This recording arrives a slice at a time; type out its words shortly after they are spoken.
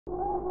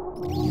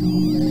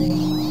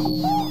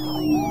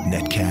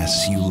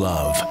Netcasts you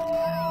love.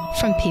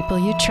 From people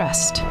you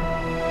trust.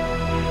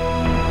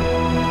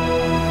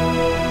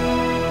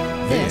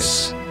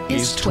 This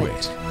is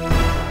Twit.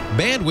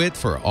 Bandwidth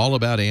for All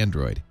About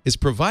Android is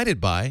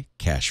provided by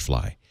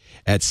CacheFly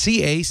at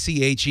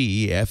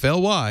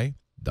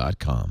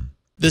CacheFly.com.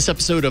 This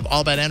episode of All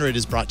About Android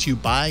is brought to you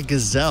by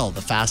Gazelle,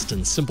 the fast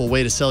and simple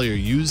way to sell your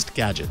used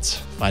gadgets.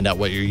 Find out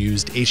what your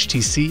used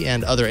HTC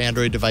and other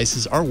Android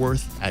devices are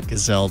worth at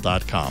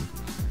Gazelle.com.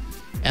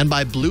 And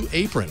by Blue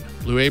Apron.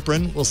 Blue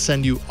Apron will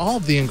send you all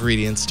of the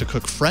ingredients to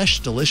cook fresh,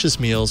 delicious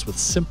meals with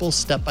simple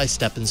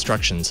step-by-step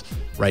instructions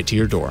right to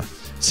your door.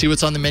 See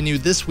what's on the menu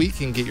this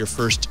week and get your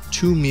first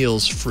 2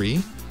 meals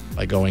free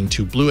by going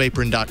to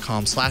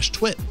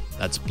blueapron.com/twit.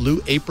 That's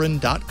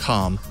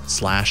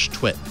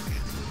blueapron.com/twit.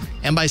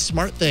 And by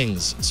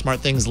SmartThings.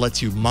 SmartThings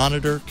lets you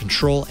monitor,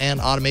 control,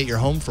 and automate your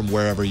home from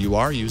wherever you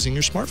are using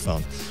your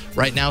smartphone.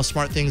 Right now,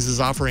 SmartThings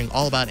is offering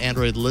All About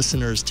Android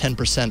listeners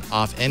 10%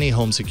 off any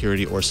home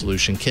security or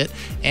solution kit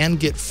and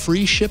get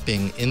free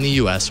shipping in the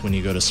U.S. when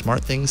you go to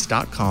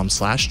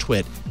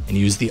smartthings.com/twit and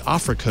use the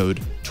offer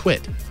code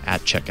TWIT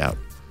at checkout.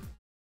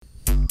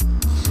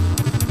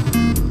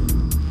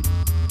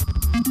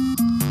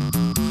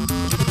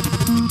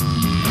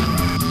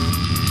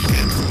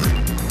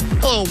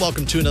 Hello and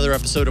welcome to another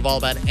episode of All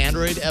About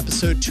Android,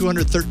 episode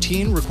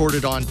 213,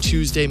 recorded on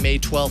Tuesday, May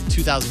 12th,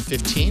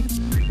 2015.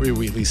 We're your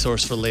weekly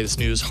source for the latest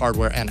news,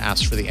 hardware, and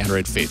apps for the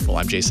Android faithful.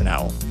 I'm Jason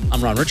Howell.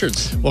 I'm Ron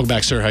Richards. Welcome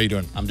back, sir. How you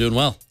doing? I'm doing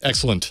well.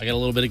 Excellent. I got a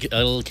little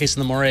case of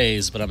the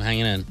mores, but I'm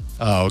hanging in.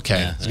 Oh, okay.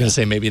 Yeah, I was going to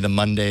say maybe the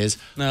Mondays.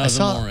 No, the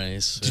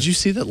mores. Did you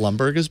see that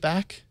Lumberg is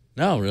back?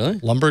 No, really?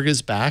 Lumberg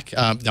is back.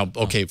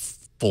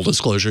 Full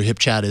disclosure,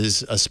 HipChat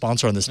is a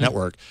sponsor on this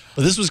network,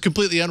 but this was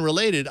completely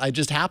unrelated. I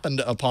just happened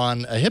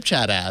upon a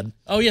HipChat ad.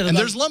 Oh yeah, and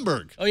there's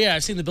Lumberg. Oh yeah,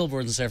 I've seen the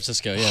billboards in San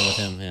Francisco. Yeah, with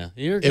him. Yeah,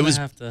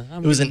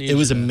 It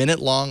was a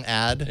minute-long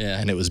ad,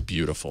 and it was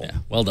beautiful. Yeah,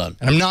 well done.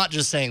 And I'm not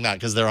just saying that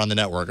because they're on the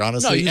network.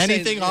 Honestly,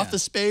 anything off the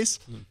space,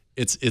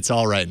 it's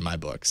all right in my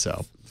book.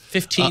 So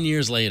 15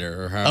 years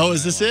later, or however. Oh,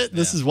 is this it?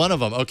 This is one of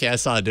them. Okay, I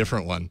saw a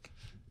different one.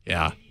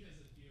 Yeah.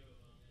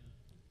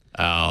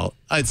 Oh,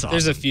 it's awesome.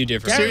 There's a few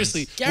different.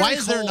 Seriously, Gary why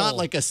is there Cole. not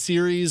like a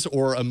series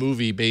or a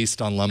movie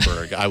based on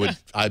Lumberg?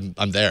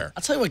 I'm there.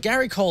 I'll tell you what,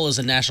 Gary Cole is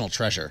a national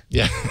treasure.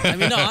 Yeah. I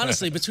mean, no,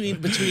 honestly, between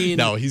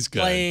No, he's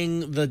good.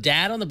 playing the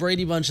dad on the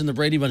Brady Bunch and the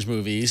Brady Bunch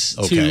movies,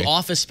 Okay. to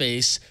Office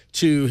Space,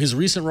 to his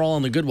recent role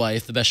on The Good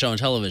Wife, the best show on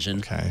television.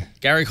 Okay.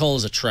 Gary Cole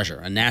is a treasure,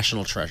 a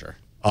national treasure.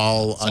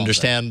 I'll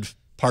understand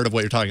part of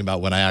what you're talking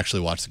about when I actually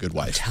watch The Good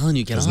Wife. I'm telling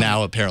you, get on Because it.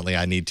 now apparently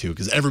I need to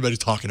because everybody's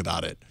talking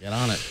about it. Get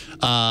on it.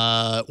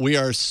 We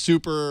are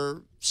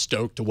super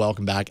stoked to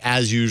welcome back,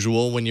 as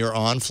usual, when you're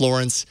on,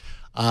 Florence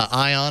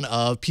Ion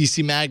of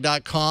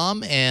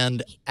PCMag.com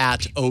and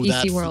at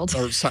PC World.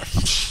 Or sorry.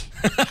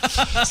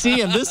 See,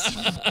 and this,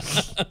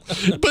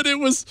 but it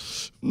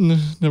was,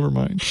 never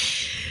mind.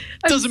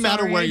 Doesn't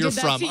matter where you're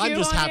from. I'm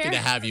just happy to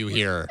have you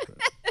here.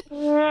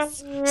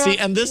 See,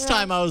 and this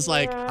time I was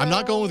like, I'm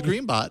not going with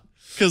Greenbot.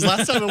 Because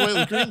last time I went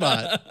with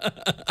Greenbot,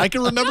 I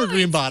can remember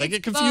Greenbot. I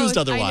get confused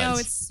otherwise. I know,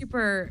 it's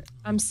super...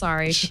 I'm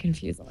sorry to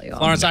confuse all y'all.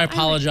 Florence, I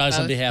apologize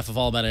on behalf of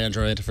All About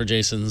Android for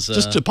Jason's...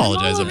 Just to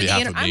apologize on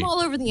behalf of me. I'm all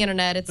over the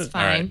internet. It's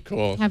fine. All right,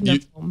 cool. I have no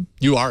problem.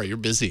 You're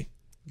busy.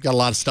 You've got a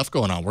lot of stuff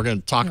going on. We're going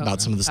to talk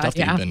about some of the stuff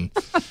that you've been...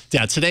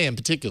 Yeah, today in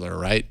particular,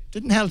 right?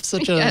 Didn't have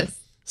such a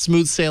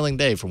smooth sailing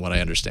day from what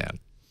I understand.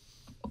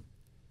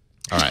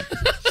 All right.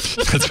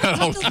 That's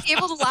about To be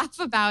able to laugh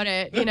about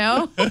it, you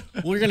know?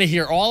 We're going to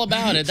hear all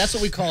about it. That's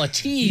what we call a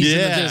tease in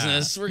the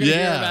business. We're going to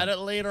hear about it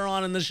later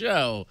on in the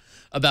show,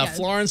 about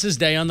Florence's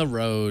day on the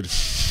road.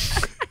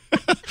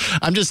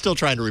 I'm just still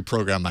trying to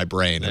reprogram my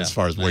brain as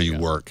far as where you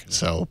work.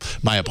 So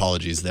my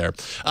apologies there.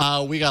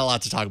 We got a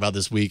lot to talk about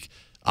this week.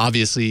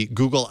 Obviously,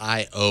 Google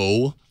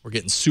I/O. We're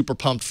getting super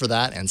pumped for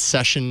that, and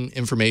session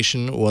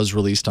information was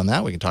released on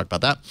that. We can talk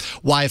about that.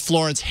 Why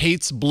Florence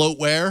hates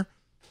bloatware.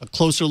 A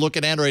closer look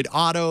at Android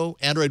Auto,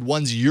 Android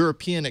One's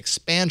European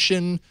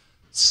expansion.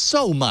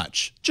 So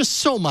much, just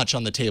so much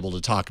on the table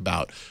to talk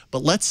about.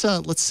 But let's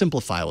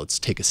simplify. Let's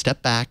take a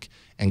step back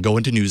and go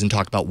into news and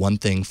talk about one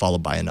thing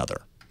followed by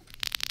another.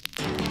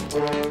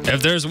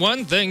 If there's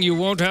one thing you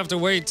won't have to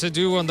wait to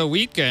do on the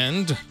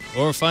weekend,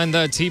 or find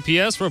that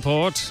TPS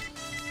report,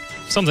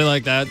 something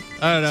like that.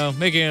 I don't know,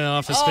 making an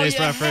Office Space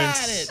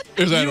reference.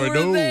 It was You Android were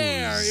News.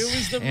 there. It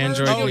was the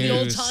Android the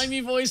News.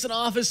 old-timey voice in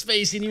Office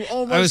Space, and you I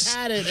almost was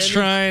had it.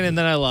 trying, and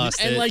then I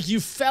lost And it. like you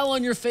fell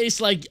on your face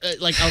like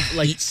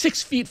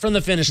 6 feet from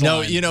the finish line.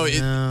 No, you know,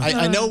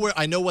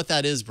 I know what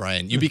that is,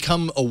 Brian. You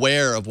become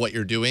aware of what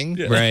you're doing.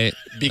 Right.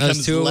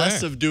 Becomes too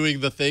less aware. of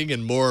doing the thing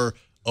and more,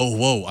 oh,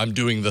 whoa, I'm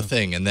doing the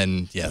thing. And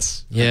then,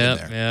 yes.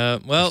 Yeah.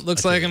 Well, it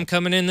looks like I'm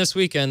coming in this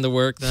weekend to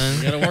work then.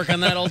 You got to work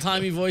on that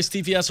old-timey voice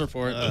TPS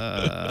report.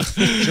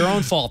 It's your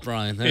own fault,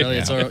 Brian. Really,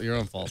 it's your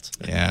own fault.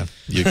 Yeah,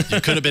 you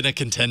could have been a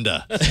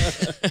contender.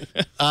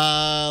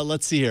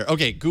 Let's see here.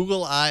 Okay,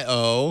 Google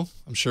I/O.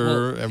 I'm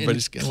sure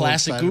everybody's getting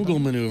classic Google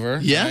maneuver.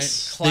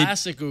 Yes, right?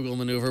 Classic Google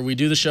maneuver. We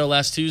do the show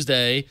last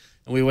Tuesday,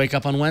 and we wake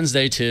up on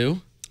Wednesday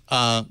too.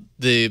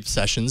 The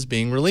session's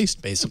being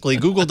released. Basically,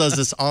 Google does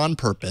this on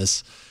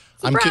purpose.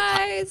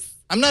 Surprise!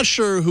 I'm not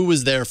sure who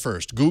was there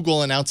first.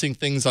 Google announcing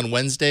things on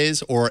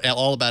Wednesdays or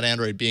All About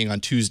Android being on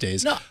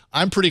Tuesdays. No.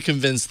 I'm pretty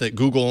convinced that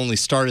Google only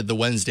started the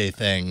Wednesday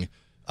thing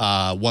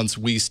once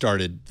we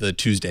started the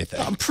Tuesday thing.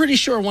 I'm pretty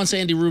sure once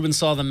Andy Rubin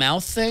saw the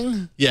mouth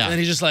thing, yeah, and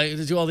he just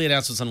like, do all the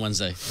announcements on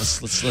Wednesday.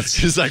 Let's.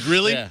 He's like,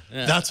 really? Yeah.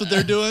 That's what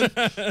they're doing?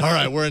 All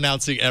right, we're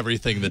announcing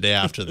everything the day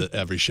after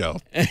every show.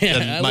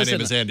 And my name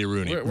is Andy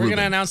Rooney. We're going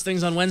to announce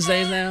things on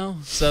Wednesdays now,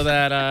 so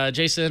that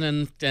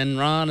Jason and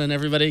Ron and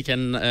everybody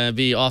can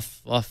be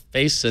off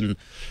base and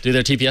do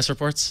their TPS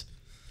reports.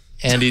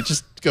 Andy,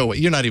 just go away.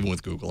 You're not even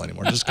with Google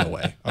anymore. Just go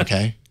away,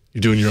 okay?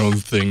 You're doing your own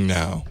thing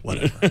now.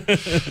 Whatever.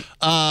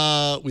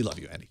 We love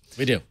you, Andy.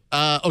 We do.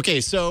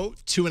 Okay, so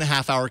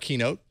 2.5 hour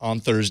keynote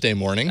on Thursday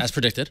morning. As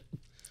predicted.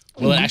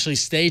 Will it actually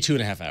stay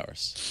 2.5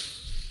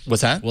 hours?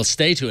 What's that? Will it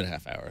stay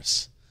 2.5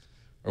 hours?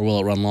 Or will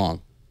it run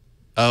long?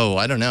 Oh,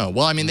 I don't know.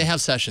 Well, I mean, they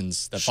have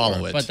sessions that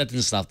follow it. But that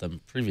didn't stop them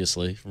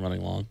previously from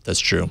running long. That's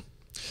true.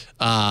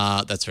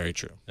 That's very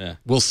true. Yeah.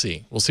 We'll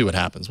see. We'll see what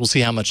happens. We'll see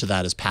how much of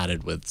that is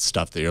padded with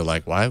stuff that you're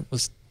like, why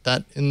was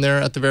that in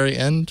there at the very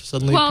end?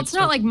 Suddenly, well, it's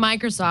not like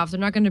Microsoft. They're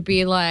not going to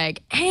be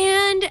like,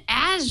 and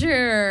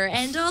Azure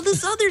and all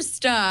this other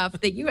stuff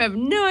that you have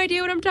no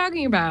idea what I'm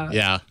talking about.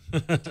 Yeah.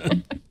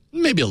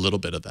 Maybe a little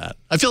bit of that.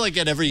 I feel like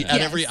at every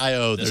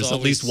I/O, there's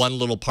at least one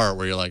little part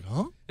where you're like,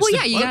 huh? Well,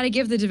 yeah, you got to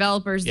give the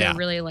developers their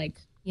really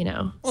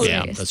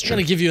that's It's true.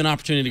 going to give you an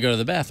opportunity to go to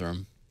the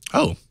bathroom.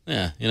 Oh.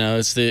 Yeah,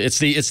 it's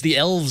the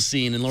elves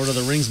scene in Lord of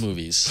the Rings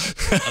movies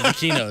of the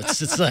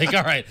keynotes. It's like,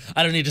 all right,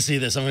 I don't need to see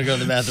this. I'm gonna go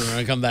to the bathroom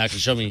and come back and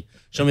show me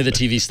the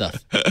TV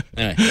stuff.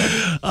 Anyway,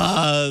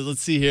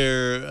 let's see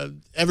here.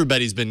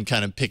 Everybody's been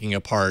kind of picking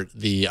apart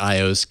the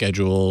I/O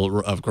schedule.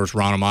 Of course,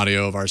 Ron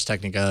Amadio of Ars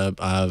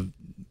Technica,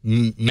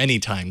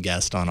 many-time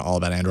guest on All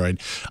About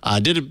Android,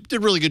 did a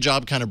really good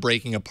job kind of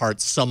breaking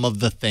apart some of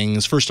the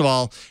things. First of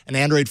all, an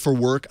Android for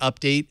Work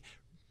update,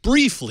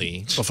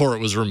 briefly before it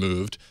was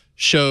removed.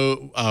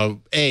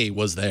 A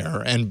was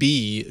there, and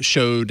B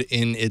showed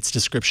in its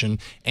description,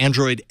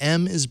 Android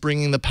M is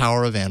bringing the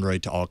power of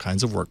Android to all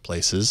kinds of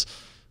workplaces,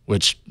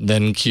 which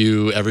then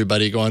cue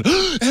everybody going,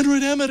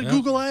 Android M at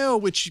Google I/O,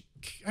 which,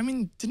 I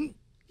mean,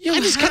 I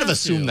just kind of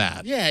assume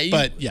that. Yeah.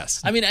 But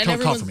yes, I mean, and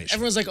confirmation.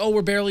 everyone's like, oh,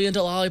 we're barely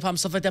into Lollipop and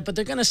stuff like that, but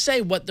they're going to say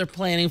what they're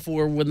planning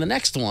for with the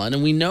next one,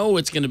 and we know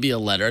it's going to be a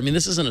letter. I mean,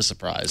 this isn't a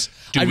surprise.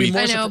 I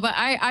know, but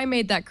I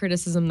made that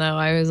criticism, though.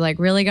 I was like,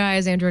 really,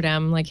 guys, Android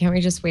M, like, can't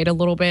we just wait a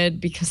little bit?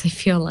 Because I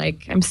feel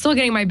like I'm still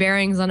getting my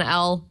bearings on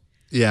L.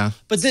 Yeah.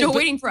 Still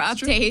waiting for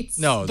updates.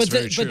 No, it's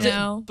very true.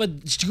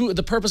 But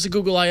the purpose of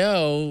Google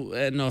I/O,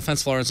 and no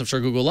offense, Florence, I'm sure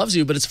Google loves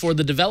you, but it's for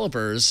the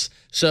developers.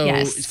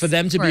 So for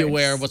them to be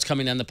aware of what's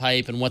coming down the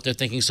pipe and what they're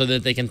thinking so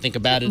that they can think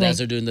about it as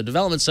they're doing the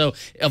development. So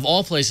of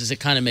all places, it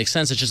kind of makes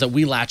sense. It's just that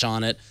we latch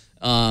on it,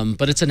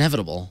 but it's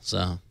inevitable.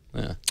 So,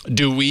 yeah.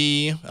 Do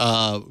we,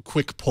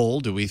 quick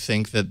poll, do we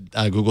think that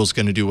Google's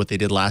going to do what they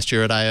did last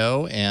year at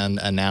I/O and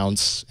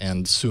announce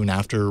and soon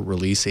after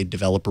release a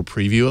developer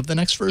preview of the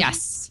next version?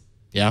 Yes.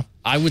 Yeah?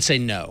 I would say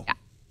no. Yeah.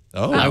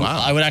 Oh,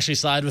 wow. I would actually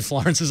side with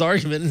Florence's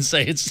argument and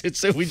say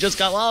it's we just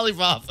got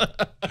Lollipop.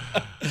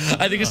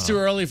 I think it's too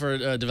early for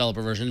a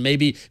developer version.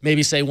 Maybe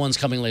say one's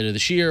coming later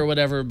this year or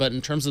whatever. But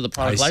in terms of the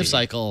product life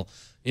cycle,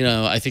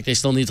 I think they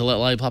still need to let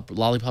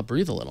Lollipop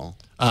breathe a little.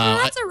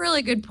 That's a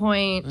really good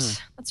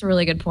point. That's a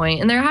really good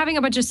point. And they're having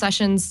a bunch of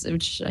sessions,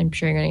 which I'm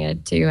sure you're going to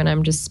get to, and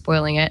I'm just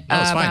spoiling it,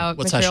 about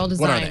material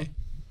design. What are they?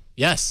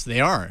 Yes,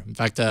 they are. In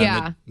fact,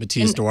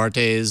 Matias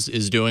Duarte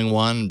is doing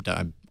one.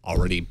 I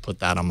already put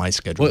that on my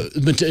schedule.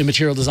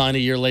 Material design a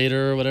year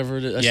later or whatever.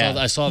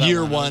 I saw that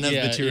year one of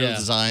material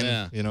design.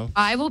 Yeah.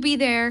 I will be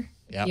there.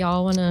 Yep.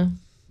 Y'all want to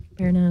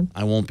bear none?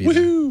 I won't be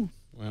Woohoo!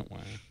 there.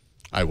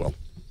 I will.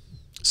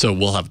 So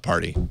we'll have a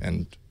party,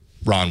 and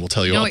Ron will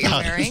tell you all what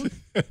about you're wearing?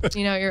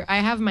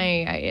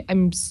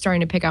 I'm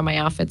starting to pick out my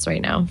outfits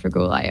right now for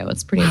Google I/O.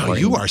 It's pretty important.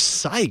 You are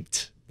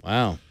psyched.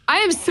 Wow. I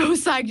am so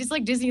psyched, just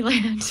like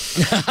Disneyland.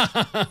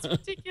 It's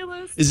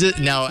ridiculous. Is it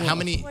now? How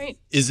many?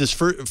 Is this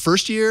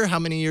first year? How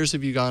many years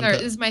have you gone?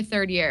 This is my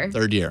third year.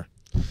 Third year.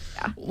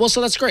 Yeah. Well, so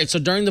that's great. So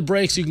during the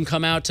breaks, you can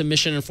come out to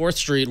Mission and 4th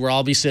Street, where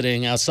I'll be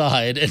sitting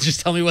outside, and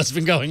just tell me what's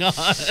been going on.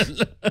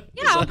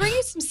 Yeah, I'll bring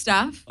you some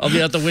stuff. I'll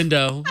be out the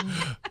window.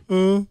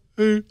 I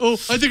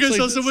think I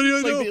saw somebody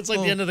I know. It's like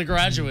the end of The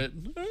Graduate.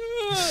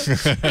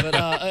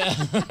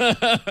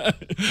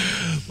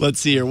 Let's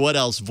see here. What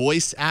else?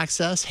 Voice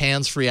access,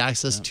 hands-free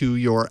access to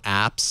your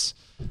apps.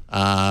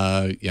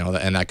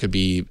 And that could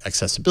be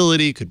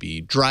accessibility, could be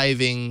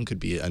driving,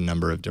 could be a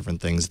number of different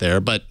things there.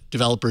 But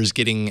developers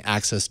getting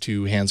access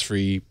to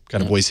hands-free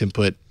kind of voice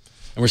input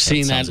And we're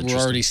seeing that. We're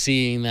already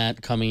seeing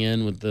that coming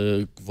in with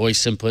the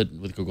voice input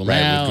with Google Now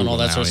with Google and all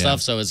that Now, sort of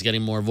stuff. So it's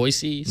getting more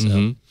voicey.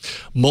 So.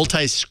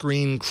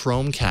 Multi-screen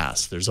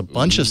Chromecast. There's a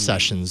bunch of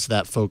sessions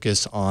that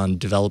focus on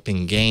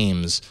developing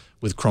games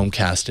with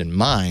Chromecast in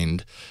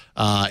mind.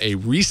 A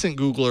recent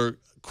Googler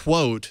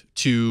quote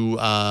to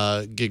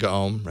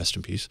GigaOM, rest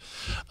in peace,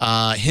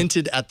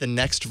 hinted at the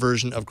next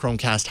version of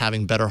Chromecast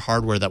having better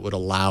hardware that would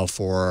allow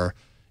for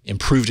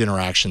improved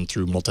interaction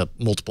through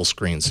multiple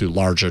screens, through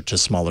larger to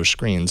smaller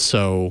screens.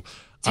 So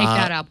take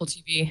that, Apple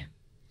TV.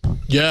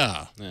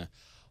 Yeah.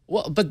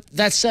 Well, but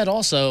that said,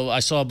 also I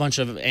saw a bunch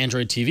of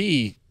Android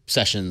TV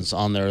sessions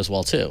on there as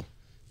well too,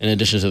 in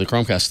addition to the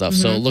Chromecast stuff.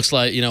 So it looks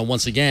like,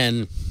 once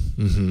again,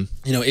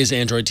 is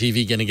Android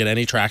TV going to get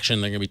any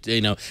traction? They're going to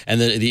be, and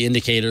the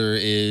indicator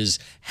is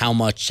how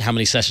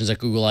many sessions at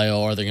Google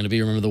I/O are there going to be?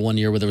 Remember the one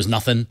year where there was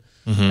nothing?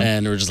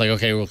 And we're just like,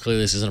 okay, well,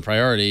 clearly this isn't a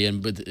priority.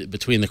 And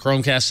between the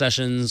Chromecast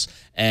sessions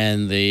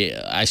and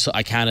I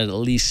counted at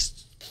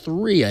least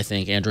 3, I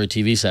think, Android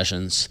TV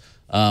sessions,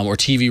 or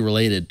TV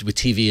related with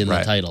TV in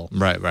the title.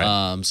 Right.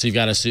 So you've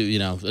got to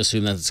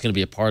assume that it's going to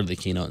be a part of the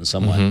keynote in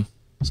some way.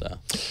 So.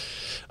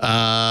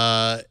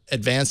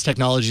 Advanced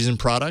Technologies and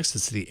Products.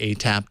 It's the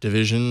ATAP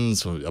division.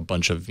 So a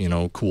bunch of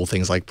cool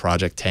things like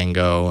Project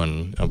Tango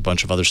and a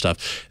bunch of other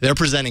stuff. They're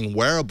presenting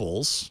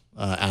wearables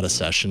at a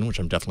session, which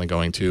I'm definitely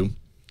going to.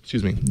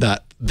 Excuse me.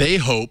 That they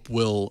hope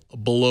will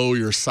blow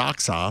your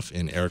socks off,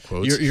 in air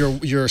quotes.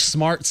 Your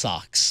smart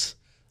socks.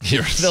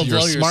 They'll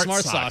blow your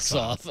smart socks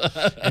off.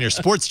 And your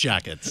sports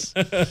jackets.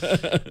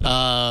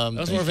 That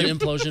was more of an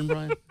implosion,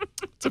 Brian.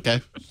 It's okay.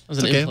 Was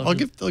it okay.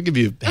 implosion? I'll give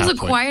you. It was a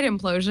quiet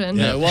implosion.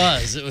 Yeah, it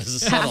was. It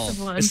was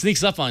subtle. It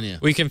sneaks up on you.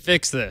 We can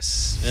fix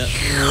this. Yeah.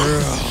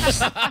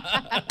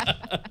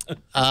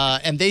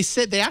 And they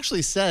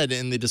actually said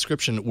in the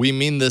description, we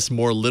mean this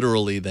more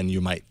literally than you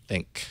might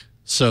think.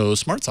 So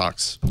smart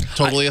socks,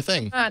 totally a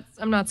thing.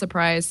 I'm not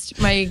surprised.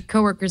 My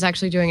coworker's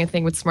actually doing a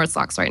thing with smart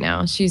socks right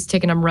now. She's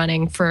taking them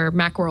running for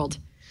Macworld.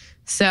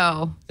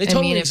 So they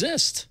totally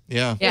exist.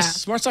 Yeah.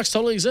 Smart socks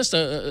totally exist.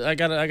 I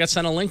got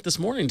sent a link this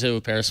morning to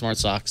a pair of smart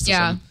socks.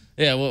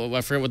 Well,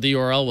 I forget what the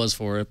URL was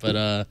for it,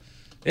 but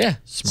yeah.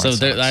 Smart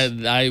socks.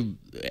 I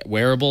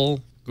wearable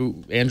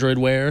Android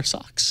Wear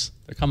socks.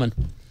 They're coming.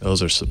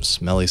 Those are some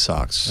smelly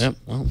socks. Yep.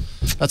 Well,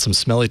 that's some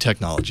smelly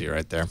technology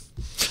right there.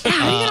 Yeah,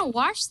 how are you gonna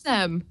wash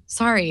them?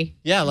 Sorry.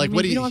 Yeah, like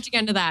what do you? We don't have to get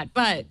into that,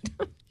 but.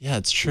 Yeah,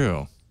 it's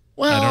true.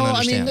 Well, I don't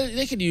understand. mean,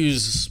 they could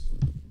use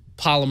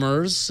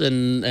polymers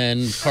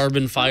and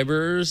carbon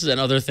fibers and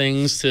other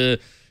things to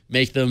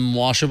make them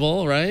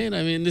washable, right?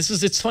 I mean, it's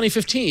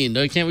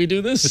 2015. Can't we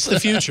do this? It's the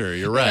future.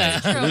 You're right.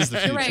 It is the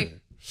future. You're right.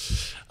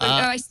 But,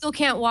 I still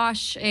can't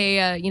wash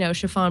a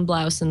chiffon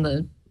blouse in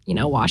the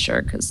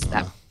washer because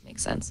that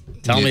makes sense.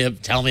 Tell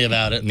me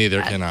about it.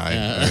 Neither can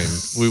I. I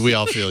mean, we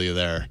all feel you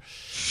there.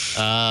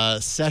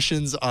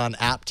 Sessions on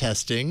app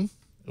testing,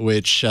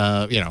 which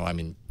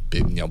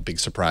big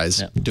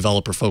surprise,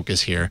 developer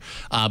focus here.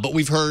 But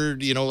we've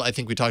heard, I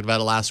think we talked about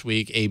it last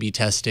week. A/B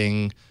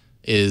testing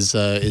is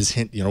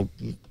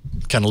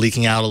kind of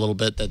leaking out a little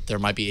bit that there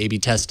might be A/B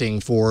testing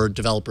for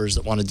developers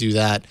that want to do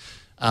that.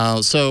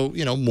 So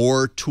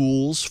more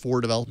tools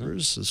for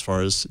developers as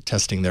far as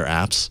testing their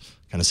apps.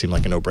 Kind of seemed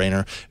like a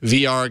no-brainer.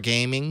 VR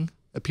gaming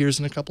appears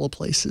in a couple of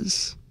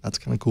places. That's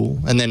kind of cool.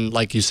 And then,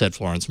 like you said,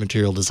 Florence,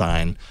 material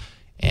design.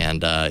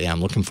 And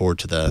I'm looking forward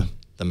to the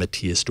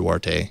Matias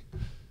Duarte.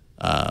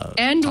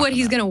 And what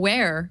he's going to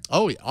wear.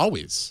 Oh,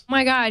 always. Oh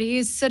my God,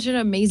 he's such an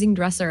amazing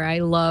dresser. I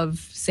love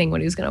seeing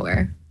what he's going to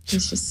wear.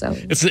 He's just so...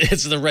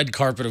 It's the red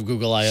carpet of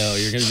Google I/O.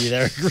 You're going to be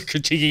there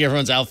critiquing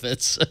everyone's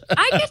outfits.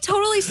 I get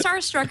totally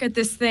starstruck at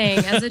this thing.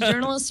 As a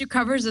journalist who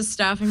covers this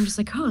stuff, I'm just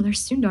like, oh,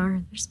 there's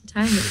Sundar. There's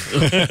Matias.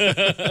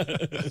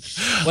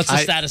 What's the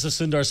status of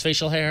Sundar's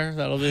facial hair?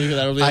 That'll be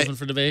open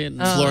for debate.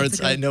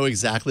 Florence, I know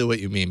exactly what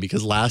you mean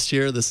because last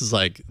year, this is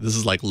like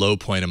low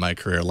point in my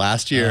career.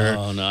 Last year,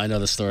 oh no, I know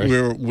the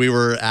story. We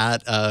were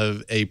at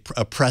a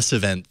press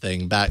event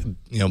thing,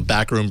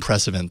 backroom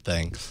press event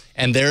thing,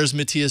 and there's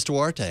Matias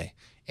Duarte.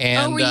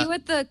 And, were you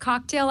at the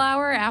cocktail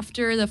hour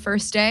after the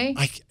first day?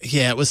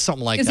 Yeah, it was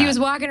something like that. Because he was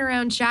walking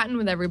around chatting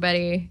with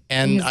everybody.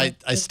 And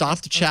I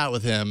stopped to chat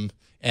with him,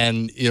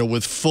 and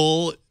with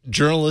full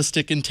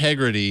journalistic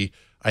integrity,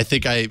 I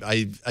think I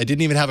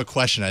didn't even have a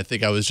question. I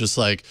think I was just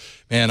like,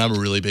 man, I'm a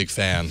really big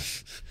fan.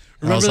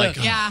 And I was like,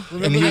 yeah.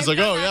 And he was like,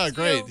 oh, yeah,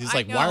 great. He's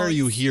like, why are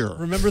you here?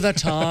 Remember that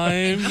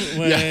time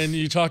when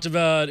you talked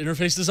about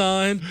interface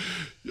design?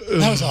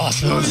 That was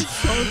awesome.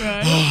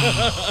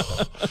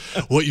 So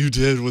good. What you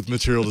did with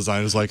material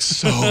design is like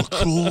so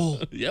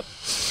cool. Yep.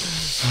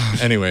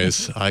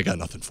 Anyways, I got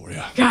nothing for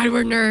you. God,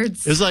 we're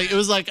nerds. It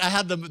was like I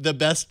had the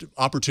best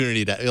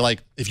opportunity to,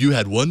 like, if you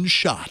had one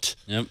shot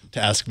to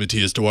ask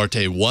Matias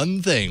Duarte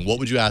one thing, what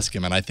would you ask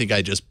him? And I think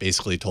I just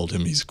basically told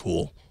him he's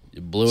cool.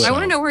 You blew it. I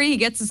want to know where he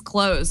gets his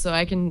clothes so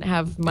I can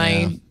have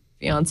my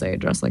fiance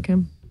dress like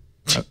him.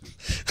 Sorry.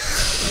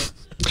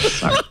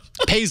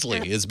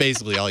 Paisley is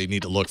basically all you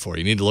need to look for.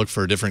 You need to look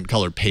for different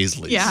colored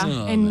paisleys. Yeah,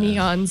 and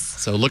neons.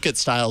 So look at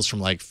styles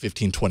from like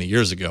 15, 20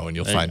 years ago, and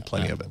you'll find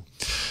plenty of it.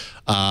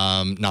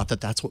 Not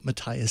that that's what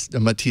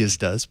Matthias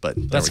does, but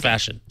that's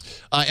fashion.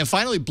 And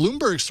finally,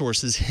 Bloomberg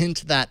sources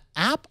hint that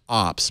app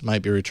ops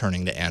might be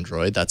returning to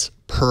Android. That's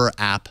per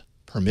app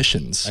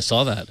permissions. I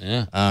saw that,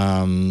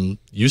 yeah.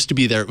 Used to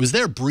be there. It was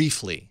there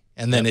briefly,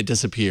 and then it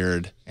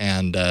disappeared,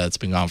 and it's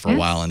been gone for a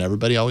while, and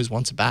everybody always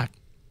wants it back.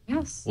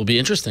 Yes. Will be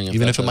interesting.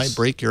 Even if it might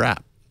break your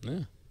app.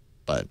 Yeah.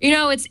 But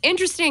it's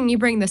interesting you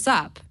bring this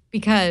up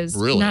because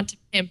not to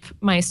pimp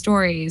my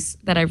stories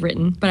that I've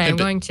written, but I'm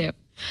going to.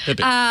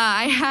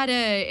 I had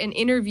an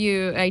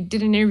interview. I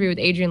did an interview with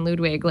Adrian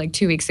Ludwig like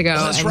 2 weeks ago.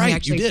 Oh, that's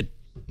right. You did.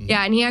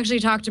 Yeah, and he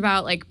actually talked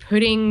about like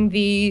putting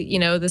the,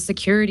 the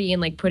security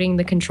and like putting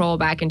the control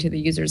back into the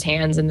user's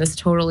hands, and this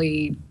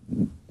totally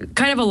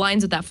kind of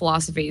aligns with that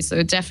philosophy. So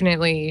it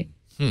definitely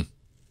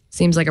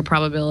seems like a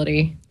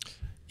probability.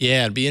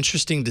 Yeah, it'd be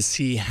interesting to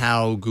see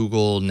how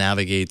Google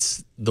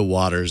navigates the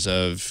waters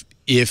of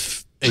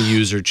if a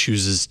user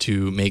chooses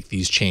to make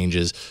these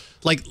changes.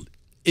 Like,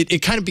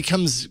 it kind of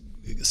becomes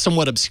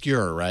somewhat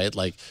obscure, right?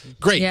 Like,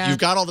 great, you've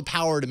got all the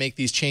power to make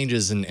these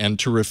changes and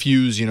to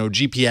refuse,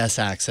 GPS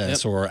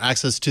access or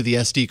access to the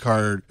SD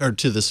card or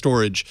to the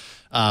storage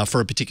for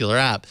a particular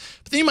app.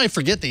 But then you might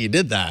forget that you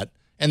did that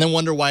and then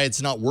wonder why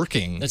it's not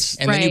working.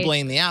 Then you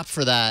blame the app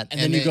for that. And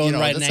then you go and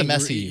write an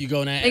angry, you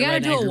go and they gotta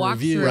do a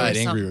walkthrough. Right,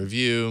 angry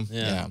review.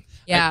 Yeah.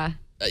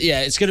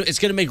 It's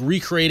gonna make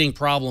recreating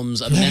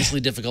problems immensely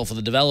difficult for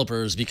the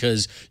developers,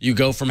 because you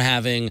go from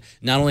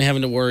not only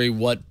having to worry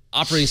what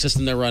operating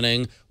system they're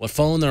running, what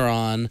phone they're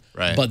on,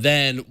 but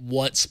then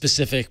what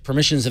specific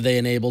permissions have they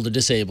enabled or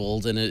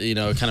disabled, and it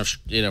kind of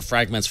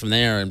fragments from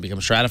there and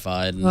becomes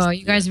stratified. And, well,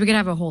 you guys, we could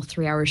have a whole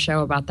 3-hour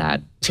show about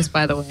that. Just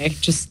by the way,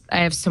 I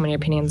have so many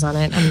opinions on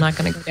it. I'm not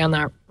going to go down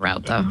that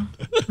route though.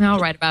 I'll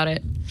write about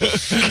it.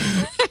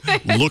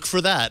 Look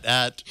for that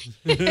at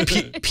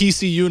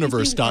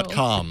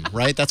PCUniverse.com,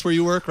 right? That's where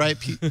you work, right?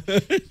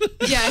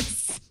 Yes.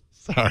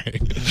 Sorry.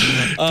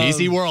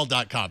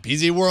 PCWorld.com.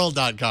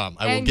 PCWorld.com.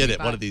 I will get it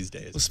one of these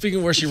days. Well, speaking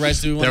of where she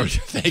writes,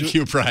 thank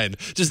you, Bryan.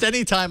 Just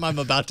anytime I'm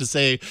about to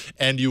say,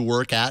 and you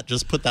work at,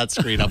 just put that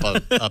screen up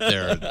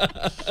there.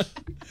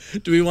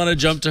 Do we want to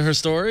jump to her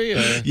story?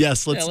 Or?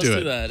 Yes, let's do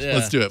it. That, yeah.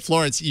 Let's do it.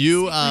 Florence,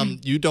 you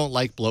don't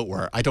like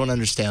bloatware. I don't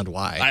understand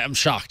why. I'm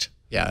shocked.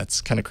 Yeah,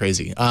 it's kind of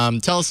crazy.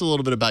 Tell us a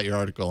little bit about your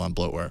article on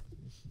bloatware.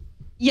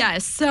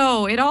 Yes,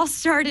 so it all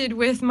started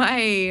with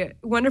my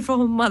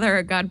wonderful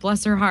mother, God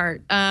bless her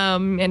heart,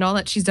 and all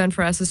that she's done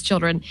for us as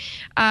children.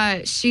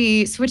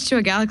 She switched to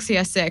a Galaxy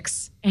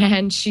S6,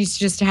 and she's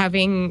just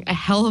having a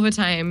hell of a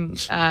time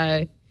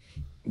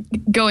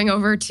going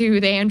over to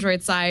the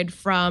Android side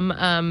from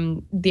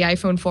the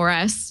iPhone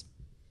 4S.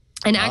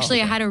 And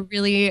actually, I had a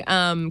really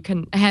kind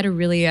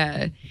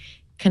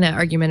of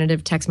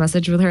argumentative text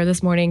message with her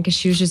this morning, because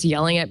she was just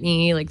yelling at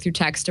me like through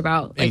text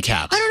about like, in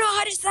caps. I don't know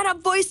how to set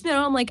up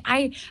voicemail. I'm like,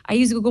 I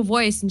use Google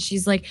Voice, and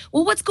she's like,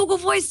 well, what's Google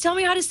Voice? Tell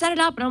me how to set it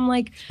up. And I'm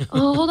like,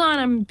 oh, hold on,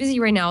 I'm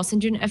busy right now. I'll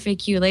send you an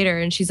FAQ later.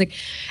 And she's like,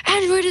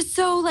 Android is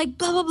so like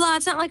blah blah blah.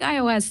 It's not like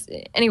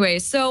iOS. Anyway,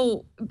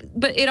 so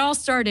but it all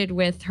started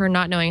with her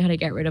not knowing how to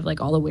get rid of like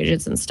all the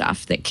widgets and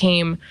stuff that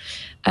came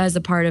as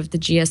a part of the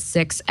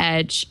GS6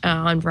 Edge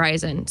on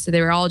Verizon. So they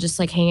were all just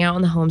like hanging out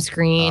on the home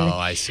screen. Oh,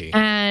 I see.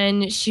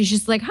 And she's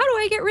just like, how do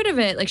I get rid of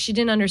it? Like, she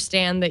didn't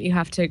understand that you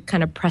have to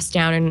kind of press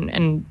down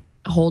and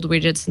hold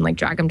widgets and like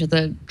drag them to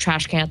the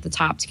trash can at the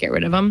top to get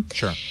rid of them.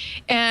 Sure.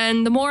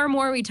 And the more and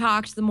more we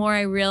talked, the more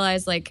I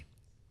realized like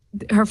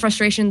her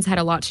frustrations had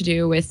a lot to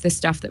do with the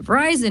stuff that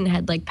Verizon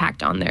had like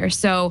packed on there.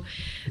 So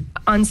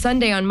on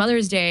Sunday, on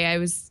Mother's Day, I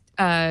was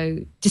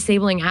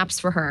disabling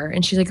apps for her,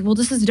 and she's like, well,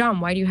 this is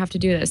dumb, why do you have to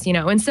do this,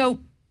 and so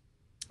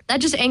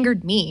that just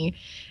angered me,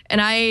 and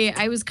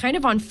I was kind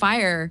of on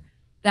fire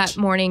that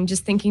morning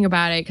just thinking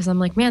about it, because I'm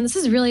like, man, this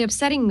is really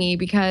upsetting me,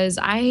 because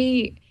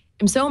I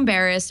am so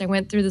embarrassed. I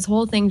went through this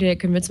whole thing to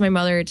convince my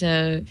mother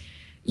to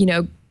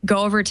go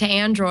over to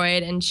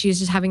Android, and she's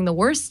just having the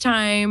worst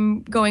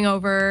time going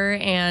over,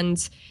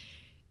 and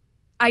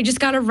I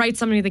just got to write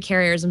something to the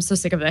carriers. I'm so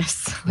sick of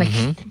this. Like,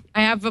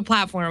 I have a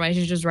platform. I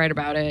should just write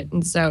about it.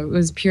 And so it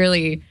was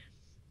I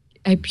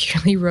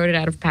purely wrote it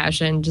out of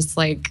passion. Just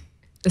like,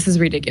 this is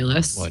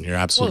ridiculous. Well, and you're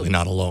absolutely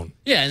not alone.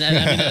 Yeah, and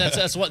I mean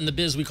that's what in the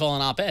biz we call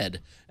an op-ed,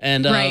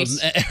 and right,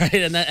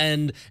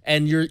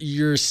 and you're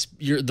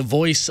the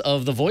voice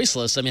of the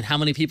voiceless. I mean, how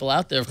many people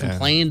out there have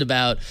complained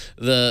about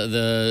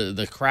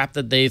the crap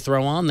that they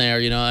throw on there?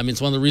 I mean, it's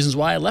one of the reasons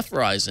why I left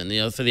Verizon.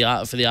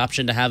 For the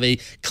option to have a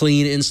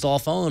clean install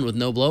phone with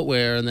no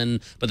bloatware,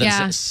 but then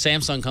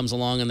Samsung comes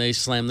along and they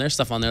slam their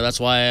stuff on there.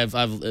 That's why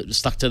I've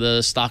stuck to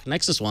the stock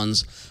Nexus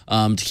ones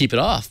to keep it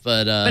off.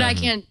 But I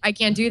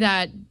can't do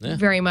that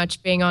very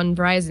much being on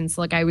Verizon. So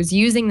like, I was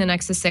using the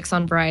Nexus 6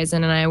 on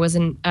Verizon, and I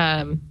wasn't.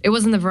 It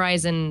wasn't the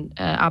Verizon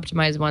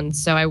optimized one,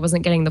 so I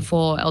wasn't getting the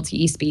full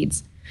LTE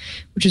speeds,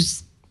 which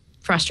is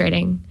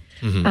frustrating.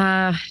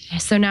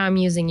 So now I'm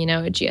using a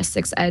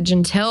GS6 Edge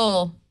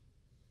until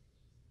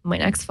my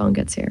next phone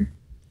gets here.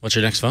 What's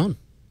your next phone?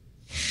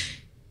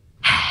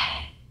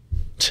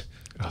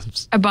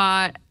 I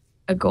bought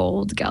a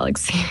gold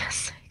Galaxy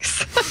S6.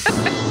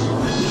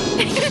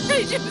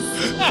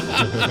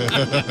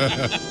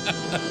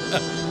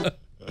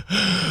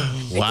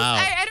 Wow.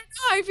 I don't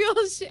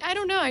know. I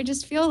don't know. I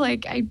just feel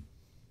like I.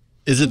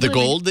 Is it the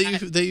gold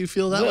that you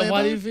feel that way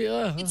Why about? do you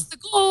feel? It's the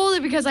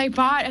gold because I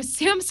bought a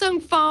Samsung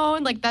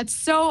phone. Like, that's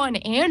so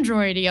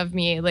un-Androidy of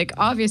me. Like,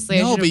 obviously.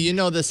 No, but you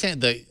know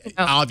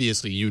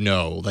obviously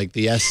like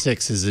the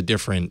S6 is a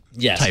different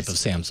type of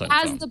Samsung It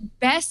has phone. the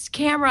best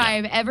camera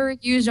I've ever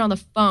used on the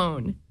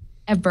phone,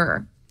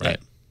 ever. Right.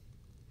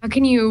 How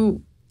can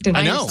you deny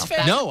I know. yourself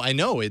that? No, I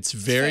know. It's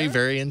very,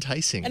 very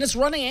enticing. And it's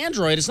running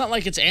Android. It's not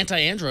like it's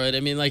anti-Android.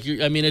 I mean, like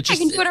it's I just.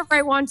 can do whatever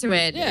I want to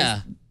it.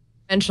 Yeah.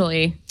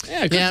 Eventually.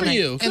 Yeah, good for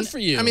you. Good for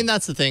you. I mean,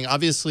 that's the thing.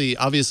 Obviously,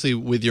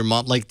 with your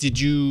mom, like, did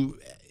you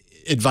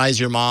advise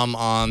your mom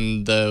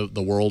on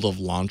the world of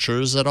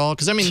launchers at all?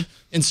 Because I mean,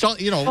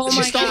 installing you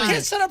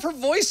can't set up her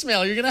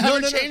voicemail. You're gonna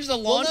have her change the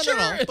launcher.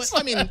 Well, no. But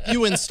I mean,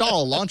 you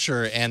install a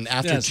launcher, and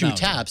after two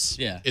taps,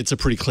 it's a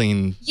pretty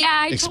clean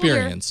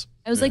experience.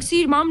 I was like,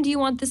 see, Mom, do you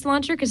want this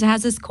launcher? Because it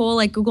has this cool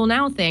like Google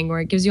Now thing where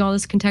it gives you all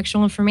this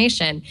contextual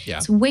information. Yeah.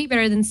 It's way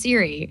better than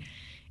Siri.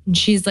 And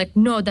she's like,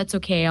 no, that's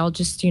okay. I'll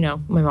just,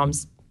 my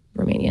mom's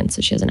Romanian,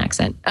 so she has an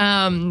accent.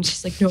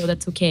 She's like, no,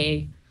 that's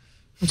okay.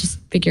 I'll just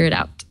figure it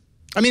out.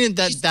 I mean,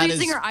 she's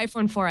using her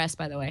iPhone 4S,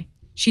 by the way.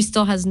 She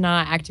still has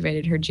not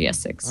activated her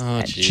GS6.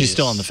 Oh, she's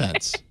still on the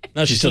fence.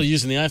 No, she's still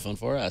using the iPhone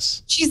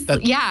 4S. She's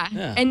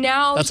and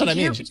now that's what I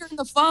mean. She can't return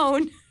the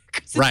phone.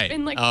 Right.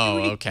 Been like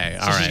okay.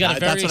 All right.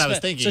 That's what I was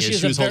thinking. So she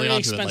has was a very holding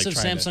on to expensive it,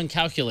 like, Samsung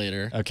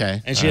calculator.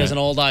 Okay. And she has an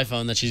old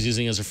iPhone that she's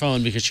using as her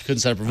phone because she couldn't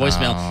set up her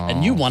voicemail.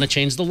 And you want to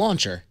change the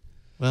launcher.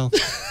 Well,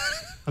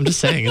 I'm just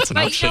saying it's an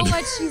option.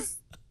 But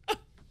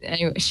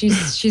you know what?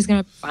 She's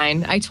gonna be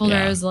fine. I told her,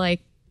 I was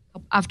like,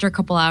 after a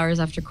couple hours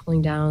after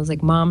cooling down, I was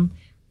like, Mom,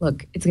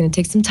 look, it's gonna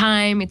take some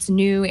time. It's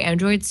new.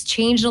 Android's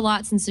changed a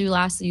lot since we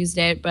last used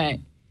it, but I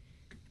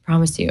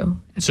promise you.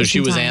 So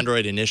she was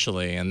Android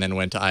initially and then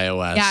went to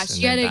iOS. Yeah,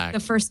 she had the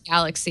first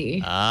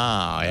Galaxy. Oh,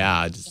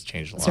 yeah, it just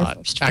changed a lot.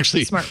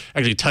 Actually,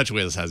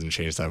 TouchWiz hasn't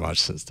changed that much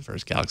since the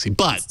first Galaxy,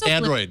 but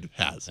Android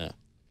has. Yeah.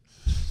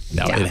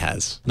 No, it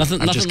has.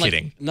 Nothing. I'm just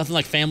kidding. Nothing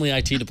like family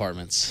IT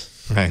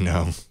departments. I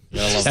know.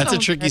 That's a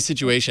tricky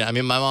situation. I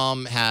mean, my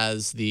mom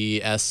has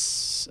the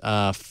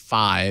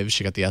S5.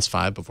 She got the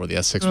S5 before the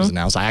S6 was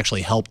announced. I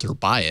actually helped her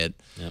buy it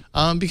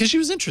because she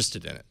was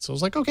interested in it. So I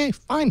was like, okay,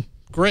 fine,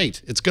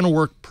 great. It's going to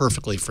work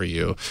perfectly for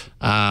you.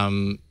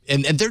 And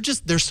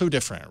they're so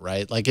different,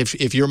 right? Like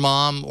if your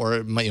mom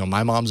or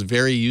my mom's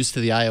very used to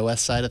the iOS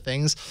side of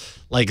things,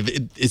 like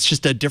it's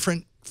just a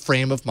different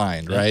frame of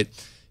mind, right?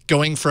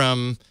 Going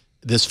from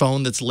this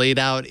phone that's laid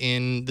out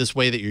in this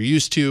way that you're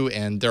used to,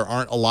 and there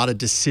aren't a lot of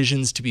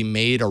decisions to be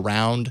made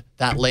around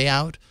that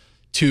layout,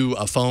 to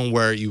a phone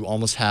where you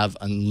almost have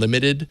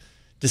unlimited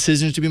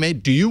decisions to be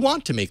made. Do you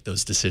want to make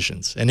those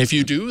decisions? And if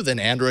you do, then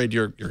Android,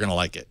 you're going to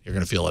like it. You're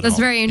going to feel at home. That's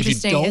very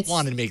interesting. If you don't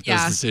want to make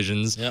those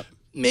decisions,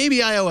 maybe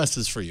iOS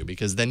is for you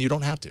because then you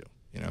don't have to.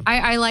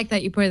 I like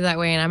that you put it that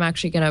way, and I'm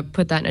actually going to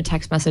put that in a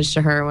text message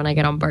to her when I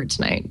get on BART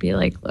tonight. Be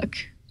like, look,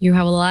 you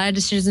have a lot of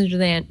decisions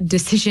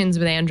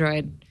with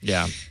Android.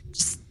 Yeah.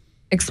 Just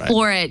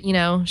explore it,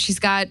 She's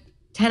got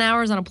 10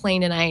 hours on a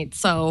plane tonight,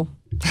 so.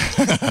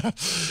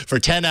 For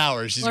 10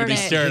 hours, she's going to be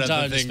staring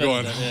at the thing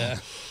going,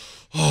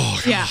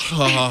 oh,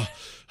 God.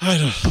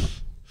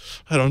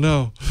 I don't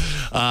know.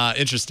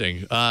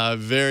 Interesting.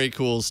 Very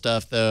cool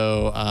stuff,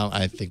 though.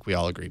 I think we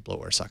all agree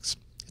bloatware sucks.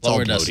 It's all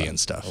bloaty and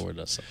stuff. What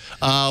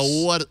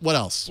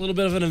else? A little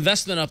bit of an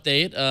investment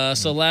update.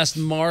 So last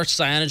March,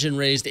 Cyanogen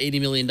raised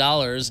 $80 million,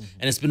 and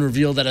it's been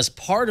revealed that as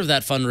part of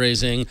that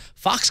fundraising,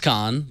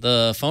 Foxconn,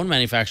 the phone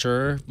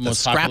manufacturer,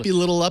 scrappy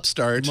little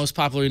upstart, most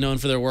popularly known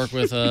for their work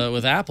with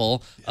with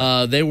Apple,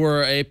 they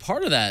were a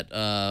part of that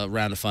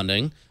round of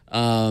funding.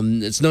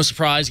 It's no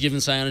surprise given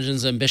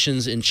Cyanogen's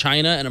ambitions in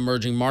China and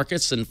emerging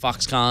markets, and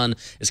Foxconn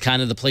is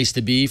kind of the place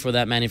to be for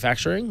that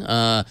manufacturing.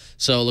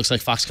 So it looks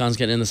like Foxconn's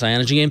getting in the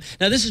Cyanogen game.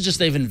 Now, this is just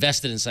they've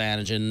invested in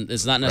Cyanogen.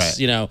 It's not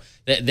necessarily,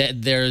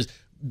 there's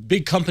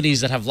big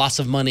companies that have lots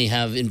of money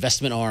have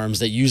investment arms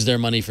that use their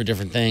money for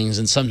different things,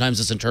 and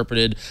sometimes it's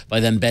interpreted by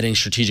them betting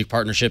strategic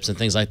partnerships and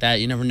things like that.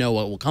 You never know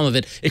what will come of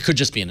it. It could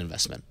just be an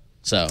investment.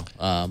 So,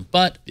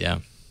 but yeah,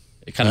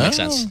 it kind of makes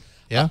sense.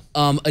 Yeah.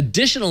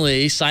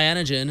 Additionally,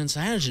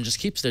 Cyanogen just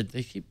keep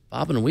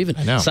bobbing and weaving.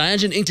 I know.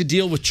 Cyanogen inked a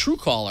deal with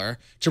Truecaller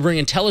to bring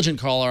intelligent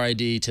caller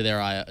ID to their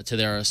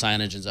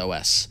Cyanogen's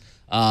OS.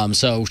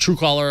 So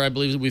Truecaller, I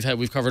believe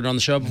we've covered it on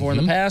the show before in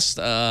the past.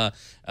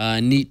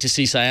 Neat to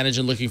see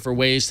Cyanogen looking for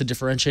ways to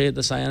differentiate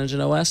the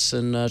Cyanogen OS,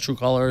 and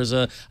Truecaller is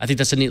I think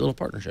that's a neat little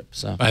partnership.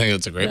 So I think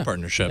that's a great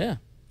partnership. Yeah.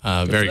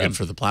 Very good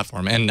for the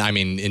platform, and I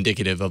mean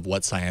indicative of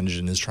what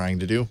Cyanogen is trying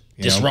to do.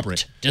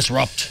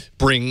 Disrupt.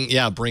 Bring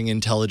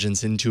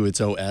intelligence into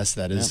its OS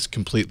that is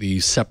completely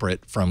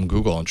separate from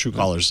Google. And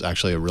Truecaller is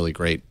actually a really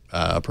great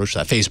approach to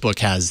that. Facebook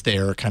has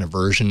their kind of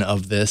version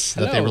of this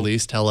that they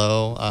released,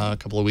 a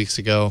couple of weeks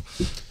ago.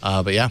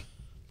 But yeah,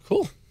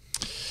 cool.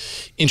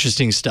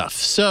 Interesting stuff.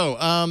 So,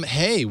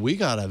 hey, we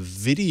got a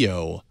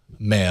video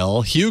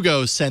mail.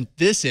 Hugo sent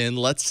this in.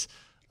 Let's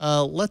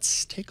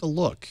take a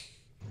look.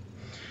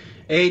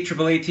 Hey,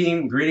 AAA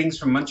team. Greetings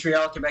from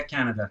Montreal, Quebec,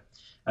 Canada.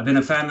 I've been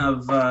a fan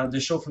of the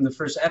show from the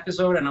first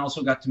episode, and I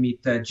also got to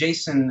meet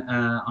Jason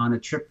on a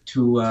trip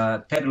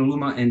to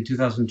Petaluma in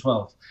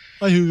 2012.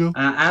 Hi, Hugo.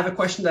 I have a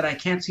question that I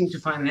can't seem to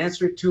find an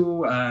answer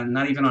to,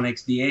 not even on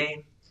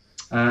XDA.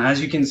 As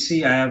you can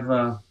see, I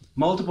have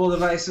multiple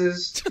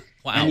devices.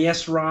 Wow. And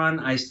yes, Ron,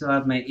 I still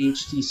have my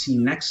HTC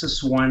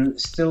Nexus 1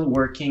 still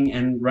working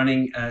and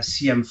running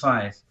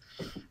CM5.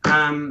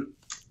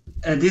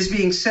 This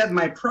being said,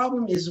 my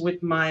problem is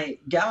with my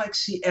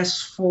Galaxy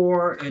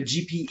S4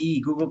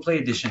 GPE Google Play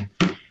Edition.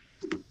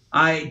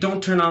 I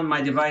don't turn on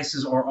my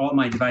devices or all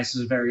my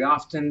devices very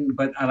often,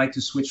 but I like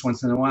to switch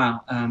once in a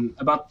while.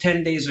 About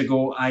 10 days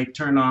ago, I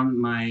turned on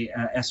my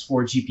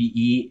S4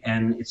 GPE,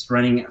 and it's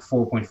running at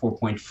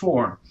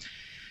 4.4.4.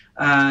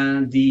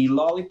 The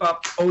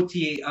Lollipop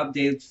OTA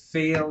update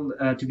failed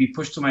to be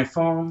pushed to my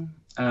phone.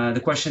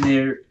 The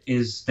question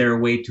is there a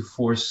way to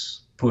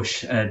force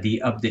push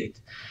the update?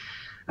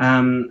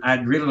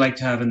 I'd really like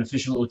to have an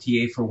official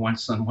OTA for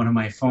once on one of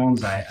my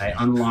phones. I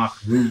unlock,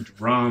 root,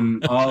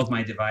 ROM, all of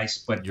my device,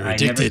 but I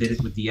never did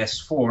it with the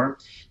S4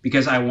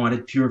 because I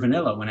wanted pure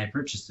vanilla when I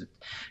purchased it.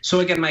 So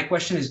again, my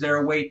question is there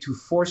a way to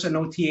force an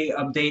OTA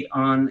update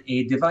on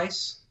a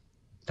device?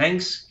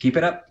 Thanks. Keep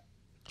it up.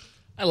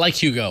 I like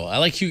Hugo. I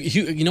like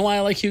Hugo. You know why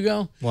I like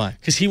Hugo? Why?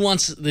 Because he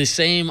wants the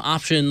same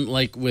option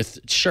like with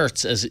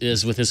shirts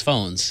as with his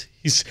phones.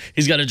 He's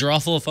got a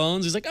drawer full of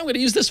phones. He's like, I'm going to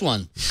use this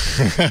one.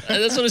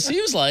 That's what it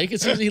seems like.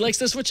 He likes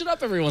to switch it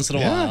up every once in a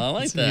while. I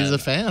like that. He's a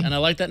fan. And I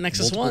like that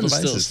Nexus One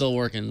still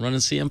working, running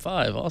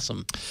CM5.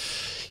 Awesome.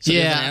 So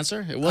yeah. An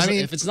answer? It wasn't.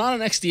 If it's not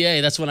an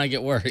XDA, that's when I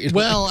get worried.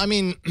 Well, I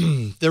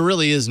mean, there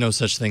really is no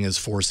such thing as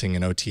forcing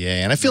an OTA,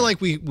 and I feel like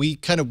we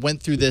kind of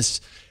went through this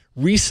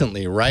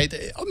recently, right?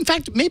 In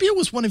fact, maybe it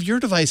was one of your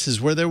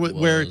devices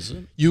where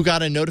you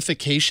got a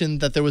notification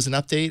that there was an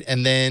update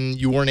and then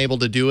you weren't able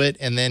to do it,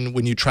 and then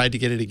when you tried to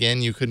get it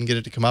again, you couldn't get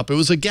it to come up. It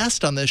was a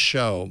guest on this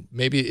show.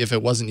 Maybe if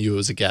it wasn't you, it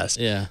was a guest.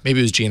 Yeah. Maybe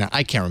it was Gina.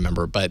 I can't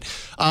remember, but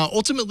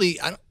ultimately,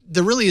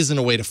 there really isn't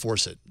a way to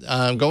force it.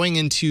 Going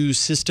into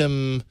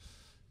system,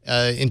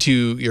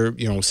 into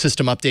your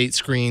system update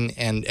screen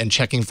and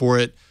checking for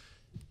it.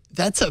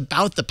 That's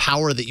about the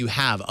power that you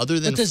have, other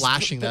than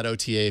flashing that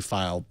OTA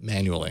file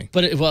manually.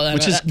 But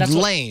which is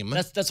lame.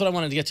 That's what I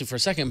wanted to get to for a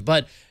second.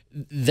 But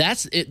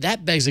that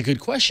begs a good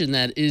question.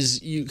 That is,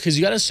 because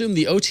you got to assume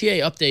the OTA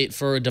update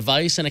for a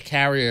device and a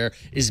carrier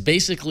is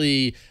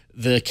basically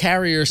the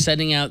carrier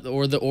sending out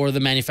or the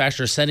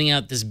manufacturer sending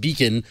out this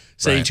beacon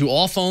saying to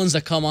all phones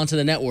that come onto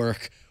the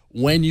network,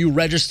 when you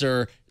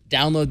register,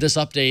 download this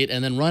update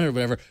and then run it or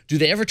whatever. Do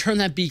they ever turn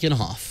that beacon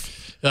off?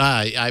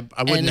 I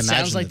wouldn't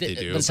imagine that they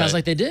do. But it sounds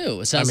like they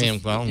do. It sounds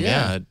it kind of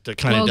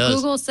does. Well,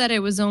 Google said it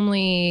was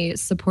only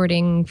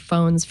supporting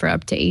phones for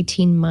up to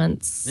 18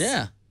 months.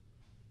 Yeah.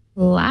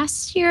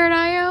 Last year at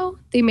I.O.,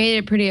 they made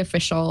it pretty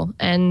official,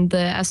 and the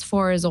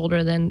S4 is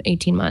older than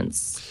 18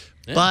 months.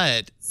 Yeah.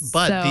 But so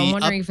I'm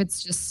wondering if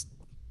it's just...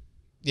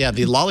 Yeah,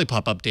 the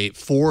Lollipop update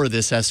for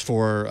this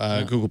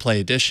S4 Google Play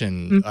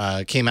Edition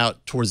came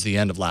out towards the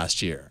end of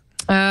last year.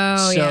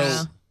 Oh,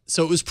 yeah.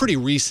 So it was pretty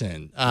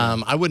recent.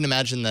 I wouldn't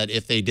imagine that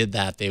if they did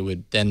that, they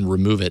would then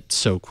remove it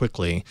so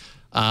quickly.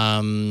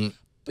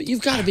 But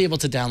you've got to be able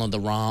to download the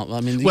ROM.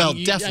 I mean,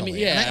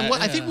 definitely.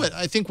 I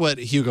think what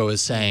Hugo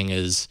is saying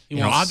is,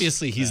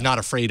 obviously he's not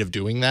afraid of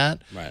doing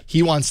that. Right.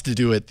 He wants to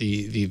do it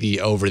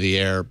the over the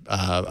air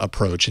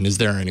approach. And is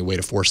there any way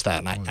to force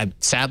that? And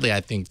sadly,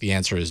 I think the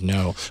answer is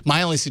no.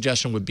 My only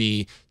suggestion would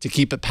be to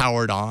keep it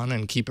powered on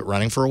and keep it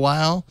running for a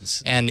while.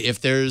 And if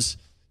there's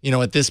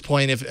at this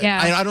point,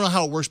 I don't know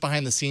how it works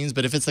behind the scenes,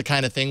 but if it's the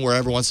kind of thing where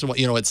every once in a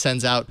while, it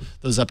sends out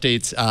those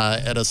updates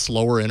at a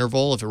slower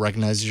interval, if it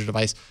recognizes your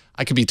device,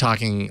 I could be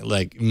talking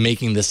like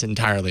making this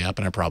entirely up,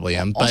 and I probably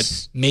am.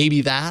 But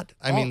maybe that.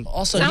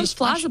 Also sounds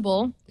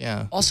plausible.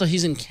 Yeah. Also,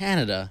 he's in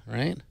Canada,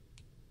 right?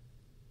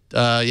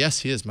 Yes,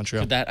 he is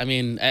Montreal.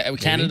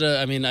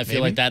 Canada. I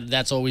feel like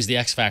that's always the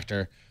X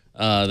factor.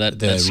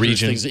 That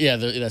region,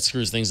 that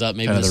screws things up.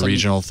 Maybe kind of the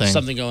regional thing,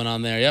 something going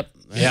on there. Yep.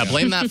 Yeah,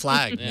 blame that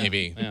flag.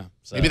 Maybe. Yeah.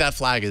 So. Maybe that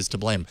flag is to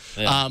blame.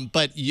 Yeah.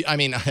 But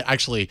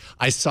actually,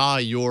 I saw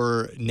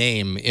your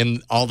name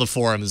in all the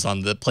forums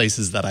on the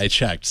places that I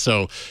checked.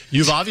 So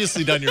you've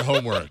obviously done your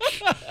homework.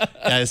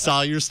 I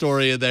saw your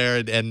story in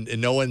there,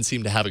 and no one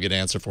seemed to have a good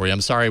answer for you.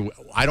 I'm sorry,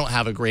 I don't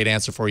have a great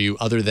answer for you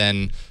other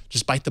than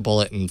just bite the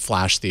bullet and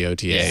flash the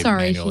OTA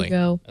manually.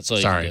 Hugo. That's all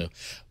you can do.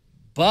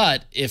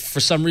 But if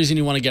for some reason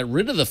you want to get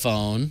rid of the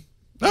phone,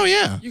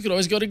 you could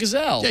always go to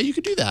Gazelle. Yeah, you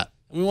could do that.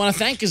 And we want to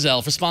thank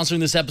Gazelle for sponsoring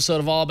this episode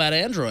of All About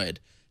Android.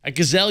 At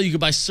Gazelle, you can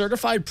buy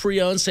certified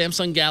pre-owned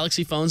Samsung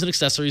Galaxy phones and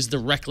accessories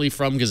directly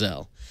from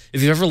Gazelle.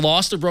 If you've ever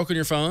lost or broken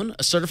your phone,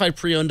 a certified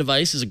pre-owned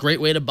device is a great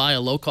way to buy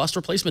a low-cost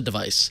replacement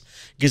device.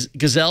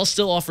 Gazelle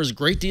still offers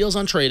great deals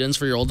on trade-ins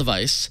for your old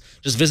device.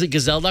 Just visit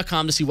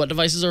Gazelle.com to see what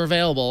devices are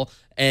available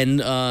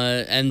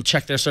and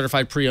check their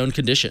certified pre-owned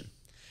condition.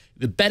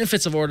 The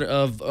benefits of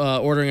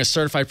ordering a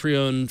certified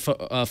pre-owned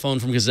phone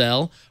from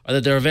Gazelle are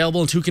that they're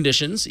available in 2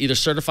 conditions, either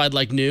certified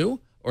like new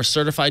or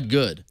certified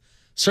good.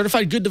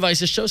 Certified good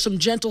devices show some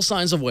gentle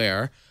signs of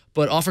wear,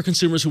 but offer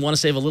consumers who want to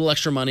save a little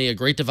extra money a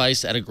great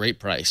device at a great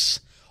price.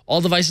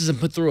 All devices have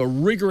put through a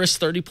rigorous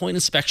 30-point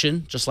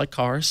inspection, just like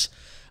cars,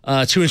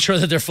 to ensure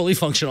that they're fully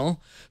functional.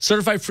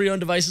 Certified pre-owned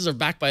devices are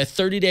backed by a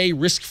 30-day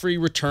risk-free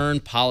return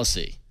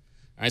policy.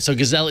 All right, so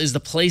Gazelle is the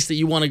place that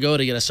you want to go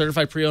to get a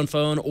certified pre-owned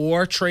phone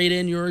or trade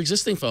in your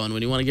existing phone.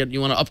 When you want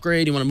to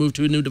upgrade, you want to move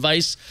to a new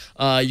device,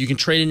 you can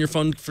trade in your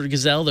phone for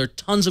Gazelle. There are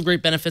tons of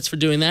great benefits for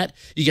doing that.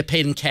 You get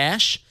paid in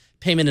cash.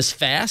 Payment is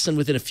fast and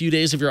within a few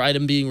days of your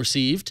item being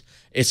received.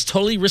 It's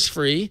totally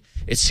risk-free.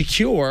 It's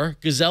secure.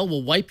 Gazelle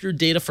will wipe your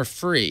data for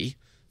free.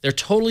 They're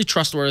totally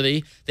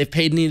trustworthy. They've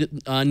paid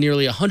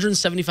nearly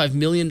 $175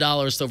 million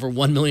to over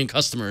 1 million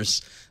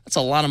customers. That's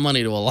a lot of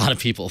money to a lot of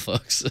people,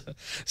 folks.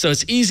 So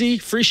it's easy,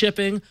 free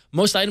shipping.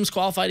 Most items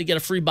qualify to get a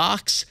free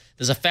box.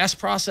 There's a fast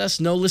process,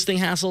 no listing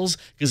hassles.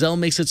 Gazelle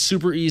makes it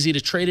super easy to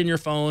trade in your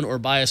phone or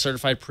buy a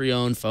certified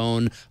pre-owned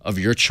phone of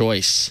your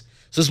choice.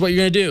 So this is what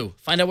you're going to do.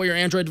 Find out what your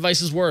Android device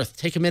is worth.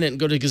 Take a minute and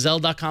go to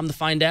Gazelle.com to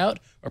find out,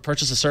 or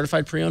purchase a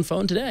certified pre-owned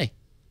phone today.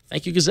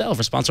 Thank you, Gazelle,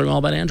 for sponsoring All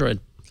About Android.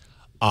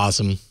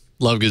 Awesome.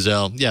 Love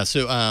Gazelle. Yeah,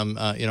 so,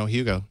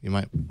 Hugo, you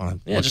might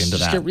want to look into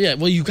that.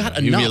 Well, you got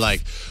enough. You'd be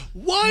like,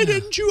 why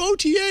didn't you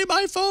OTA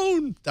my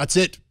phone? That's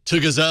it, to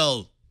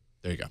Gazelle.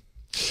 There you go.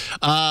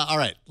 All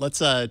right, let's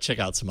check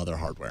out some other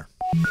hardware.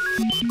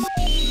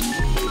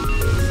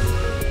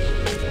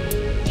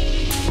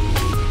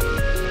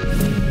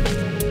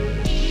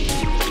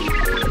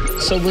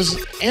 So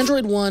was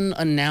Android One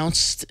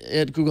announced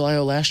at Google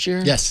I/O last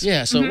year? Yes.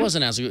 Yeah, so it was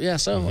announced. Yeah,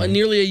 so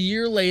nearly a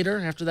year later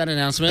after that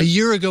announcement. A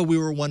year ago, we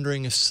were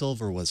wondering if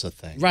silver was a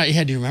thing. Right,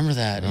 yeah, do you remember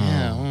that?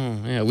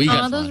 Yeah, we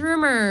got those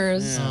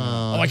rumors.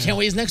 Yeah. I can't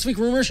wait. Is next week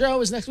rumor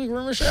show?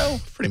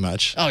 Pretty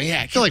much. Oh,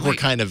 yeah. I feel like we're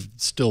kind of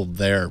still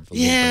there.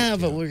 Yeah,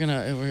 but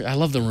I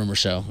love the rumor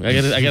show. I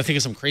gotta think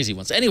of some crazy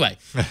ones. Anyway,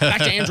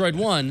 back to Android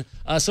One.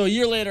 So a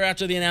year later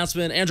after the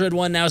announcement, Android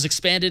One now has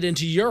expanded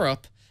into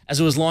Europe as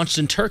it was launched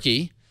in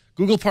Turkey.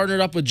 Google partnered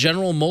up with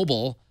General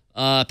Mobile,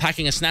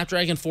 packing a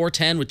Snapdragon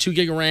 410 with 2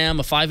 gig of RAM,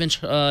 a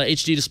 5-inch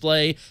HD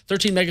display,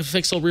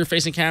 13-megapixel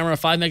rear-facing camera, a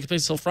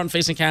 5-megapixel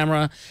front-facing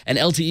camera, and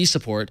LTE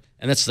support.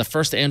 And that's the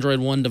first Android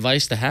One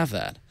device to have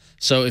that.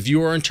 So if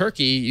you are in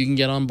Turkey, you can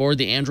get on board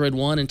the Android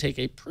One and take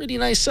a pretty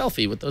nice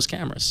selfie with those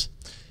cameras.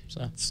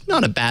 So it's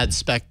not a bad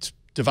spec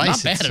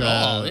device. Not bad at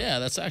all. Yeah,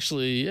 that's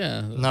actually,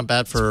 not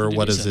bad for,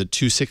 what is it,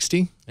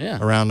 $260? Yeah.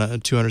 Around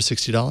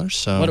 $260.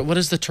 So what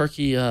is the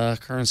Turkey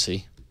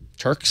currency?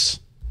 Turkey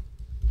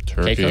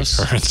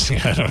currency.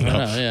 I don't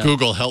know. Yeah.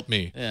 Google, help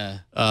me.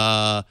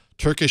 Yeah.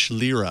 Turkish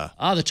lira.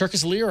 The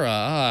Turkish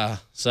lira.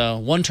 So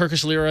 1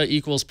 Turkish lira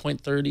equals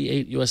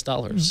 $0.38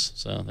 US.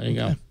 So there you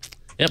go.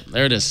 Yep,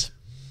 there it is.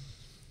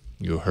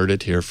 You heard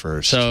it here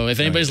first. So if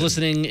anybody's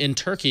listening in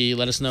Turkey,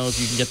 let us know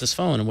if you can get this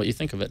phone and what you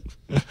think of it.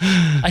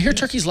 I hear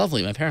Turkey's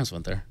lovely. My parents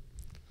went there.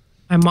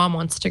 My mom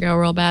wants to go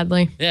real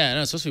badly. Yeah,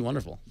 no, it's supposed to be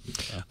wonderful.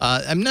 So.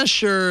 I'm not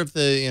sure if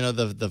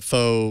the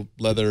faux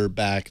leather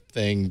back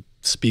thing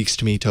speaks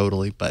to me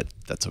totally, but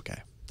that's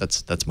okay.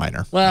 That's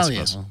minor. Well,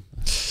 I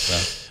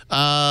suppose.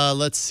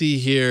 Let's see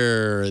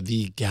here.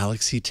 The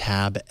Galaxy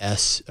Tab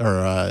S,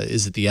 or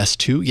is it the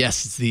S2?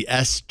 Yes, it's the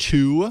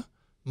S2.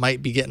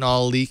 Might be getting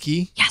all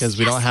leaky because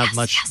we don't have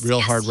much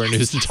real hardware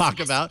news to talk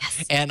about.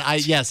 And I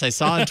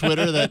saw on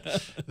Twitter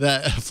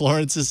that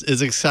Florence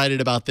is excited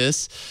about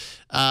this.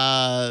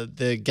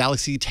 The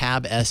Galaxy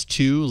Tab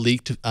S2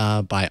 leaked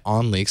by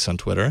OnLeaks on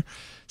Twitter.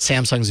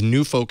 Samsung's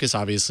new focus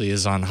obviously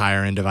is on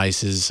higher end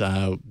devices.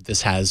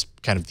 This has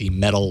kind of the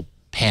metal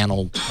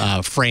panel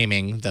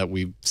framing that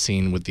we've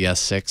seen with the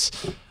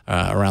S6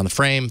 around the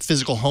frame.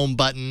 Physical home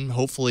button,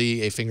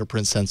 hopefully a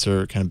fingerprint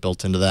sensor kind of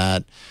built into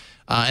that.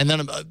 And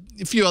then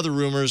a few other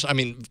rumors. I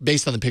mean,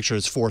 based on the picture,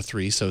 it's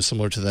 4.3, so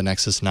similar to the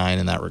Nexus 9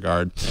 in that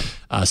regard.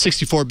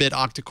 64-bit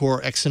octa-core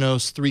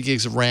Exynos, 3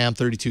 gigs of RAM,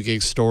 32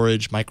 gigs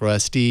storage, micro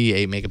SD,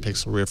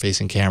 8-megapixel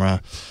rear-facing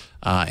camera,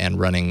 and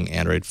running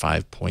Android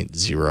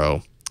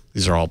 5.0.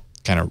 These are all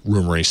kind of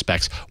rumory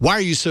specs. Why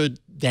are you so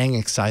dang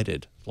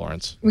excited,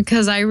 Florence?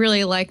 Because I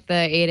really like the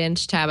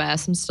 8-inch Tab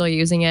S. I'm still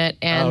using it,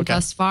 and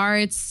thus far,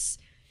 it's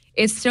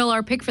still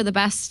our pick for the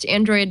best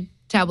Android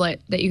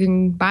tablet that you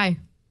can buy.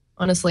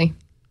 Honestly.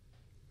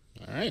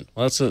 All right.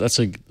 Well, so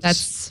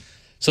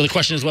the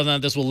question is whether or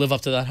not this will live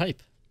up to that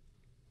hype.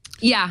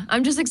 Yeah,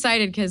 I'm just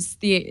excited because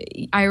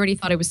I already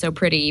thought it was so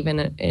pretty,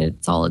 even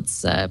it's all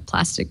its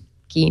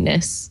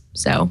plasticiness.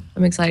 So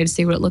I'm excited to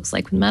see what it looks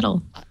like with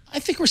metal. I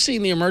think we're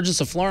seeing the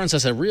emergence of Florence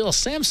as a real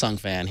Samsung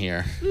fan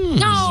here. No, this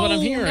is what I'm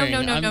hearing.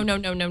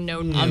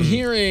 No. I'm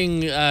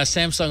hearing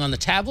Samsung on the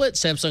tablet,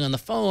 Samsung on the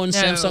phone,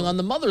 Samsung on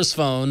the mother's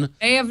phone.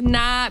 They have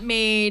not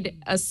made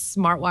a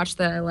smartwatch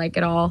that I like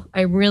at all.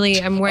 I'm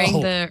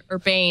wearing the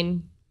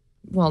Urbane.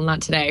 Well,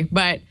 not today,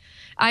 but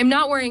I'm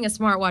not wearing a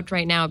smartwatch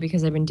right now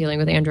because I've been dealing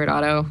with Android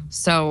Auto.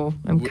 So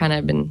I'm kind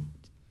of been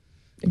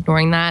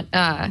ignoring that.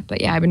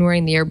 But yeah, I've been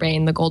wearing the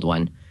Urbane, the gold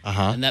one.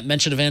 And that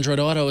mention of Android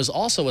Auto is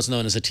also what's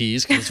known as a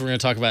tease, because we're going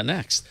to talk about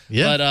next.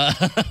 Yeah.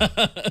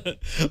 But,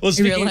 well,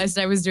 I realized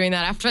I was doing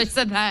that after I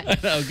said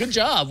that. No, good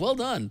job. Well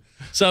done.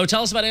 So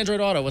tell us about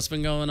Android Auto. What's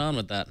been going on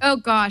with that? Oh,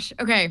 gosh.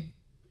 Okay.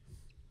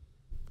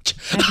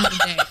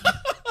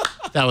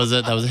 That was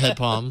it. That was a head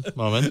palm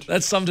moment.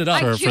 That summed it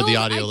up. For the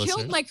audio I listeners.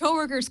 killed my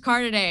coworker's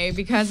car today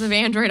because of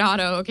Android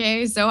Auto,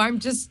 okay? So I'm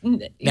just...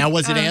 Now,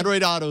 was it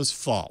Android Auto's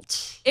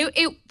fault?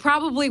 It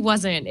probably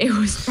wasn't. It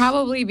was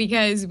probably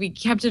because we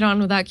kept it on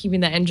without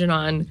keeping the engine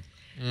on.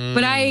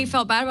 But I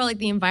felt bad about like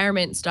the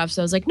environment and stuff.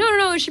 So I was like,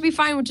 no, it should be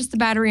fine with just the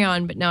battery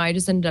on. But no, I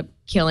just ended up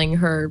killing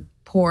her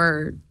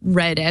poor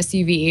red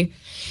SUV.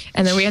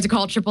 And then we had to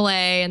call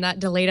AAA, and that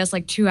delayed us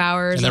like 2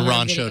 hours. And then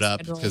Ron showed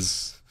up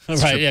because...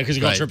 Right, yeah, because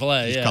you called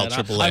AAA. Yeah, called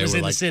AAA. I was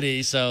in the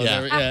city, so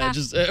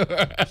just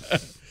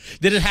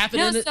did it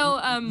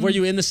happen? Were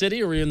you in the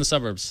city or were you in the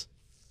suburbs?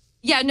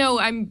 Yeah, no,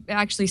 I'm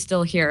actually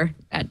still here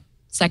at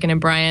 2nd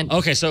and Bryan.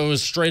 Okay, so it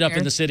was straight up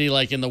in the city,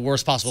 like in the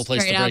worst possible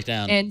place to break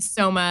down. In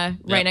Soma,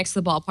 right next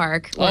to the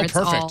ballpark. Where it's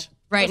perfect. All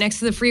right next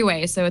to the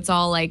freeway, so it's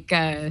all like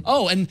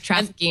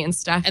trafficy and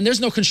stuff. And there's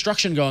no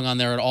construction going on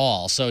there at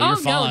all, so you're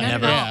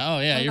fine. No,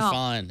 yeah, you're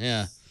fine.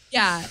 Yeah.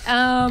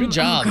 Yeah. Good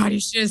job. Oh God, you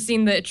should have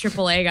seen the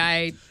AAA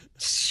guy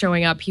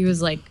showing up. He was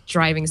like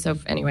driving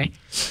anyway.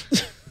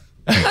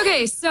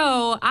 Okay,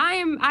 so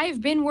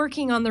I've been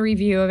working on the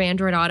review of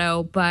Android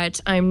Auto,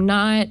 but I'm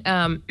not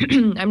I'm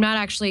not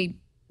actually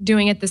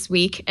doing it this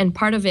week, and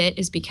part of it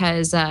is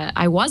because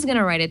I was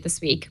gonna write it this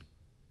week,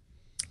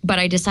 but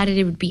I decided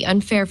it would be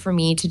unfair for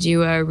me to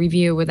do a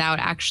review without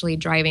actually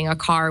driving a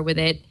car with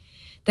it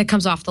that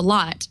comes off the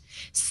lot.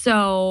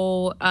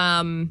 So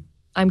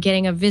I'm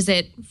getting a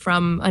visit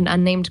from an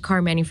unnamed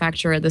car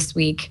manufacturer this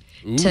week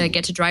to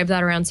get to drive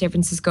that around San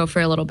Francisco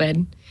for a little bit.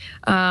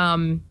 But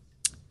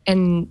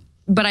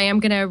I am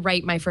going to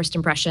write my first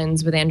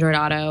impressions with Android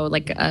Auto.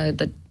 Like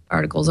the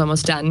article's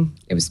almost done.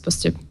 It was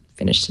supposed to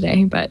finish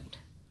today, but...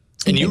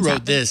 And you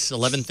wrote this,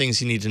 11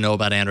 Things You Need to Know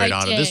About Android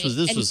Auto. This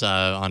was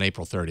on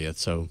April 30th.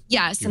 So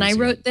yes, and I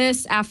wrote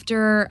this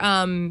after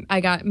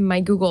I got my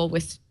demo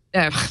with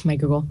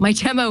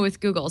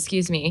Google,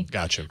 excuse me.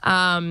 Gotcha.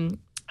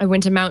 I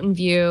went to Mountain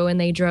View, and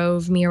they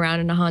drove me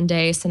around in a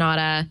Hyundai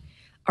Sonata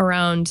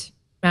around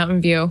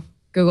Mountain View,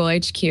 Google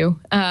HQ.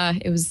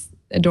 It was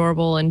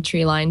adorable and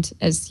tree-lined,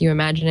 as you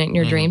imagine it in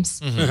your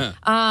dreams.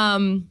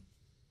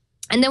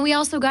 And then we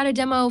also got a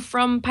demo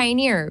from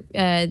Pioneer.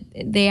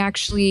 They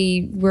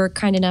actually were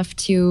kind enough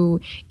to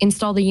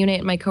install the unit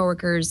in my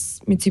coworker's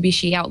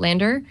Mitsubishi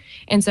Outlander.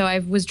 And so I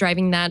was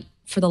driving that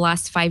for the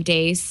last 5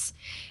 days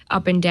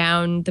up and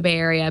down the Bay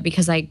Area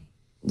because I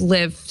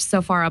live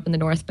so far up in the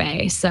North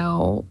Bay.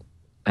 So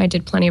I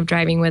did plenty of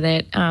driving with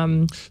it.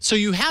 So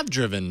you have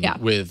driven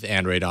with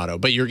Android Auto,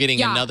 but you're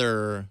getting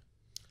another...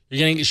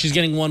 She's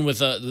getting one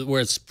with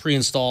where it's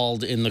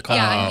pre-installed in the car.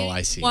 Yeah,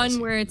 I see.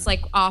 One where it's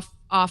like off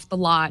the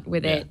lot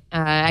with it.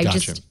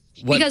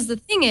 Because the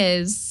thing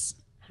is,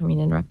 I don't mean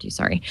to interrupt you,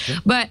 sorry. Yeah.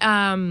 But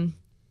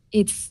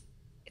it's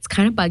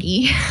kind of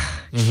buggy.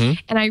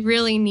 And I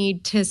really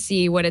need to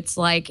see what it's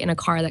like in a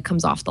car that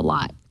comes off the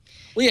lot.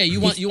 Well, yeah,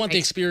 you want the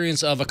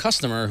experience of a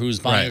customer who's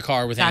buying a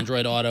car with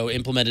Android Auto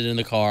implemented in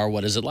the car.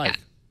 What is it like?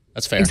 Yeah.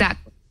 That's fair.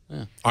 Exactly.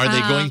 Yeah. Are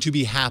they going to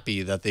be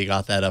happy that they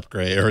got that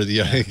upgrade or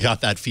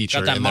got that feature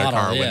in their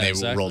car when they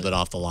rolled it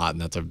off the lot? And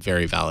that's a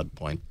very valid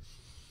point.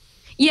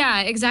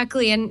 Yeah,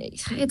 exactly. And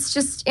it's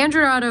just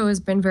Android Auto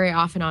has been very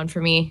off and on for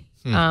me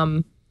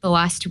the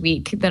last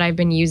week that I've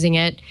been using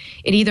it.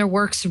 It either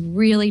works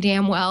really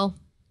damn well.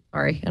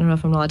 Sorry, I don't know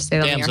if I'm allowed to say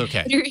that. Damn's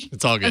okay.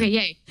 It's all good. Okay,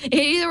 yay. It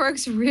either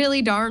works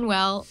really darn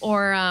well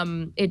or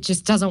it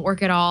just doesn't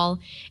work at all.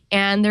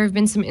 And there have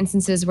been some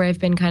instances where I've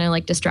been kind of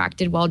like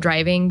distracted while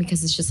driving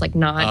because it's just like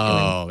not.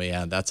 Oh,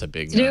 yeah, that's a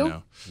big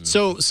no-no.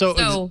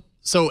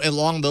 So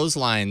along those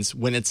lines,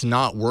 when it's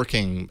not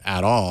working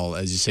at all,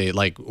 as you say,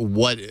 like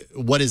what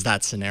is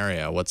that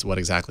scenario? What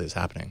exactly is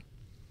happening?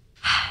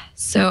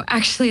 So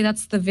actually,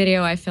 that's the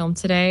video I filmed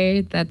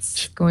today.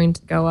 That's going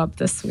to go up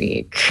this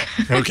week.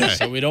 Okay.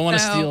 So we don't want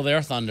to steal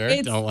their thunder.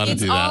 Don't want to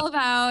do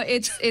that.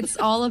 It's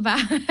all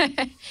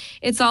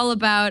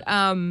about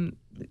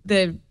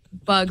the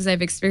bugs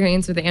I've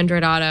experienced with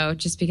Android Auto.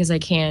 Just because I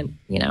can't,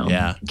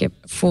 get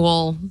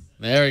full.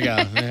 There we go.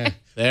 Yeah.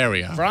 There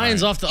we go.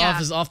 Brian's off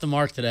the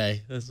mark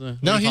today.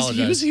 No,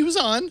 he was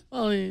on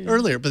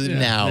earlier, but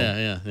now.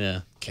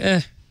 Yeah.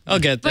 Okay. I'll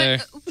get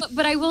there.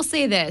 But I will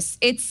say this: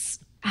 it's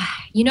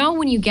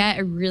when you get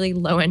a really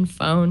low end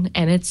phone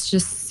and it's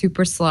just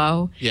super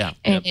slow. Yeah.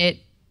 And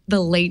the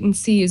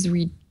latency is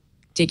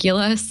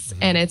ridiculous,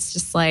 and it's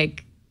just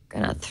like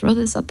gonna throw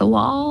this at the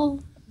wall.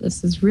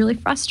 This is really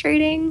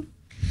frustrating.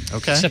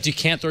 Okay. Except you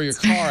can't throw your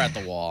car at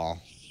the wall.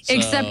 So.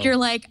 Except you're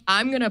like,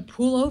 I'm going to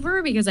pull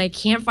over because I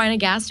can't find a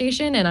gas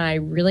station and I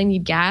really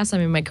need gas.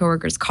 I'm in my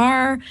coworker's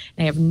car and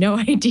I have no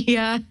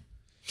idea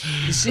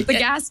what the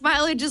gas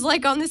mileage is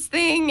like on this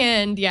thing.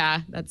 And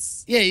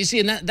that's... Yeah, you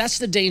see, and that's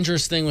the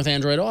dangerous thing with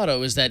Android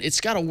Auto is that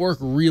it's got to work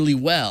really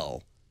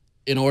well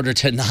in order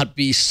to not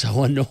be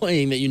so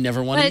annoying that you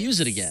never want to use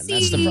it again.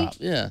 That's the problem.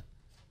 Yeah.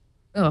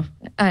 Oh,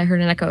 I heard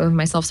an echo of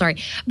myself. Sorry.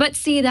 But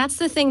see, that's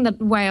the thing that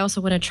why I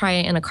also want to try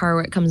it in a car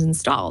where it comes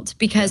installed,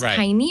 because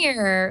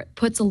Pioneer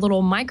puts a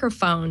little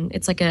microphone.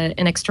 It's like an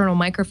external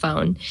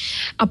microphone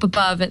up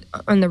above it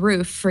on the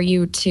roof for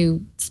you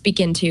to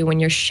speak into when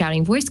you're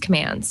shouting voice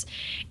commands.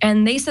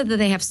 And they said that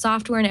they have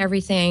software and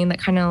everything that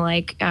kind of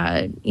like,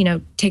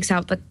 takes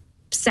out the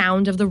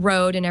sound of the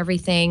road and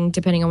everything,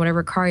 depending on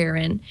whatever car you're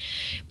in.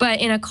 But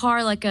in a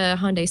car like a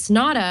Hyundai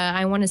Sonata,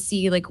 I want to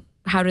see like,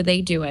 how do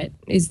they do it?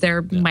 Is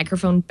their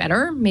microphone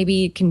better?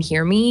 Maybe it can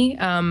hear me.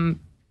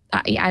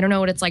 I don't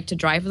know what it's like to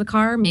drive the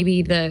car.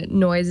 Maybe the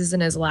noise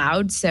isn't as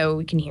loud, so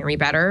it can hear me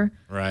better.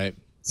 Right.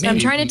 So I'm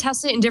trying to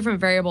test it in different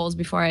variables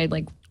before I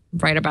like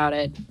write about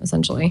it,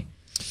 essentially.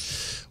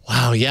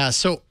 Wow. Yeah.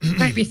 So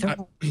might be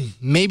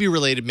maybe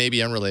related,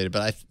 maybe unrelated,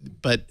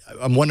 but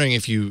I'm wondering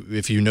if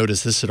you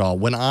notice this at all.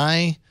 When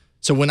I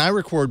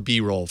record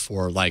B-roll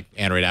for like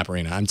Android App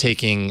Arena, I'm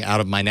taking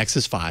out of my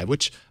Nexus 5,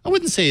 which I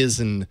wouldn't say is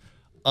an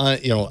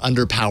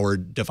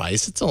underpowered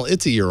device.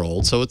 It's a year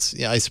old, so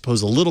it's I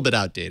suppose a little bit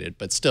outdated,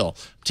 but still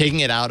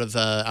taking it out of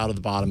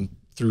the bottom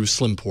through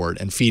Slimport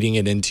and feeding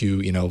it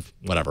into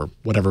whatever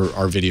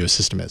our video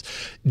system is.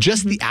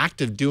 Just the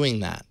act of doing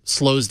that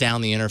slows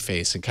down the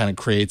interface and kind of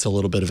creates a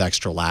little bit of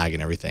extra lag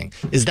and everything.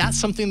 Is that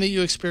something that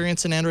you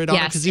experience in Android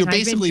Auto? Because you're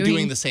basically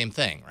doing the same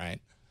thing, right?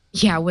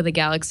 Yeah, with a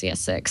Galaxy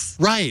S6.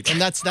 Right, and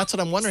that's what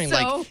I'm wondering. So,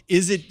 like,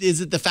 is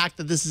it the fact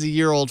that this is a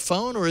year-old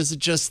phone, or is it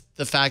just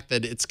the fact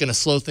that it's going to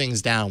slow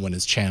things down when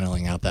it's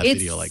channeling out that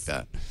video like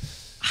that?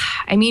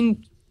 I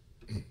mean,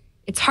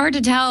 it's hard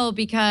to tell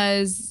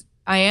because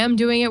I am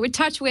doing it with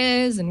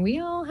TouchWiz, and we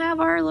all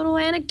have our little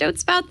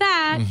anecdotes about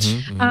that.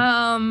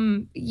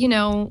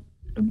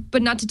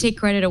 But not to take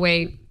credit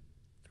away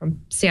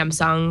from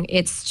Samsung,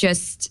 it's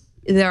just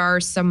there are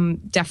some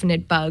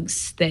definite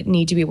bugs that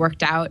need to be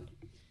worked out.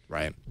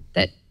 Right.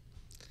 That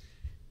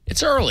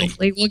it's early.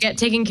 Hopefully we'll get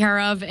taken care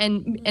of.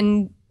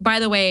 And by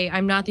the way,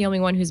 I'm not the only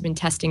one who's been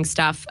testing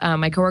stuff.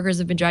 My coworkers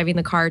have been driving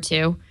the car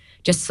too,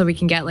 just so we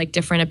can get like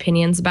different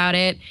opinions about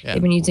it. Yeah.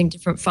 They've been using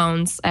different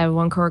phones. I have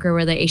one coworker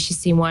with the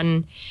HTC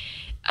One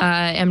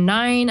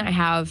M9. I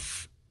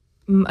have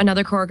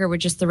another coworker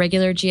with just the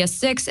regular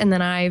GS6, and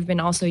then I've been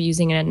also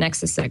using it at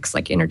Nexus 6,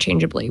 like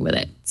interchangeably with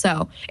it.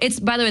 So it's,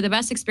 by the way, the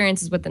best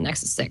experience is with the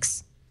Nexus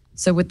 6.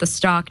 So with the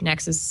stock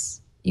Nexus,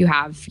 you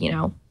have,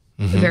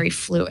 a very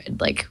fluid,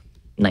 like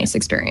nice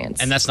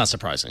experience. And that's not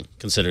surprising,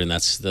 considering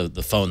that's the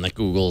phone that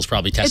Google is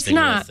probably testing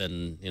with.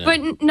 And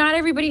But not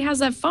everybody has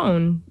that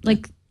phone.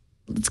 Like,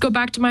 let's go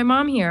back to my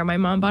mom here. My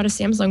mom bought a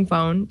Samsung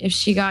phone. If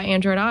she got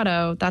Android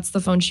Auto, that's the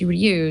phone she would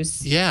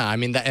use. Yeah, I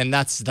mean,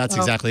 that's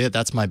exactly it.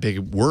 That's my big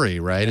worry,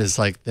 right? Is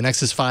like the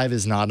Nexus 5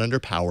 is not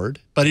underpowered,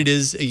 but it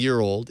is a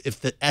year old.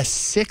 If the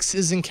S6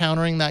 is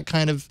encountering that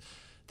kind of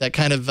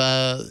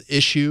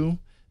issue,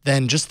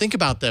 then just think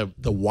about the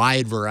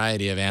wide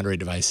variety of Android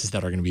devices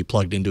that are going to be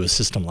plugged into a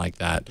system like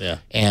that. Yeah.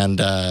 And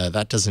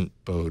that doesn't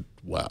bode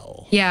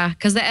well. Yeah,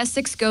 because the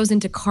S6 goes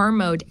into car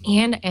mode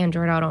and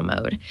Android Auto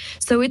mode.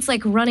 So it's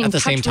like running at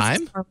the same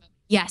time?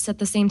 Yes, at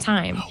the same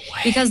time. No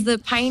way. Because the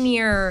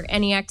Pioneer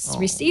NEX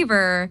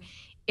receiver,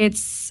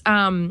 it's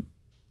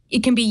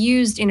it can be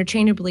used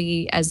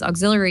interchangeably as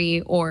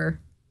auxiliary or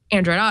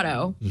Android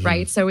Auto,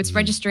 right? So it's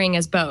registering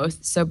as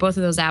both. So both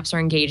of those apps are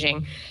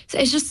engaging. So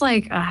it's just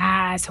like,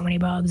 so many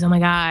bugs. Oh my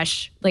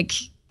gosh. Like,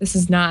 this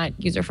is not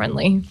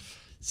user-friendly.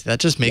 See, that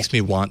just makes me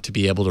want to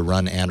be able to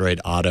run Android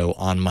Auto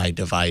on my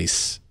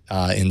device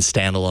in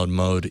standalone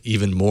mode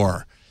even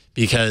more.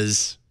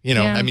 Because,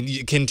 I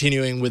mean,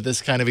 continuing with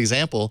this kind of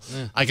example,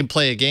 I can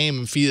play a game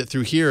and feed it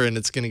through here, and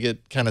it's going to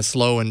get kind of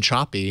slow and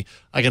choppy.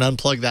 I can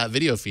unplug that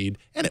video feed,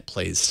 and it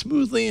plays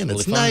smoothly, and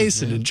it's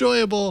nice and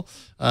enjoyable.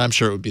 I'm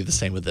sure it would be the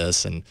same with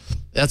this, and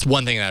that's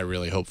one thing that I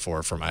really hope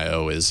for my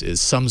O is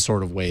some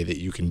sort of way that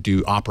you can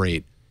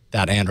operate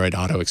that Android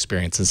Auto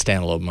experience in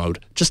standalone mode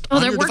just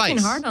on your device. They're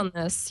working hard on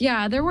this.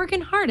 Yeah, they're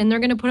working hard, and they're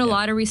going to put a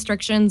lot of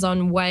restrictions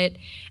on what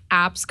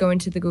apps go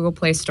into the Google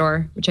Play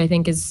Store, which I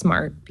think is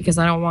smart because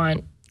I don't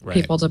want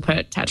people to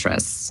put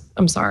Tetris.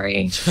 I'm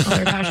sorry. On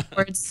their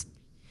dashboards.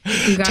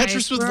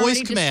 Tetris with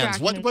voice commands.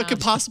 What could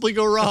possibly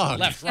go wrong?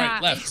 Left,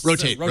 right, left.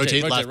 Rotate,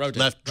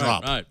 left,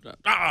 drop.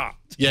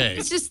 Yay.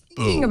 It's just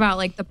thinking about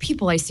like the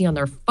people I see on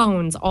their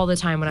phones all the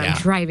time when I'm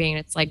driving.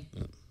 It's like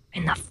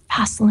in the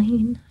fast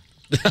lane.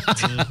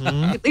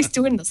 At least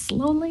do it in the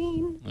slow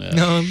lane.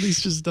 No, at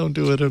least just don't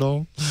do it at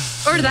all.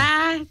 Or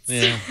that.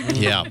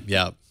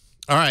 Yeah.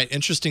 All right,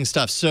 interesting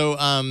stuff. So,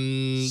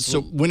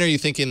 so when are you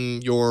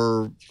thinking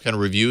your kind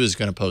of review is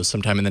going to post?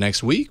 Sometime in the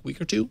next week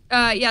or two?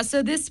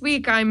 So this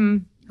week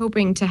I'm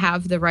hoping to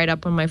have the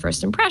write-up on my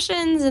first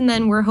impressions, and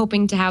then we're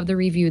hoping to have the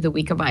review the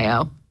week of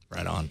I/O.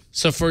 Right on.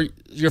 So for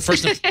your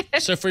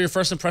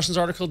first impressions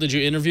article, did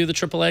you interview the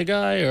AAA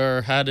guy,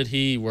 or how did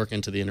he work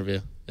into the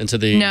interview?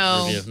 Review?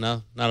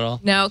 No, not at all.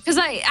 No, because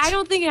I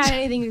don't think it had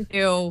anything to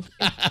do.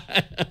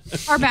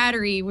 Our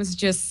battery was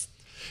just.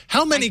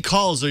 How many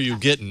calls are you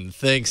getting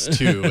thanks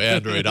to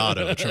Android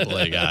Auto,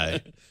 AAA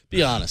guy?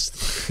 Be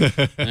honest. All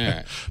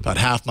right. About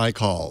half my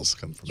calls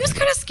come from He was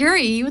kind of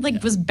scary. He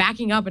would was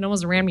backing up and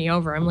almost ran me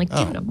over. I'm like,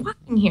 dude, I'm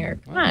walking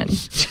here. Come on.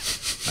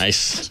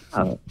 Nice.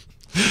 Oh.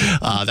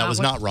 That was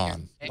not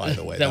Ron, by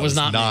the way. That was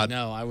not me.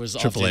 No, I was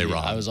off duty.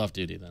 Ron. I was off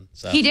duty then.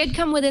 So. He did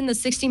come within the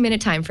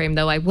 60-minute time frame,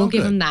 though. I will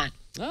give him that.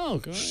 Oh,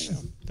 good.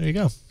 There you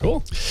go.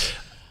 Cool.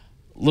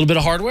 A little bit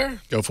of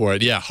hardware? Go for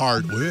it. Yeah,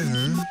 hardware.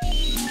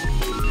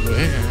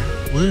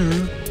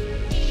 Where?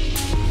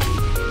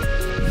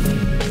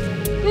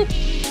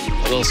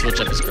 A little switch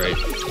up is great.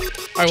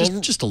 All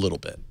right, just a little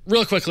bit.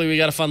 Real quickly, we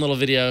got a fun little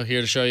video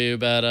here to show you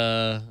about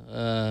a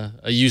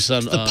use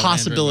on the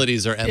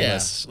possibilities are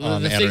endless. Yeah,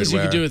 the things you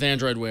can do with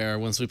Android Wear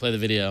once we play the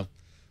video.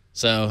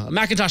 So,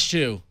 Macintosh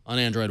 2 on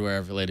Android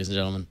Wear, ladies and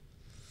gentlemen.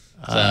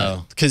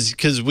 So,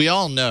 because we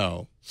all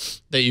know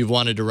that you've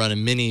wanted to run a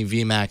mini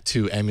VMAC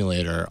 2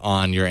 emulator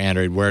on your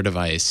Android Wear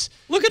device.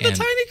 Look at the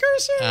tiny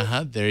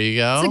cursor. There you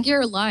go. It's a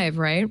Gear Live,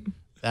 right?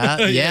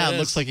 Yeah, it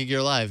looks like a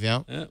Gear Live.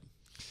 Yeah.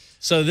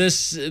 So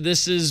this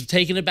is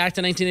taking it back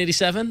to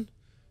 1987.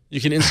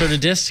 You can insert a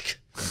disc.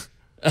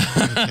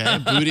 Okay,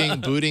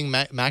 booting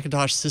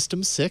Macintosh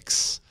System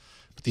 6.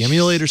 But the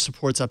emulator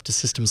supports up to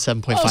System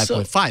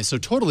 7.5.5, so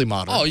totally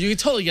modern. Oh, you can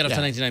totally get up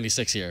to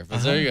 1996 here.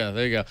 But there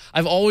you go.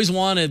 I've always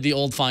wanted the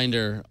old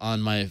Finder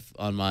on my.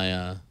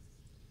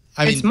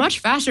 It's much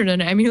faster than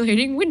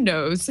emulating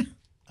Windows.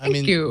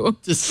 Thank you.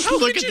 Just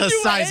look at the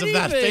size of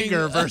that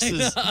finger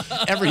versus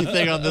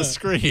everything on the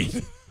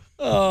screen.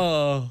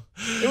 Oh,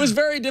 it was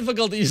very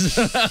difficult to use.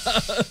 The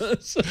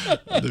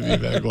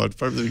VMAC one.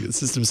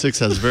 System 6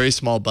 has very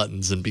small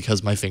buttons, and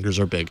because my fingers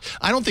are big,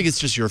 I don't think it's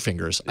just your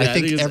fingers. I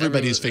think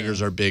everybody's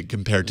fingers are big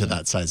compared to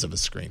that size of a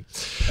screen.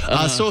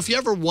 So if you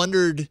ever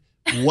wondered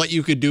what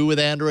you could do with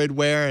Android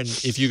Wear and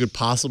if you could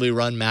possibly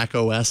run Mac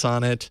OS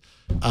on it,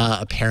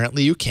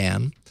 apparently you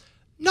can.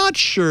 Not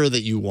sure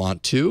that you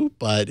want to,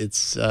 but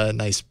it's a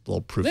nice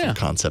little proof of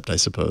concept, I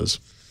suppose.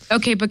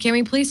 Okay, but can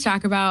we please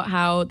talk about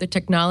how the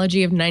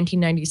technology of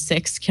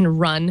 1996 can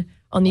run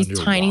on these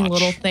tiny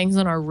little things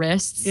on our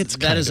wrists?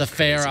 That is a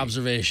fair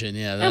observation.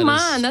 Yeah. Come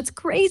on, that's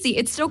crazy.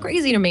 It's so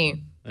crazy to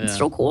me. Yeah. It's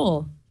so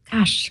cool.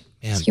 Gosh,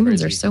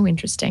 humans are so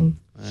interesting.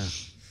 Yeah.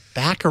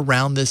 Back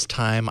around this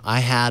time,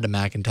 I had a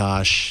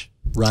Macintosh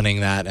running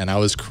that, and I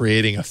was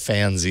creating a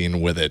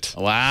fanzine with it.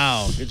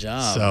 Wow, good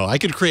job. So I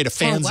could create a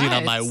fanzine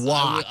on my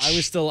watch. I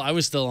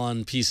was still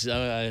on PC.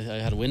 I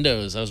had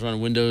Windows. I was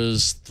running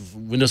Windows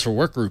for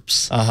work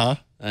groups.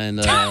 And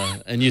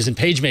using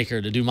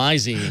PageMaker to do my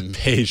zine.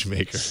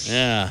 PageMaker.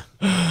 Yeah.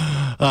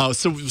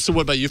 So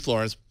what about you,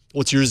 Florence?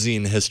 What's your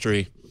zine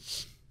history?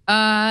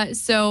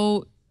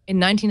 So in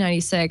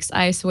 1996,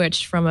 I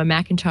switched from a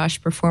Macintosh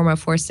Performa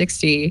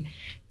 460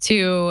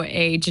 to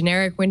a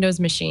generic Windows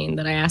machine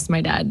that I asked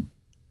my dad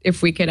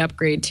if we could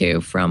upgrade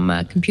to from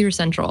Computer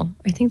Central.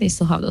 I think they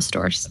still have those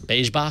stores.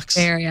 Beige box?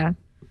 There, yeah.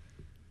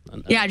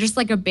 Yeah, just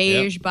like a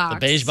beige box. The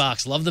beige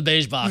box. Love the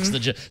beige box.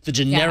 The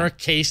generic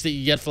case that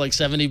you get for like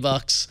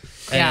 $70.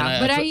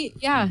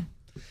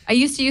 I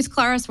used to use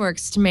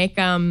ClarisWorks to make,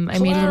 I made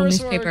little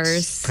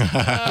newspapers.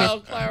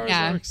 Oh,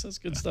 ClarisWorks. That's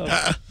good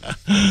stuff.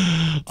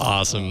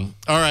 Awesome.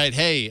 All right.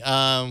 Hey,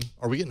 are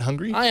we getting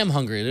hungry? I am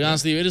hungry. To be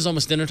honest with you, it is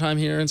almost dinner time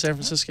here in San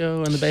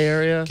Francisco in the Bay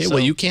Area. Okay, well,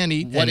 you can't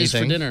eat anything. What is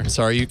for dinner?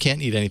 Sorry, you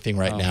can't eat anything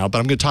right now, but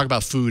I'm going to talk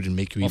about food and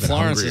make you even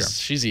Florence hungrier.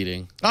 She's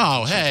eating.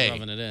 Oh, she's hey.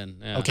 rubbing it in.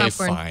 Yeah. Okay,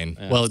 fine.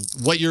 Yeah. Well,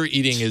 what you're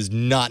eating is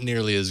not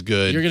nearly as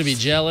good. You're going to be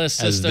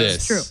jealous, as sister.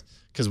 This. True.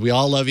 Because we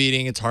all love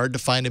eating. It's hard to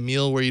find a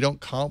meal where you don't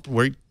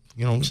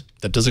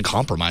that doesn't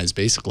compromise,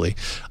 basically.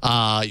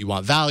 You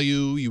want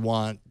value. You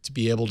want to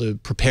be able to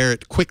prepare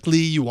it quickly.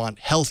 You want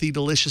healthy,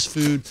 delicious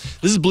food.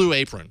 This is Blue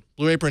Apron.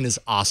 Blue Apron is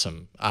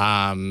awesome.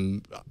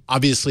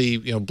 Obviously,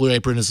 Blue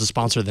Apron is the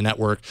sponsor of the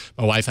network.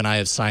 My wife and I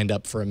have signed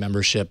up for a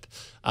membership.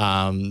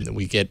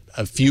 We get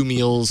a few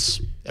meals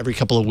every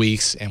couple of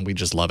weeks, and we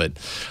just love it.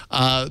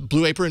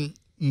 Blue Apron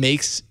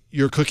makes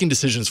your cooking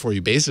decisions for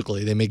you,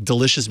 basically. They make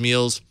delicious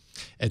meals.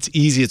 It's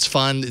easy. It's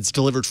fun. It's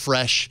delivered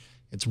fresh.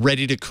 It's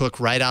ready to cook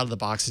right out of the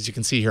box. As you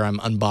can see here, I'm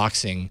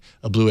unboxing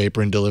a Blue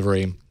Apron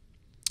delivery.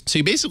 So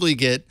you basically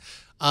get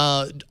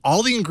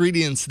all the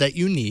ingredients that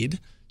you need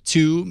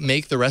to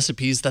make the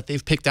recipes that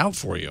they've picked out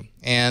for you.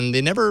 And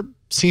they never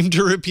seem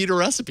to repeat a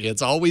recipe.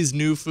 It's always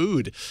new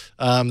food.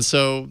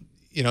 So,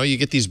 you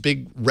get these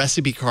big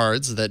recipe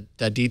cards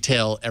that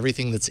detail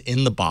everything that's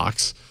in the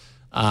box.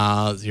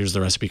 Here's the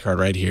recipe card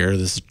right here.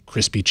 This is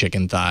crispy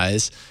chicken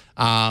thighs.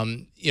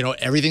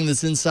 Everything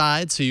that's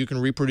inside so you can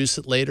reproduce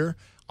it later.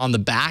 On the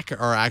back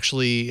are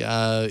actually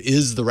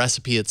is the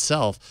recipe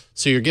itself.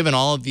 So you're given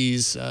all of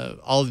these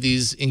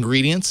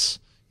ingredients,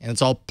 and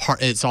it's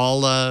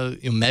all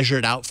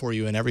measured out for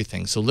you and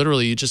everything. So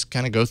literally, you just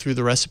kind of go through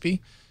the recipe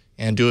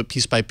and do it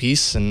piece by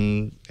piece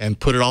and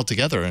put it all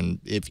together. And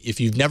if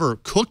you've never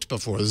cooked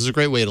before, this is a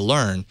great way to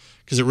learn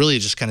because it really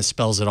just kind of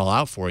spells it all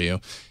out for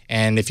you.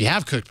 And if you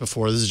have cooked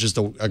before, this is just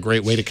a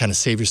great way to kind of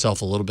save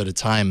yourself a little bit of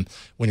time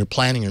when you're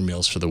planning your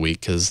meals for the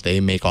week because they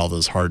make all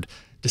those hard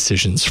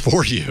decisions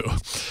for you.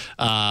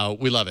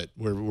 We love it.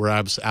 We're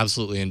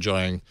absolutely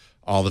enjoying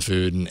all the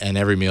food, and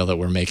every meal that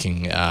we're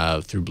making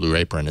through Blue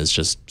Apron is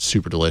just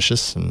super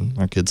delicious, and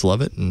our kids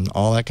love it, and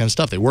all that kind of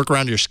stuff. They work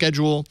around your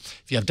schedule.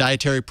 If you have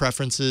dietary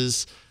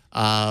preferences,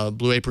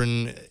 Blue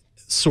Apron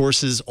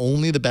sources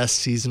only the best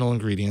seasonal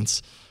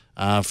ingredients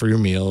for your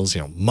meals.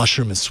 You know,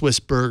 mushroom and Swiss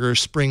burger,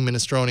 spring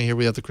minestrone. Here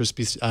we have the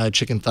crispy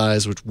chicken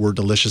thighs, which were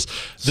delicious.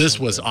 This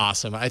was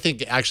awesome. I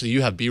think actually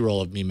you have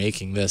B-roll of me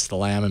making this, the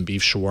lamb and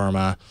beef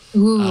shawarma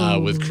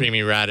with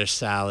creamy radish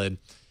salad.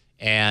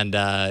 And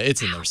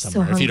it's in there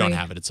somewhere. So if you don't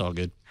have it, it's all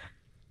good.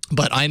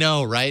 But I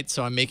know, right?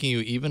 So I'm making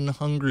you even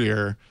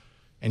hungrier,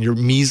 and your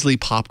measly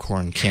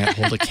popcorn can't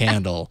hold a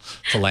candle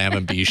to lamb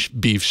and beef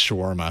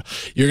shawarma.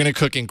 You're going to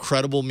cook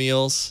incredible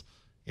meals.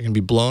 You're going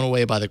to be blown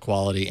away by the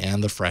quality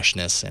and the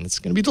freshness, and it's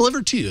going to be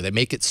delivered to you. They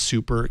make it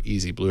super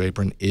easy. Blue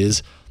Apron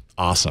is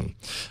awesome.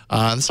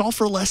 It's all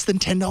for less than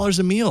 $10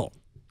 a meal.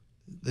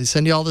 They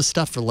send you all this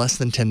stuff for less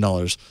than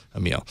 $10 a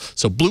meal.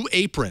 So Blue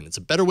Apron, it's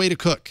a better way to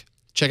cook.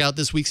 Check out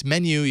this week's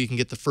menu. You can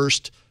get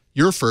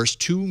your first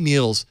 2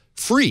 meals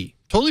free,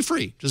 totally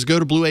free. Just go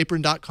to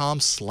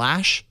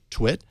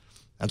blueapron.com/twit.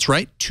 That's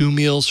right, 2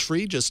 meals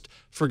free just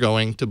for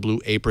going to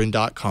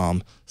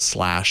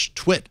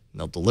blueapron.com/twit.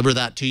 They'll deliver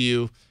that to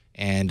you,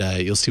 and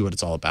you'll see what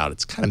it's all about.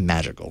 It's kind of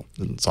magical.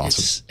 It's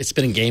awesome. It's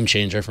been a game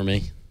changer for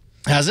me.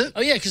 Has it?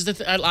 Oh yeah,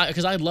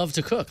 because I love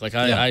to cook. Like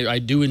I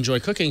do enjoy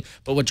cooking,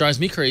 but what drives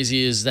me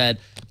crazy is that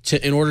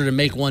in order to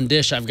make one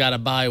dish, I've got to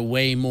buy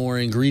way more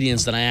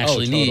ingredients than I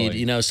actually need.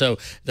 You know, so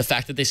the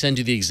fact that they send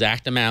you the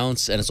exact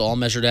amounts and it's all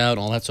measured out, and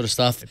all that sort of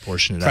stuff. They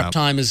portion it out. Prep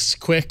time is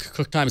quick.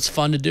 Cook time, it's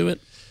fun to do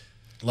it.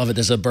 Love it.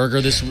 There's a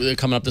burger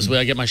coming up this week.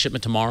 I get my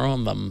shipment tomorrow.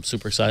 I'm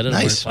super excited.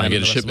 Nice. I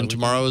get a shipment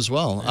tomorrow as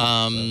well.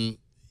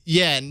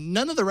 Yeah,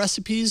 none of the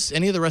recipes,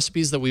 any of the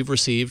recipes that we've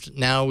received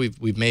now,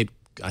 we've made,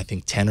 I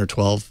think, 10 or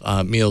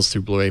 12 meals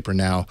through Blue Apron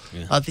now.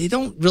 Yeah. They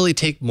don't really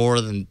take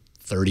more than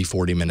 30,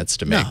 40 minutes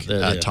to make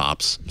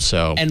tops.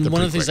 So, and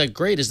one of the things that's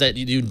great is that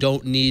you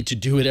don't need to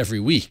do it every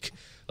week.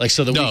 Like,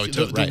 so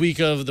the week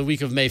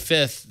of May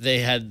 5th, they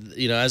had,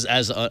 you know,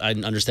 as I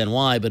understand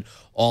why, but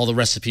all the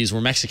recipes were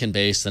Mexican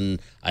based,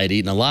 and I had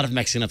eaten a lot of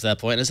Mexican up to that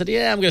point. And I said,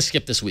 yeah, I'm going to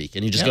skip this week.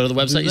 And you just go to the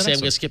website, you say, I'm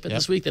going to skip it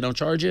this week. They don't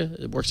charge you.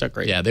 It works out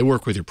great. Yeah, they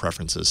work with your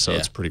preferences, so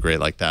it's pretty great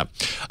like that.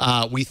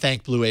 We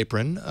thank Blue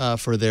Apron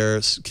for their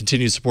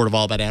continued support of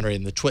All About Android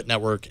and the Twit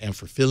Network, and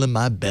for filling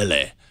my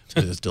belly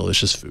with this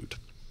delicious food.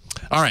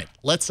 All right,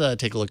 let's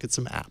take a look at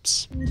some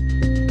apps.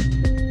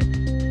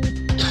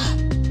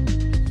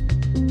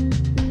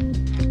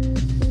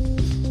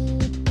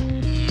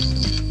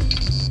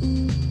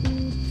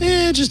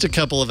 Just a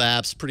couple of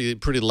apps,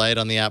 pretty light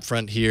on the app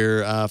front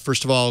here.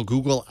 First of all,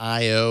 Google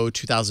I/O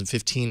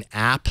 2015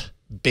 app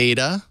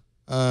beta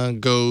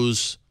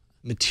goes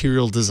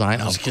material design.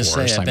 I was going to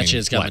say, I bet you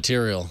it's got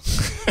material.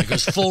 It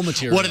goes full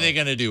material. What are they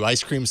going to do?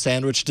 Ice cream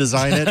sandwich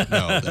design it?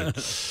 No,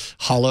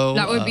 hollow.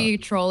 That would be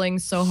trolling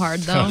so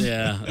hard, though.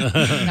 Yeah,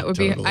 that would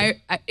be.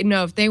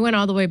 No, if they went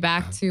all the way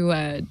back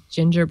to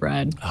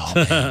gingerbread. Oh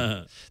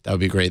man. That would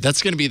be great.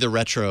 That's going to be the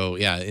retro.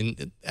 Yeah,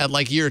 at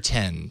like year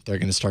 10, they're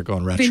going to start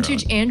going retro.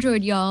 Vintage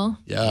Android, y'all.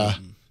 Yeah,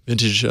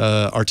 vintage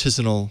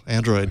artisanal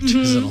Android.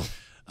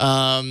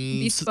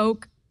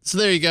 Bespoke. So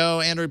there you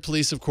go. Android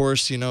Police, of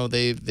course, you know,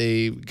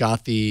 they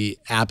got the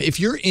app. If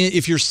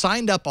you're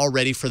signed up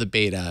already for the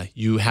beta,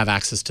 you have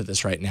access to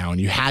this right now,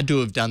 and you had to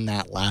have done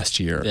that last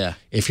year. Yeah.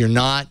 If you're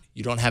not,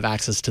 you don't have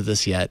access to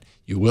this yet.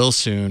 You will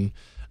soon.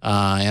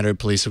 Android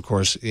Police, of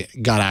course,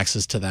 got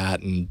access to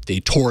that, and they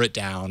tore it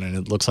down, and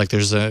it looks like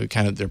there's a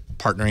they're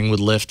partnering with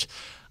Lyft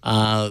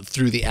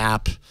through the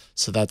app,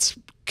 so that's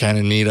kind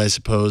of neat, I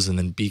suppose. And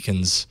then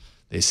beacons,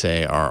 they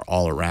say, are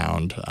all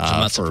around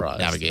for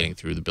navigating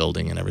through the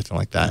building and everything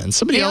like that. And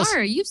somebody else,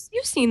 you've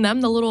seen them,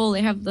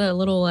 they have the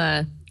little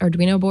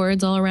Arduino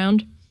boards all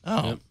around.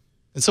 Oh, yep.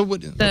 And so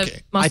what?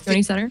 The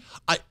Moscone Center.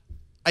 I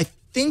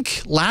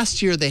think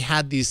last year they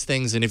had these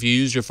things, and if you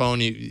use your phone,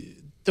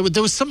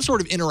 there was some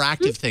sort of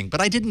interactive thing, but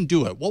I didn't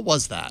do it. What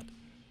was that?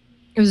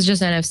 It was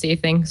just NFC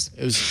things.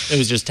 It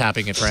was just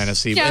tapping it for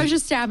NFC. Yeah, I was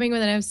just tapping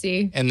with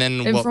NFC. And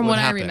then from what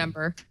I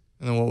remember.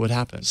 And then what would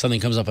happen? Something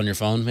comes up on your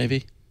phone,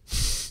 maybe?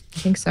 I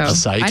think so. A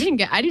site? I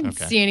didn't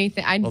see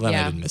anything. Well, then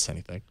I didn't miss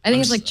anything. I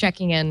think it's like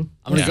checking in.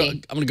 I'm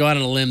gonna go out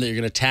on a limb that you're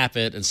gonna tap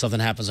it and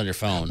something happens on your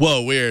phone.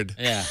 Whoa, weird.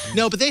 Yeah.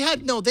 No, but they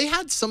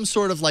had some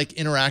sort of like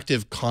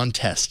interactive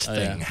contest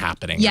thing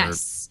happening.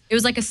 Yes. It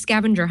was like a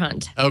scavenger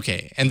hunt.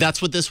 Okay, and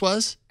that's what this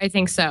was? I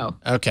think so.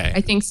 Okay. I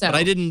think so. But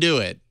I didn't do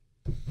it.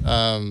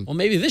 Well,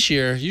 maybe this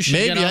year you should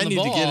get on the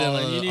ball. Maybe I need to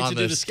get in on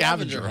the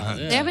scavenger hunt.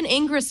 Yeah. They have an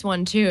Ingress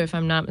one too, if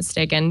I'm not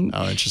mistaken.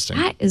 Oh, interesting.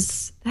 That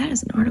is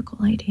an article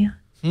idea.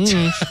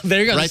 There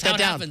you go. Write that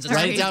down.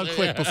 Write it down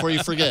quick before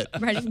you forget.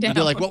 Write it down.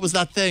 You'll be like, what was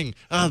that thing?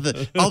 All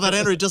that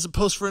Android doesn't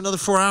post for another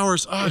 4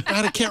 hours. Oh,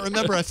 God, I can't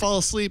remember. I fall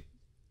asleep.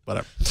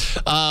 Whatever.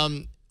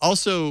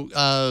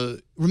 Also,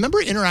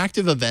 remember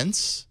Interactive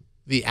Events,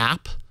 the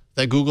app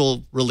that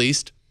Google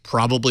released?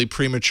 Probably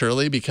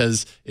prematurely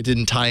because it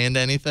didn't tie into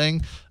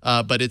anything,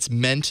 but it's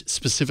meant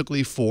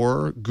specifically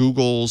for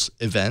Google's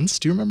events.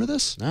 Do you remember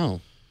this? No.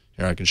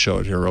 Here, I can show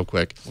it here real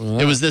quick.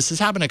 It was this. This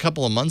happened a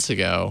couple of months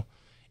ago,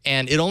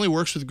 and it only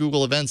works with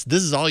Google Events.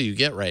 This is all you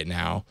get right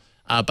now.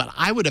 But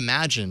I would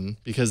imagine,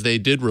 because they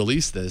did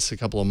release this a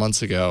couple of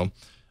months ago,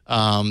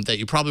 that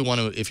you probably want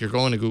to, if you're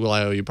going to Google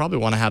I/O, you probably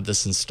want to have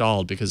this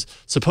installed, because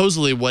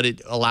supposedly what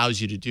it allows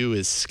you to do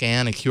is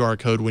scan a QR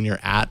code when you're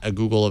at a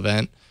Google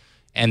event,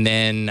 and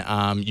then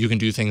you can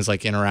do things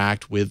like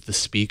interact with the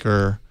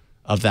speaker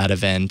of that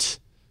event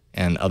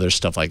and other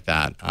stuff like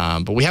that.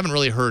 But we haven't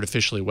really heard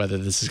officially whether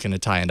this is going to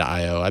tie into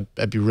I/O.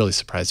 I'd be really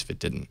surprised if it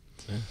didn't.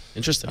 Yeah.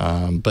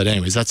 Interesting. But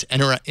anyways, that's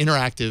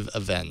interactive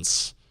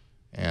events.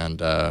 And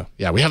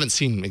yeah, we haven't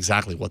seen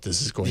exactly what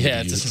this is going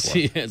to be used for.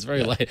 It's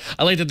very light.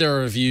 I like that there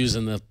are reviews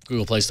in the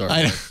Google Play Store.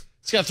 I know.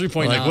 It's got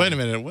 3.9. Like, wait a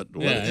minute, what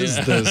is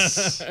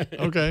this?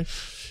 Okay.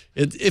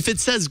 If it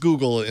says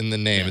Google in the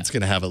name, it's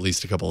going to have at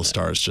least a couple of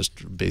stars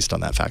just based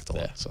on that fact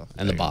alone. So,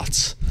 and the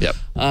bots. Yep.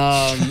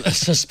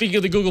 So speaking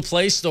of the Google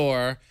Play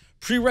Store,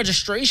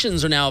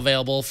 pre-registrations are now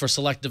available for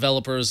select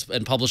developers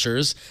and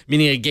publishers,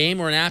 meaning a game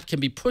or an app can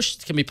be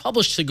published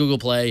to Google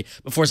Play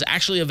before it's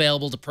actually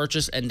available to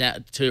purchase and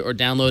or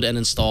download and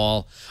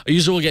install. A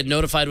user will get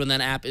notified when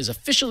that app is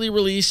officially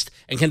released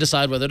and can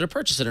decide whether to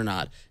purchase it or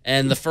not.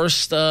 And the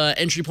first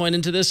entry point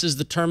into this is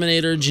the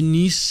Terminator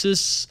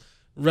Genesis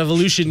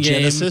Revolution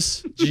game.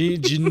 Genesis?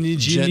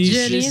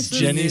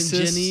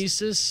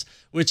 Genesis,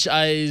 which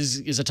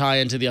is a tie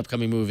into the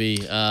upcoming movie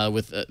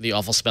with the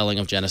awful spelling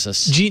of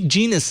Genesis.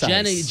 Genesice.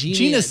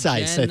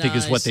 Genesice, I think,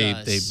 is what they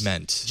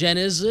meant.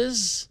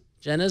 Genesis?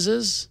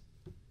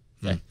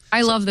 Okay.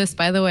 I love this,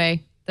 by the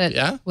way,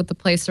 what the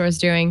Play Store is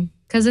doing.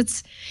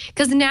 Because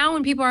now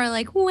when people are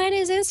like, when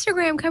is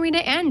Instagram coming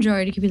to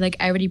Android? You could be like,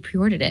 I already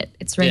pre-ordered it.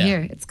 It's right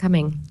here. It's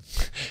coming.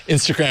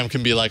 Instagram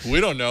can be like,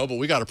 we don't know, but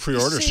we got a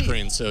pre-order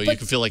screen, so you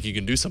can feel like you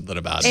can do something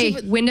about it.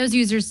 Hey, Windows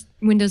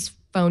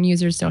Phone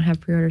users don't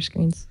have pre-order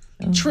screens.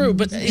 So. True,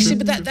 but you see,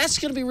 that's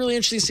going to be really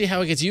interesting to see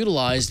how it gets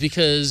utilized,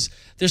 because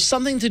there's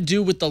something to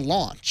do with the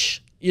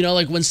launch. You know,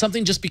 like when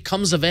something just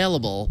becomes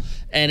available,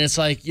 and it's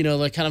like, you know,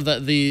 like kind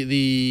of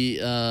the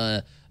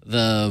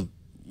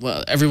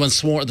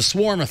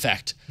swarm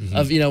effect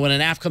of, you know, when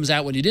an app comes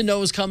out when you didn't know it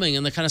was coming,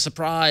 and the kind of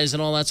surprise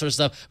and all that sort of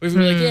stuff. We're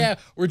like, yeah,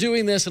 we're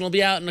doing this and it'll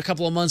be out in a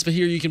couple of months, but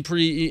here you can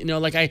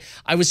like I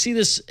would see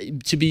this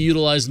to be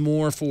utilized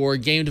more for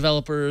game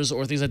developers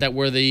or things like that,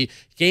 where the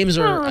games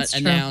are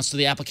announced, or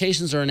the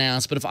applications are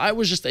announced. But if I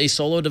was just a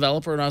solo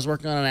developer and I was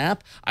working on an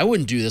app, I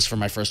wouldn't do this for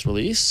my first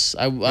release.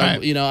 I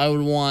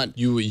would want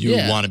you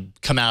want to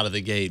come out of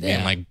the gate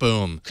being like,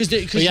 boom.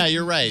 Because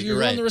you're right. You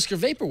run the risk of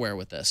vaporware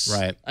with this.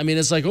 Right. I mean,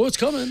 it's like, oh, it's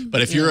coming.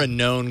 But if you're a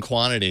known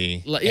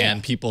quantity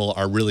and people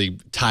are really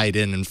tied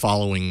in and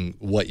following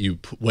what you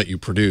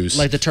produce,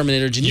 like the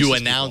Terminator Genesis, you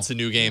announce a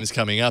new game's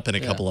coming up in a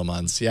couple of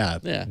months.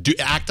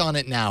 Act on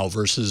it now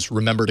versus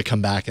remember to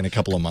come back in a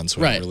couple of months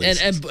when it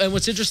releases. And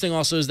what's interesting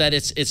also is that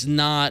it's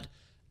not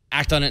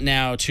act on it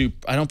now to,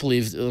 I don't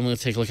believe, I'm going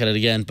to take a look at it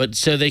again, but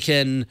so they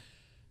can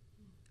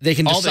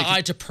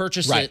decide to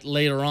purchase it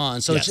later on.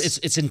 So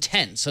it's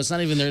intent. So it's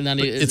not even there.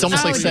 It's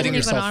almost like setting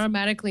yourself.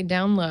 Automatically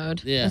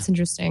download. Yeah, that's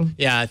interesting.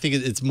 Yeah, I think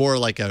it's more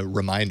like a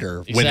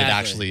reminder when it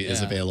actually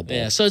is available.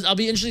 Yeah. So I'll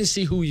be interested to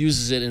see who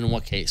uses it and in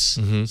what case.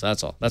 So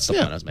that's all. That's the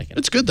point I was making.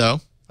 It's good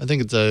though. I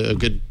think it's a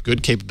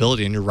good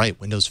capability, and you're right.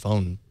 Windows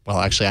Phone. Well,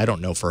 actually, I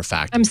don't know for a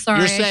fact. I'm sorry.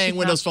 You're saying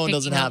Windows Phone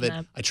doesn't have it.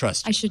 I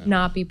trust you. I should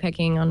not be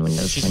picking on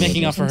Windows. She's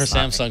making up for her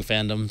Samsung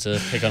fandom to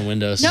pick on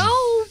Windows. No,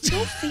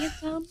 don't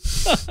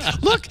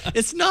fandom. Look,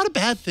 it's not a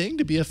bad thing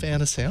to be a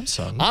fan of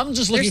Samsung. I'm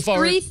just looking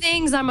forward. There's 3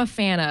 things I'm a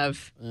fan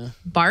of.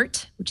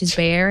 BART, which is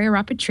Bay Area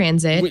Rapid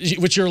Transit.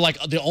 Which you're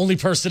like the only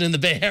person in the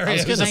Bay Area. I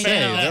was going to say,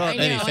 there aren't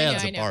many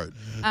fans of BART.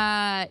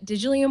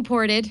 Digitally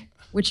imported,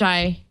 which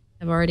I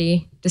have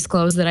already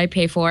disclosed that I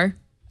pay for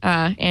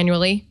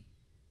annually.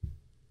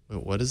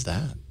 Wait, what is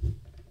that?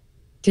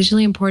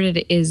 Digitally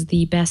Imported is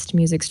the best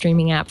music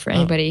streaming app for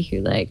anybody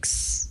who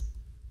likes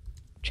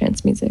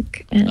trance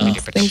music and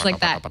things like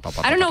that.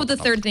 I don't know what the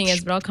third thing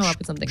is, but I'll come up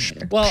with something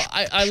later. Well,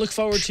 I look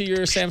forward to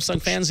your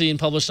Samsung fanzine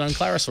published on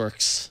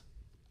ClarisWorks.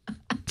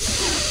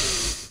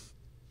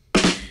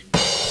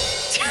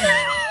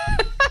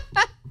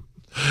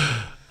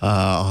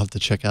 I'll have to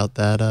check out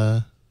that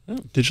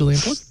Digitally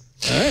Imported.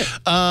 All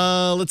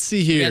right. Let's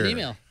see here. We got an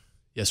email.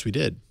 Yes, we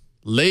did.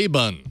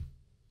 Laban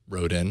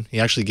wrote in. He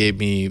actually gave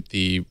me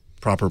the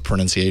proper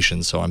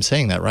pronunciation, so I'm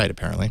saying that right,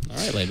 apparently. All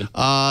right,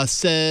 Laban.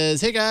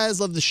 Says, hey guys,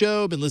 love the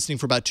show. Been listening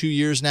for about 2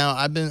 years now.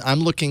 I'm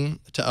looking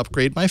to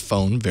upgrade my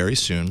phone very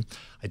soon.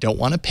 I don't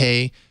want to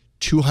pay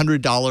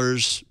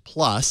 $200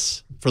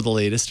 plus for the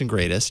latest and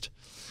greatest.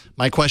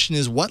 My question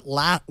is, what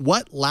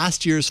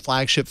last year's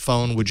flagship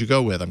phone would you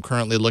go with? I'm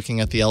currently looking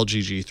at the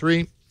LG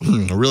G3.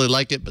 I really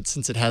like it, but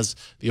since it has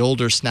the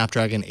older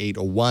Snapdragon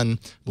 801, I'm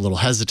a little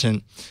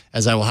hesitant,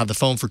 as I will have the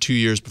phone for 2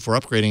 years before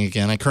upgrading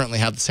again. I currently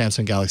have the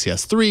Samsung Galaxy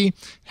S3,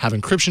 have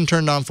encryption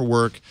turned on for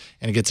work,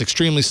 and it gets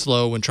extremely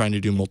slow when trying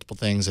to do multiple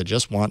things. I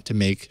just want to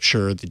make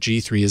sure the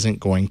G3 isn't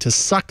going to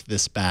suck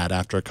this bad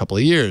after a couple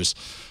of years.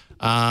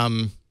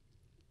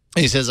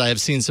 He says, I have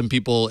seen some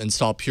people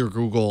install pure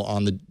Google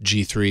on the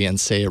G3 and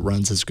say it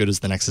runs as good as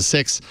the Nexus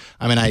 6.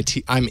 I'm in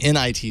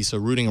IT, so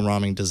rooting and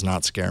ROMing does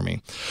not scare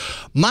me.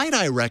 Might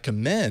I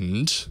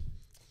recommend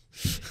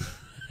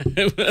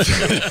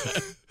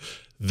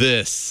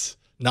this?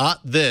 Not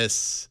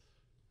this.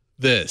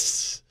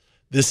 This.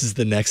 This is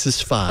the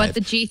Nexus 5. But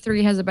the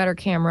G3 has a better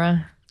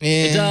camera.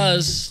 It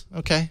does.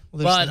 Okay.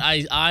 Well, but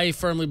I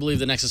firmly believe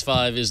the Nexus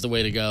 5 is the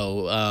way to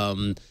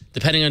go.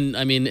 Depending on,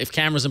 I mean, if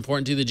camera's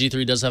important to you, the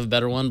G3 does have a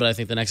better one, but I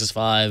think the Nexus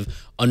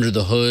 5 under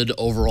the hood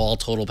overall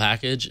total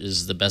package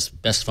is the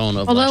best phone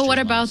of Although, what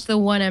about the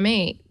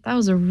 1M8? That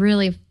was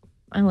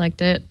I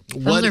liked it.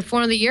 That was their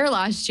phone of the year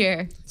last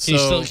year. Can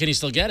you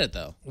still get it,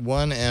 though?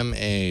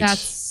 1M8.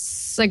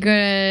 That's a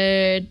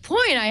good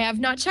point. I have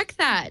not checked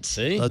that.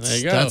 See? There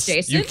you go.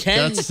 Jason? You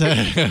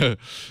can.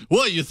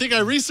 What, you think I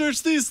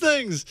researched these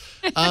things?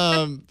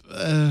 I'm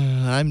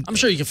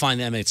sure you can find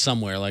the M8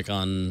 somewhere, like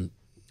on...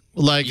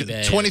 Like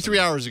eBay 23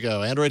 hours ago,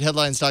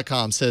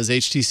 AndroidHeadlines.com says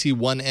HTC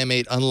One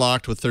M8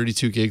 unlocked with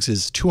 32 gigs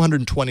is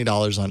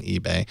 $220 on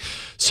eBay.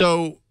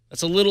 So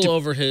that's a little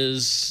over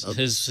his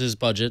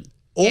budget.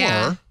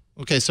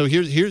 Okay, so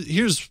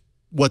here's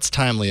what's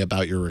timely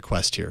about your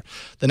request here.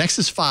 The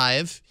Nexus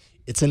 5,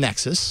 it's a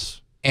Nexus,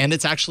 and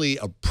it's actually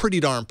a pretty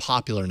darn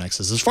popular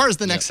Nexus. As far as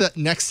the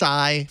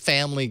Nexi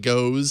family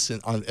goes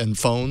in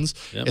phones,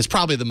 it's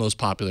probably the most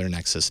popular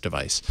Nexus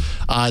device.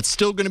 It's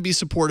still going to be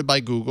supported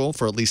by Google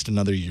for at least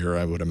another year,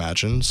 I would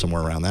imagine,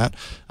 somewhere around that.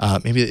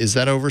 Maybe, is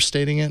that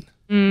overstating it?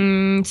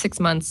 6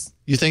 months.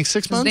 You think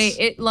 6 months?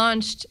 It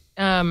launched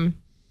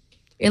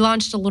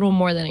a little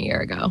more than a year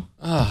ago.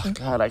 Oh,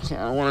 God, I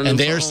can't. I want and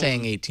they're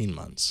saying 18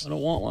 months. I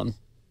don't want one.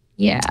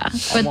 Yeah,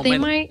 but they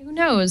might. Who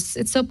knows?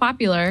 It's so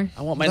popular.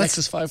 I want my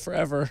Nexus 5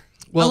 forever.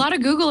 Well, a lot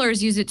of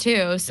Googlers use it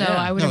too, so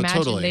I would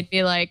imagine they'd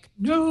be like,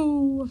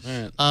 no.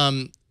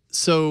 Right.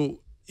 So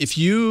if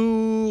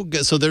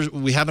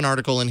we have an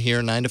article in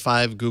here,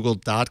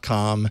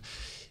 9to5google.com.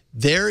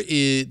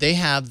 They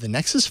have the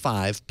Nexus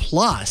 5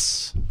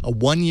 plus a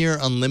 1-year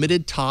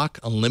unlimited talk,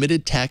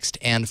 unlimited text,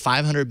 and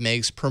 500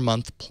 megs per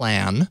month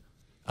plan.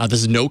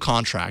 This is no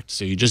contract,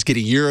 so you just get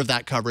a year of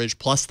that coverage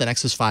plus the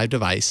Nexus 5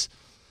 device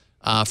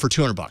for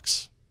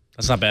 $200.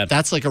 That's not bad.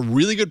 That's like a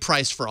really good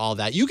price for all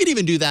that. You could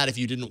even do that if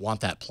you didn't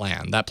want that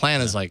plan. That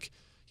plan is like,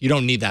 you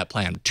don't need that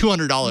plan.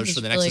 $200 for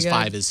the Nexus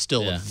 5 is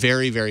still a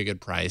very, very good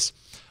price.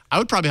 I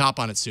would probably hop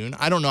on it soon.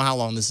 I don't know how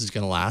long this is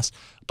going to last,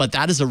 but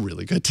that is a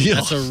really good deal.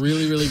 That's a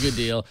really, really good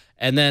deal.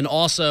 And then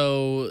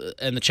also,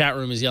 and the chat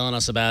room is yelling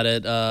us about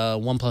it,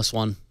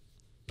 1+1.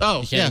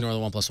 Oh, you can't ignore the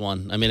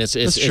 1+1. I mean, it's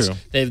true.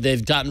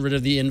 They've gotten rid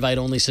of the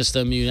invite-only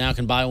system. You now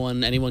can buy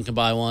one. Anyone can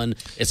buy one.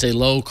 It's a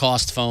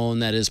low-cost phone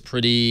that is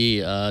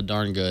pretty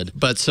darn good.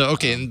 But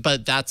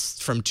but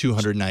that's from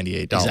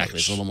 $298. Exactly,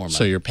 it's a little more money.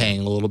 So you're paying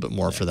a little bit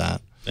more for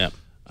that. Yeah.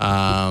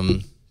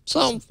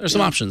 So there's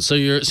some options. So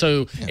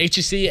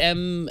HTC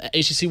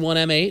One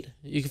M8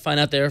 you can find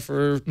out there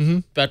for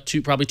about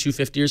probably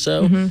 $250 or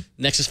so.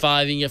 Nexus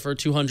 5 you can get for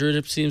 $200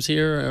 it seems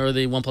here, or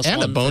the 1+1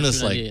 and a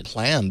bonus like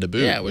plan to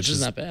boot. Yeah, which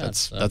is not bad.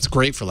 That's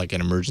great for like an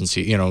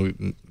emergency,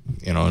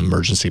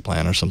 emergency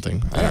plan or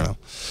something. I don't know.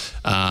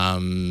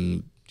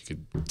 You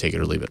could take it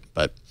or leave it,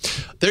 but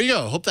there you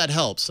go. Hope that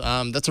helps.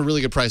 That's a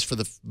really good price for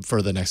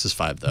the Nexus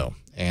 5 though,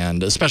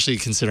 and especially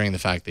considering the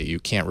fact that you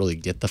can't really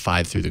get the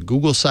 5 through the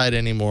Google side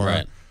anymore.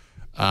 Right.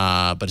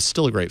 But it's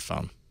still a great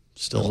phone.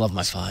 I love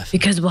my 5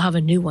 because we'll have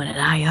a new one at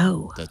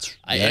I/O. That's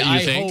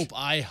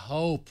I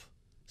hope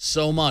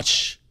so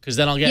much, because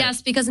then I'll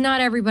get because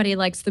not everybody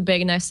likes the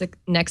big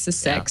Nexus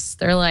 6.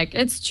 They're like,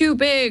 it's too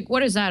big.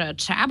 What is that, a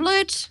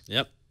tablet?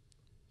 Yep.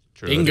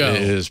 True. Bingo.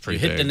 It is pretty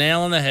you hit big. the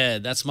nail on the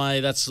head. That's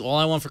all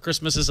I want for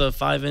Christmas is a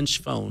 5-inch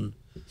phone.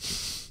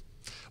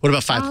 What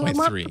about All I want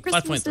 5.3? for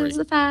Christmas 5.3. is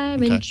a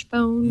 5-inch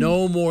phone.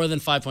 No more than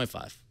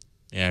 5.5.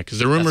 Yeah, because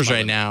the rumors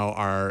right now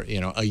are,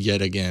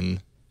 yet again,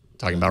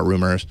 talking about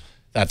rumors,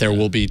 that there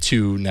will be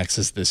 2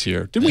 Nexus this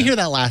year. Didn't we hear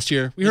that last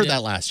year? We heard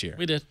that last year.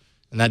 We did.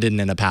 And that didn't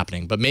end up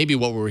happening. But maybe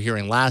what we were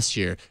hearing last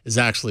year is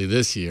actually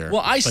this year.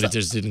 Well, but it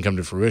just didn't come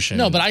to fruition.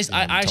 No, but I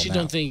actually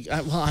don't think.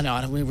 Well, I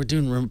know we're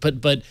doing rumors,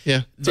 but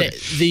yeah,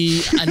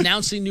 the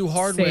announcing new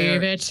hardware.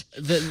 Save it.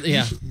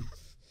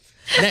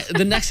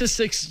 The Nexus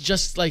 6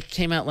 just like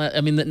came out.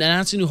 I mean, the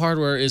announcing new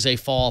hardware is a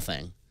fall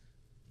thing.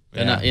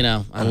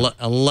 Yeah.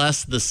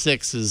 Unless the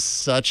 6 is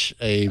such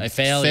a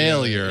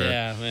failure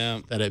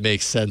that it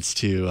makes sense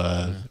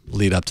to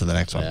lead up to the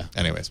next one. Yeah.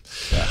 Anyways,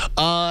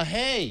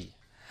 hey.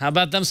 How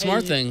about them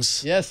smart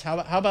things? Yes. How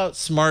about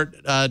smart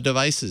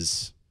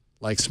devices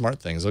like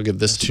Smart Things? I'll give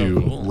this to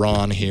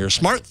Ron here.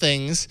 Smart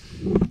Things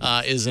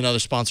is another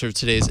sponsor of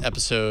today's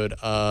episode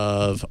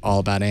of All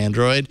About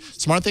Android.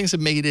 Smart Things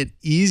have made it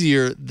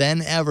easier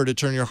than ever to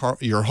turn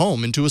your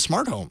home into a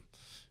smart home.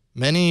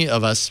 Many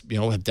of us,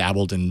 have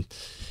dabbled in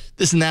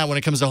this and that when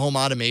it comes to home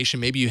automation.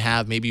 Maybe you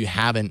have, maybe you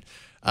haven't.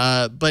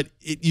 But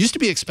it used to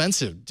be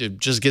expensive to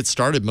just get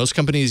started. Most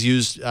companies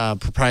use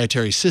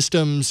proprietary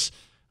systems.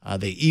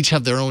 They each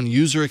have their own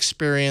user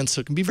experience,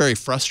 so it can be very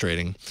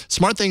frustrating.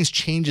 SmartThings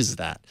changes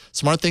that.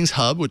 SmartThings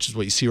Hub, which is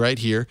what you see right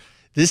here,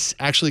 This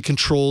actually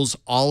controls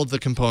all of the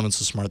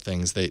components of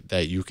SmartThings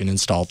that you can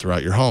install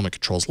throughout your home. It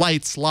controls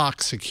lights,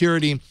 locks,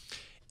 security,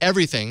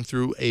 everything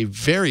through a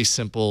very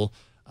simple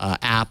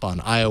app on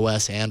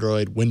iOS,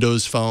 Android,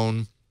 Windows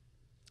Phone.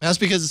 That's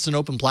because it's an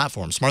open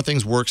platform.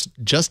 SmartThings works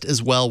just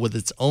as well with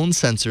its own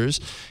sensors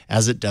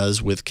as it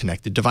does with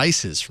connected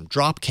devices from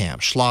Dropcam,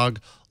 Schlage,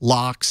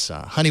 locks,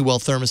 Honeywell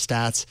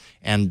thermostats,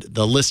 and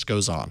the list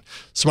goes on.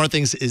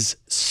 SmartThings is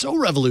so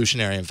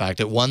revolutionary, in fact,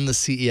 it won the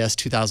CES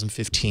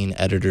 2015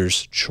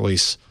 Editor's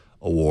Choice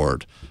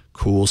Award.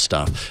 Cool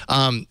stuff.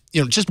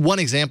 Just one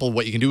example of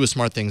what you can do with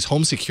SmartThings,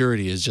 home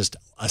security is just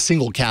a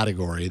single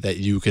category that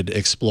you could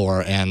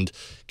explore and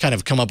kind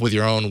of come up with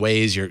your own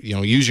ways.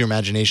 Use your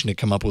imagination to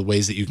come up with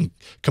ways that you can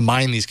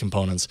combine these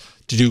components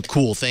to do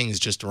cool things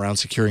just around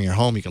securing your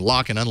home. You can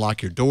lock and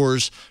unlock your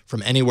doors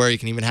from anywhere. You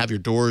can even have your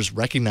doors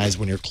recognize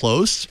when you're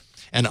close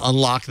and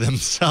unlock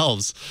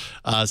themselves,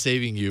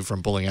 saving you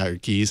from pulling out your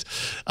keys.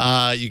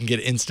 You can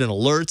get instant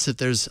alerts if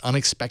there's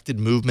unexpected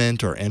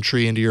movement or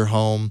entry into your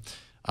home.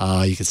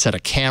 You can set a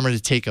camera to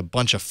take a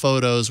bunch of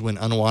photos when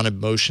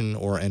unwanted motion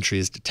or entry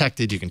is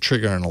detected. You can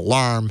trigger an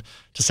alarm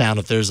to sound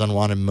if there's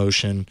unwanted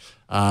motion.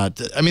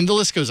 The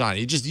list goes on.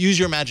 You just use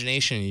your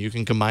imagination and you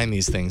can combine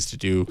these things to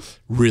do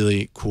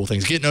really cool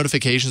things. Get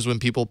notifications when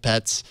people,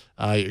 pets,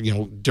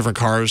 different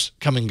cars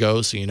come and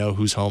go so you know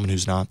who's home and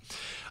who's not.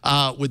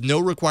 With no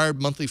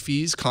required monthly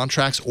fees,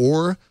 contracts,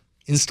 or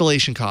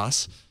installation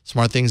costs,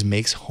 SmartThings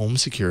makes home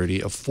security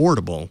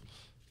affordable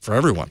for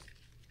everyone.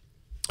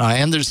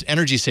 And there's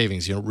energy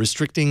savings,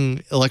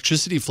 restricting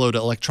electricity flow to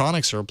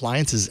electronics or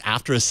appliances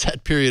after a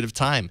set period of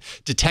time,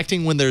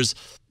 detecting when there's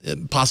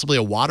possibly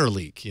a water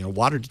leak,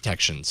 water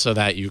detection, so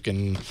that you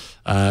can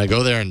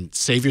go there and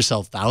save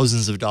yourself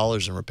thousands of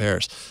dollars in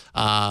repairs.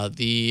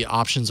 The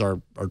options are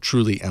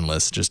truly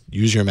endless. Just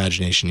use your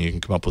imagination. You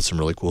can come up with some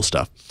really cool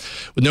stuff.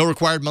 With no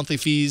required monthly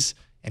fees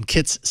and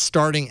kits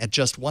starting at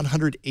just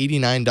 $189,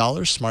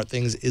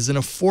 SmartThings is an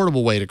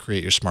affordable way to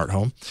create your smart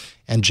home.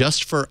 And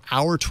just for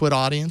our Twit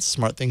audience,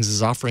 SmartThings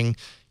is offering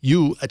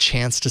you a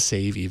chance to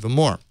save even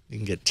more. You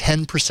can get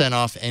 10%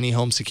 off any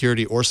home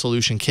security or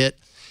solution kit,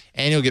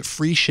 and you'll get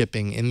free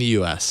shipping in the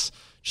U.S.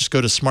 Just go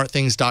to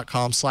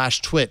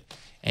smartthings.com/twit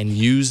and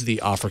use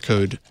the offer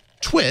code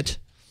TWIT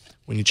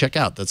when you check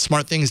out. That's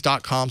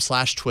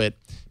smartthings.com/twit.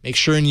 Make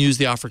sure and use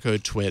the offer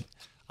code TWIT.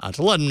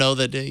 To let them know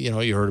that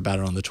you heard about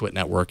it on the Twit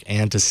network,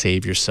 and to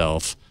save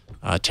yourself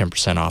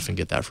 10% off and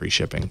get that free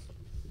shipping.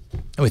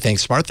 And we thank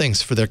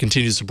SmartThings for their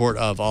continued support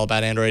of All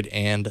About Android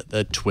and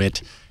the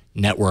Twit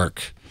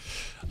network.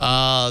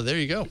 There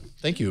you go.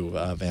 Thank you,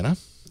 Vanna.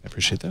 I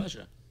appreciate that.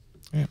 Pleasure.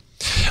 Yeah.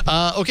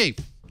 Okay,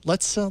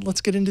 let's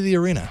get into the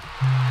arena.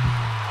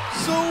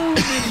 So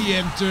many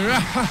enter,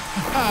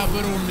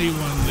 but only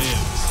one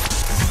lives.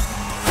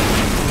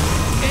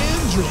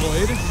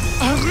 Android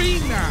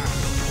Arena.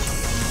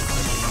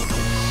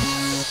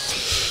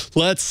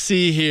 Let's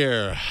see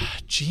here.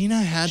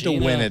 Gina had to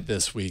win it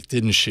this week,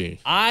 didn't she?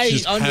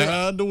 She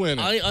had to win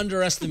it. I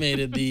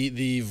underestimated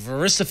the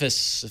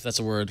vociferous, if that's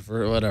a word,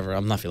 for whatever.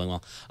 I'm not feeling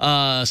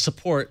well.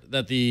 Support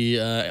that the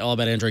All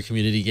About Android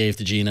community gave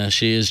to Gina.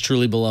 She is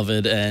truly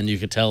beloved, and you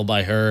could tell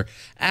by her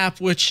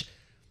app, which,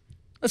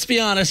 let's be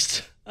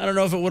honest, I don't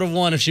know if it would have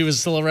won if she was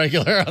still a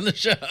regular on the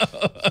show.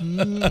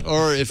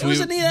 Or if it was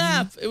a neat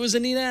app. It was a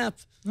neat app.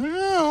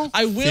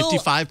 I will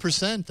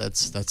 55%.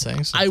 That's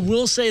saying something. I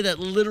will say that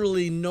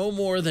literally no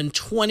more than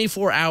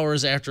 24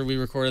 hours after we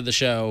recorded the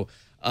show,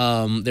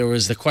 there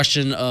was the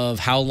question of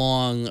how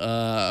long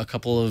a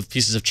couple of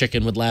pieces of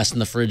chicken would last in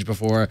the fridge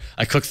before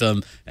I cooked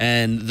them,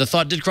 and the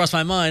thought did cross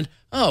my mind.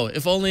 Oh,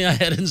 if only I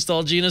had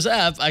installed Gina's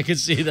app, I could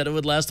see that it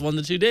would last 1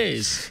 to 2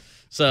 days.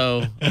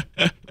 So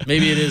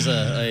maybe it is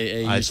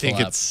a useful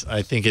app.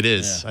 I think it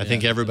is. I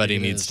think everybody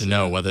needs to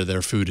know whether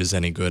their food is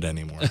any good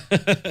anymore,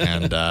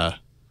 and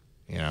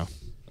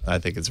I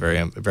think it's very,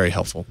 very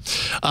helpful.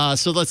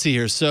 So let's see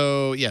here.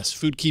 So yes,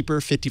 FoodKeeper,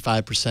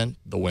 55%,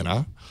 the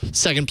winner.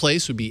 Second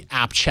place would be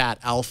App Chat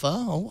Alpha.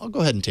 I'll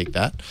go ahead and take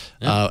that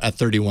at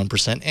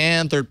 31%,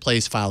 and third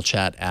place File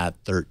Chat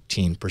at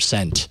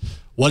 13%.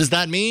 What does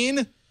that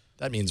mean?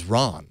 That means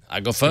Ron. I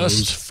go first.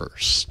 Goes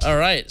first. All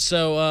right.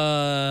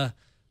 So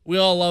we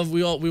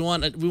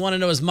want to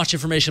know as much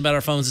information about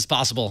our phones as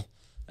possible.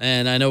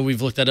 And I know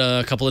we've looked at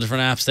a couple of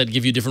different apps that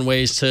give you different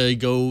ways to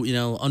go,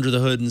 under the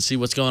hood and see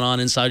what's going on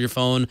inside your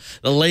phone.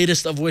 The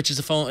latest of which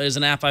is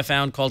an app I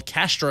found called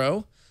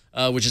Castro,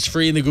 which is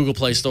free in the Google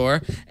Play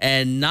Store.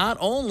 And not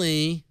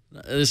only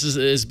I'm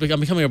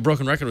becoming a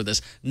broken record with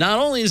this. Not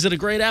only is it a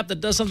great app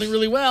that does something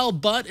really well,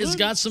 but it's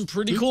got some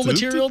pretty cool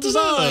material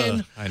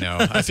design. I know.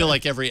 I feel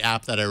like every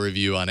app that I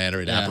review on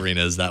Android App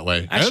Arena is that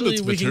way. Actually, and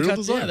it's we can material cut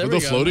design there with we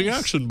a go. floating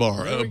action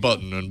bar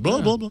button and blah,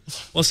 blah, blah.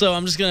 Well, so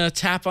I'm just going to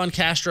tap on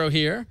Castro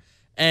here.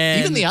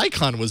 And even the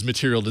icon was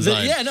material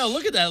design.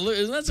 Look at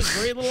that. That's a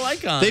great little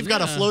icon. They've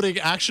got a floating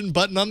action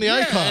button on the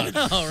icon.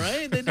 I know,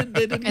 right? They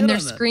did and their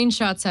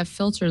screenshots have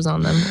filters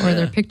on them, or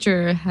their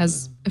picture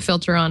has a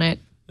filter on it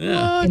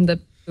in the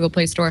Google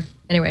Play Store.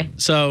 Anyway.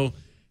 So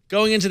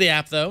going into the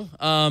app, though,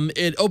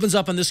 it opens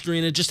up on this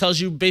screen. It just tells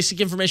you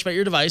basic information about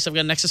your device. I've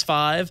got a Nexus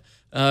 5,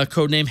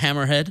 codename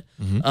Hammerhead,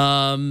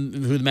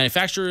 who the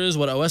manufacturer is,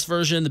 what OS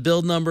version, the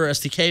build number,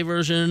 SDK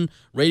version,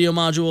 radio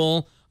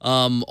module,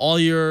 all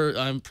your,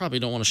 I probably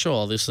don't want to show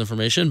all this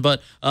information,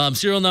 but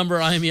serial number,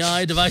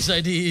 IMEI, device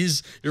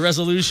IDs, your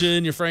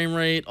resolution, your frame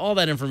rate, all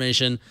that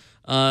information.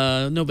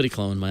 Nobody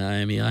cloned my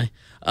IMEI.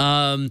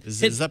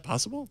 Is that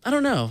possible? I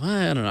don't know.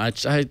 I don't know.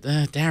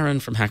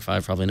 Darren from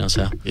Hack5 probably knows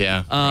how.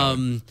 Yeah.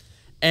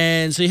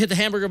 And so you hit the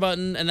hamburger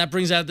button, and that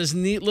brings out this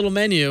neat little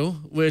menu,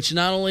 which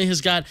not only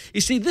has got.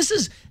 You see, this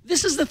is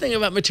the thing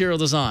about material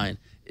design,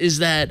 is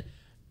that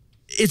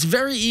it's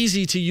very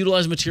easy to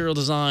utilize material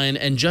design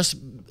and just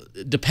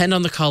depend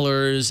on the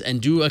colors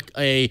and do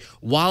a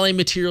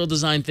material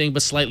design thing,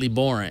 but slightly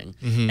boring.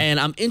 And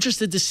I'm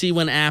interested to see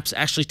when apps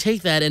actually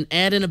take that and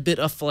add in a bit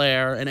of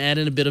flair and add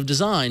in a bit of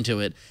design to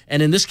it.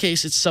 And in this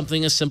case, it's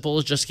something as simple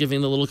as just giving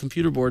the little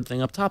computer board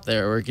thing up top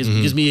there, or it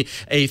gives me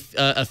a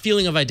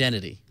feeling of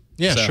identity.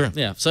 Yeah, so, sure.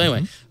 Yeah. So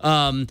anyway,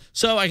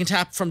 so I can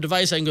tap from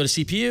device. I can go to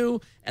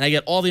CPU, and I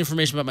get all the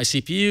information about my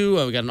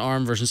CPU. We got an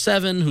ARM version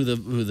 7, who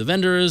the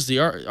vendor is, the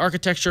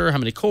architecture, how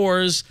many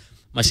cores,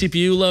 my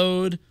CPU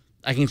load.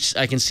 I can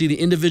see the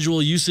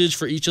individual usage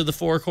for each of the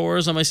 4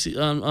 cores on my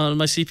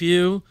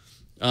CPU.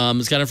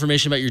 It's got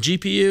information about your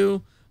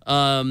GPU.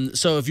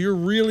 So if you're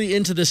really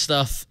into this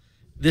stuff,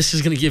 this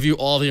is going to give you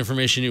all the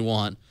information you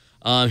want.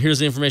 Here's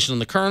the information on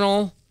the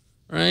kernel,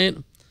 right?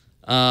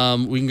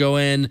 We can go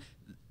in.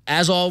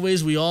 As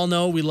always, we all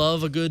know we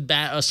love a good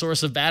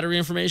source of battery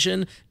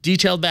information,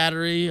 detailed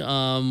battery,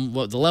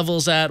 what the level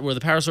is at, where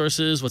the power source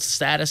is, what the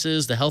status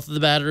is, the health of the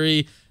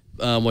battery,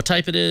 what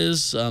type it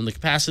is, the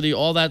capacity,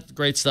 all that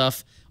great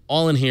stuff,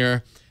 all in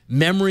here.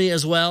 Memory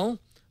as well.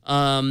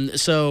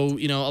 So,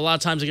 a lot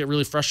of times I get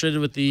really frustrated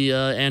with the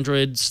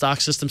Android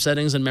stock system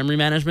settings and memory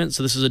management.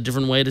 So this is a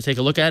different way to take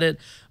a look at it.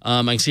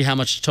 I can see how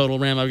much total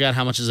RAM I've got,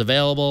 how much is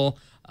available.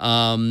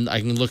 I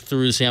can look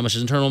through to see how much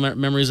internal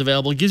memory is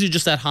available. It gives you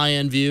just that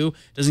high-end view.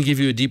 It doesn't give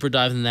you a deeper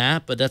dive than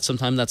that, but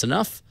sometimes that's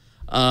enough.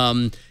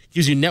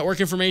 Gives you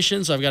network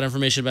information. So I've got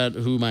information about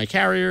who my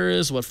carrier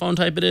is, what phone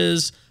type it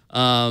is,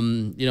 all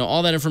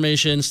that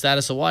information,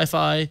 status of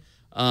Wi-Fi,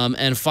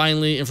 and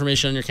finally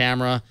information on your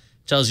camera.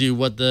 Tells you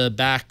what the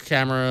back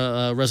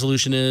camera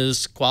resolution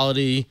is,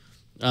 quality,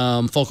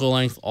 focal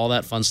length, all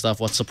that fun stuff,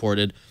 what's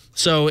supported.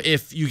 So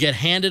if you get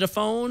handed a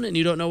phone and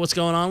you don't know what's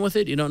going on with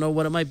it, you don't know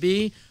what it might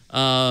be,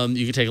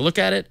 you can take a look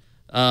at it.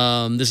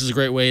 This is a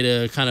great way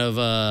to kind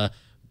of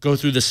go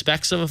through the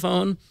specs of a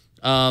phone.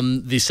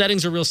 The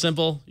settings are real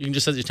simple. You can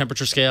just set your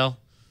temperature scale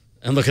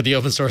and look at the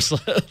open source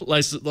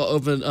license, the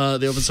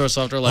open source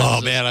software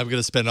license. Oh man, I'm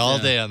gonna spend all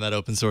day on that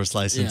open source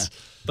license. Yeah.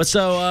 But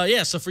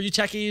so for you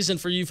techies and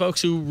for you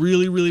folks who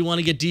really, really want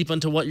to get deep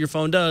into what your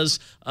phone does,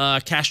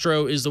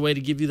 Castro is the way to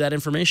give you that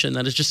information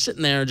that is just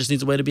sitting there, just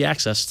needs a way to be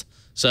accessed.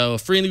 So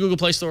free in the Google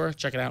Play Store.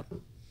 Check it out.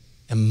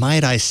 And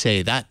might I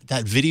say, that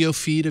video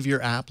feed of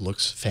your app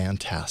looks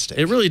fantastic.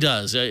 It really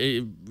does.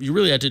 You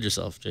really outdid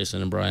yourself,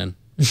 Jason and Bryan.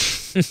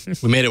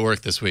 We made it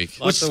work this week.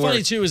 What's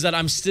funny, too, is that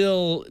I'm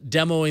still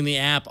demoing the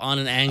app on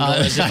an angle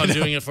as if I'm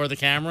doing it for the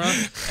camera.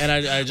 And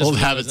I just old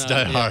habits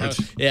die hard.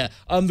 Yeah.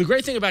 The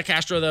great thing about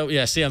Castro, though,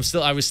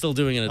 I was still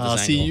doing it at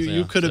this angle.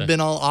 You could have been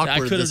all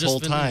awkward this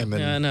whole time.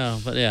 Yeah, I know.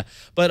 But yeah.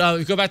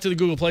 But go back to the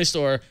Google Play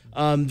Store.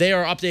 They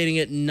are updating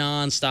it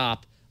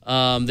nonstop.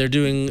 They're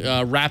doing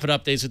rapid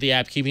updates with the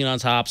app, keeping it on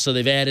top. So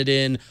they've added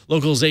in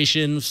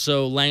localization,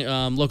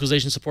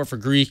 localization support for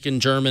Greek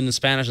and German and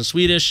Spanish and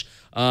Swedish.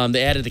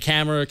 They added the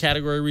camera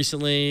category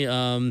recently.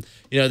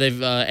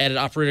 They've added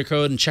operator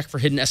code and check for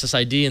hidden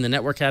SSID in the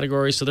network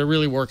category. So they're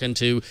really working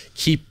to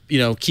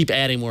keep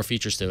adding more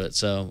features to it.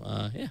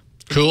 So yeah,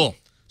 cool.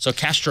 So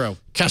Castro,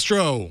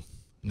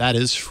 that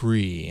is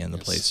free in the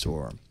Play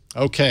Store.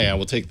 Okay, I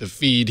will take the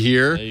feed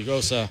here. There you go,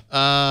 sir.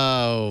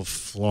 Oh,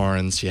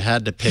 Florence, you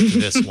had to pick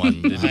this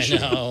one, didn't you? I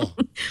know.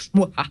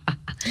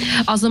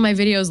 Also, my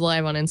video is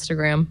live on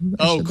Instagram.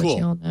 Oh, cool.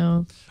 You all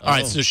know. All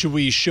right, so should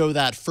we show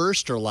that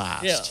first or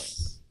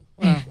last?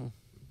 Yeah.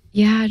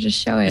 Yeah, just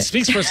show it. It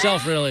speaks for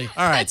itself, really.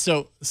 All right,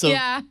 so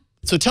yeah.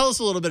 So tell us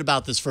a little bit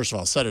about this first of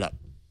all. Set it up.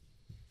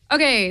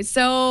 Okay,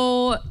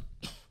 so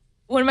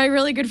one of my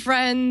really good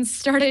friends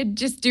started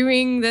just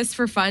doing this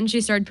for fun. She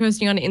started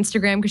posting on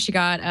Instagram because she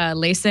got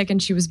LASIK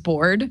and she was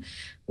bored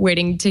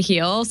waiting to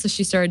heal. So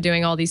she started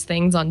doing all these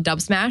things on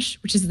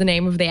Dubsmash, which is the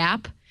name of the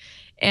app.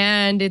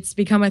 And it's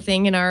become a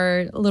thing in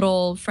our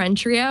little friend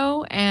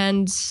trio.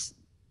 And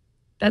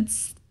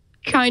that's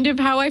kind of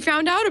how I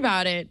found out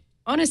about it.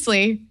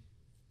 Honestly,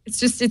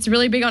 it's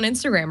really big on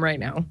Instagram right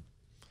now.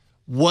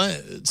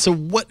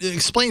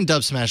 Explain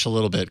Dubsmash a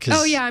little bit.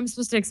 Oh yeah, I'm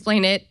supposed to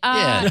explain it.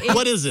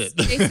 What is it?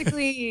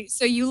 Basically,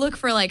 so you look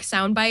for like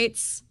sound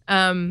bites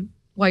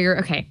while you're,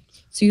 okay.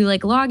 So you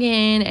like log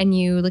in and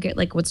you look at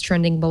like what's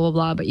trending, blah, blah,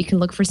 blah. But you can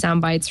look for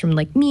sound bites from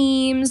like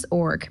memes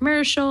or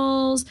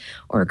commercials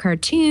or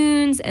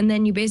cartoons. And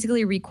then you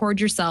basically record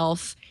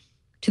yourself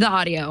to the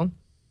audio.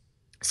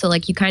 So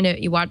like you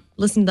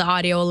listen to the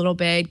audio a little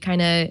bit,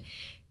 kind of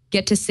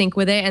get to sync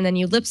with it, and then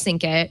you lip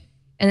sync it,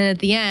 and then at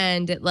the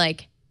end it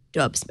like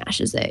dub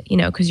smashes it,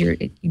 because you're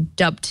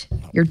dubbed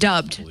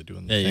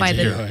by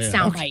the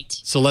sound right.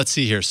 So let's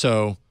see here.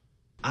 So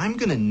I'm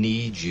going to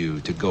need you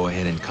to go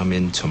ahead and come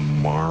in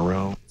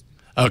tomorrow.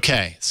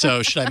 okay,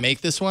 so should I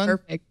make this one?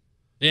 Perfect.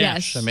 Yeah.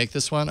 Yes. Should I make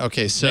this one?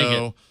 Okay,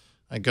 so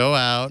I go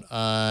out,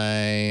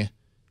 I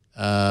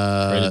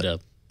Create a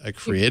dub. I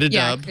create a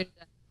dub. Create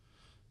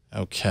a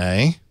dub.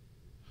 Okay.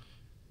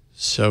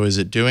 So is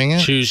it doing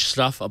it? Choose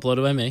stuff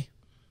uploaded by me.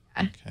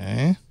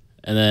 Okay.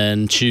 And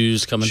then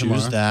choose coming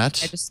tomorrow. Choose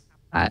that. I just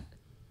that.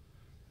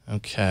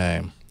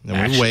 Okay.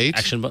 Then we wait.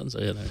 Action buttons.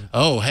 Oh, yeah, there.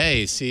 Oh,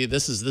 hey, see,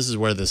 this is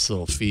where this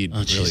little feed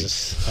really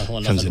Jesus. I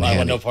want comes in handy. I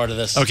want no part of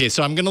this. Okay,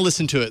 so I'm going to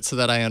listen to it so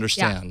that I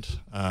understand.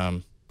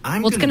 I'm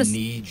going to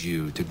need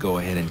you to go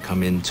ahead and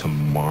come in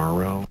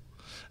tomorrow.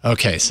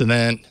 Okay, so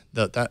then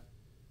that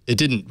it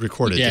didn't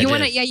record it. Yeah,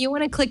 You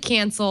want to click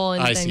cancel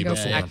and I then see, go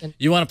before. back.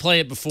 You want to play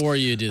it before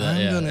you do that.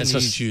 I'm going to It's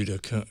need you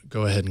to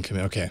go ahead and come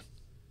in. Okay.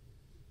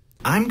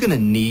 I'm going to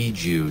need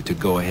you to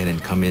go ahead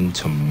and come in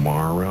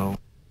tomorrow.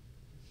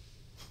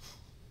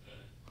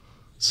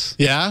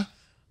 Yeah?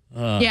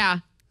 Yeah.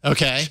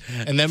 Okay.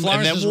 And then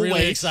Florence we'll really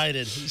wait.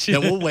 excited.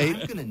 Then we'll wait.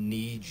 I'm going to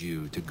need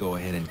you to go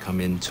ahead and come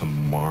in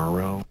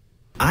tomorrow.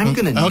 I'm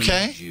going to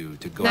need you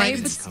to go Now ahead you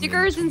and put come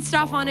stickers in and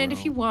stuff on it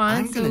if you want.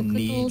 I'm So going to click a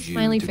need little you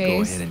smiley to go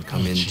face. ahead and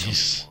come in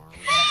Jeez.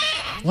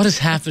 tomorrow. What is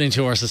happening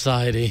to our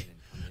society?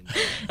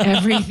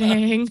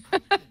 Everything.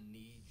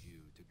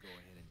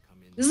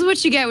 This is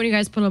what you get when you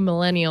guys put a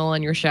millennial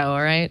on your show,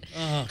 all right?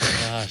 Oh,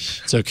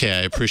 gosh. It's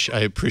okay. I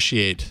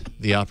appreciate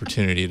the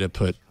opportunity to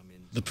put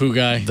The poo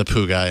guy. the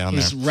poo guy on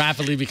there. Who's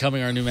rapidly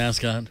becoming our new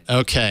mascot.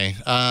 Okay.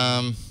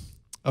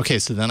 Okay,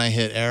 so then I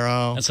hit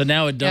arrow. And so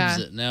now it dubs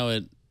Yeah. it. Now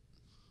it,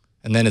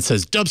 And then it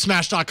says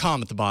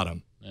dubsmash.com at the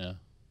bottom. yeah.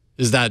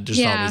 Is that just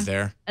Yeah. always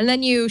there? And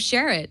then you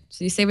share it.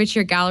 So you save it to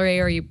your gallery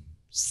or you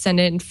send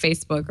it in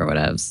Facebook or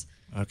whatever.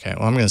 Okay,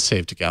 well, I'm going to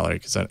save to gallery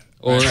because I.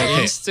 Or Okay.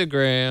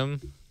 Instagram.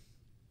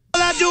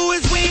 All I do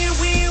is win,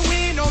 win,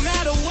 win, no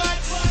matter what.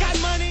 Got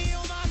money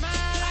on my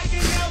mind, I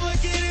can never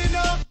get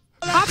enough.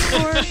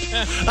 Popcorn.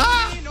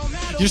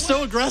 You're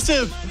so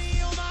aggressive.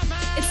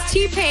 It's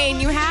T-Pain.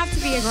 You have to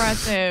be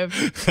aggressive.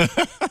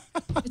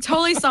 I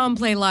totally saw him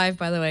play live,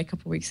 by the way, a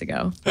couple weeks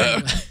ago.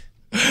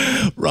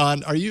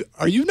 Ron, are you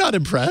not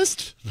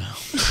impressed?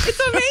 It's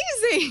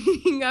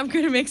amazing. I'm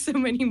going to make so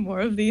many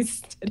more of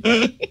these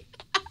today.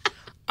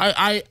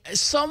 I I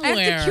somewhere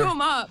have to cue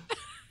him up.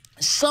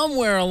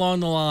 somewhere along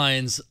the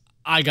lines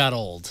I got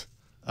old.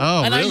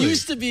 Oh, And really? I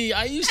used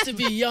to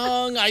be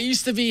young. I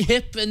used to be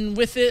hip and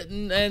with it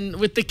and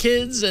with the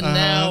kids, and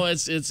now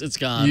it's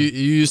gone. You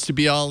used to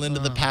be all into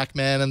the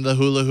Pac-Man and the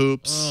hula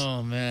hoops.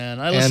 Oh man,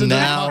 I listened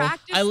now- to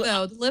Practice,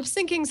 though. Lip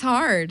syncing's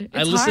hard. It's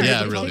I listened hard. Yeah,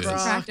 to it the really It is.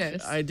 takes rock.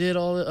 practice. I did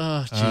all the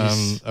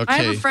jeez. Okay. I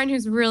have a friend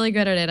who's really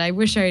good at it. I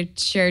wish I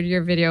shared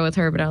your video with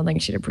her, but I don't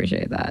think she'd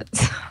appreciate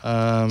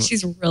that.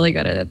 She's really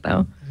good at it,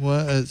 though.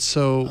 What?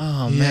 So.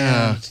 Oh, yeah.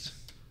 man.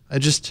 I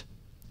just.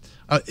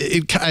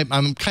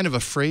 I'm kind of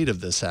afraid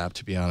of this app,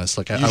 to be honest.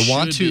 Like I You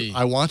want should to, be.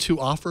 I want to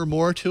offer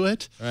more to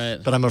it, Right.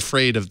 but I'm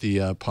afraid of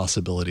the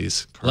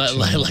possibilities.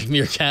 Like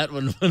Meerkat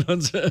when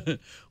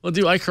well,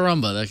 do I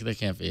caramba? That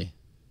can't be.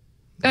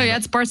 Oh, yeah,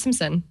 it's Bart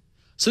Simpson.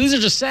 So these are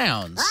just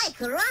sounds. Ay,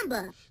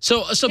 caramba.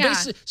 So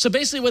Yeah.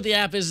 basically what the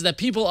app is that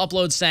people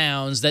upload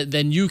sounds that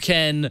then you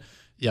can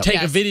Yep. take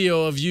a Yes.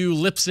 video of you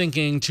lip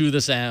syncing to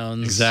the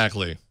sounds.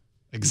 Exactly.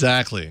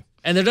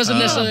 And there doesn't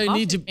necessarily Muffin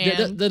need to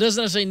Man. there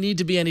doesn't necessarily need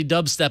to be any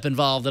dubstep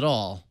involved at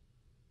all.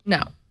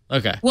 No.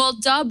 Okay. Well,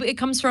 dub, it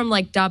comes from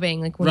like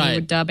dubbing, like when Right. you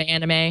would dub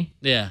anime.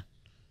 Yeah.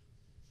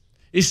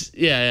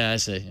 Yeah, I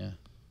see.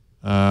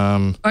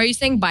 Yeah. Are you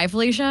saying bye,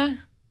 Felicia?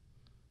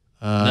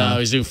 No,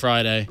 he's doing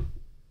Friday.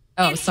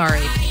 Oh, sorry.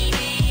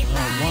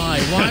 Oh, why?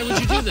 Why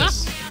would you do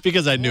this?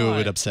 Because I knew it Why?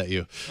 would upset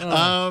you.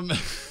 I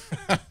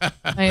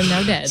am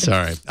now dead.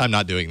 Sorry, I'm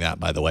not doing that,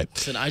 by the way.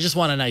 Listen, I just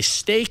want a nice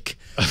steak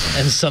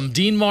and some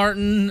Dean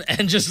Martin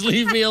and just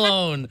leave me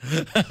alone.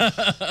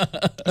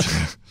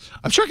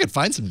 I'm sure I could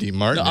find some Dean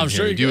Martin. I'm in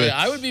sure here. you Do could. it.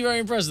 I would be very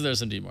impressed if there's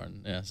some Dean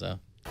Martin. Yeah, so.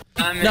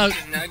 I'm No.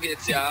 into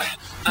nuggets, y'all.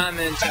 I'm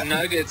into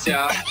nuggets,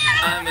 y'all.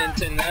 I'm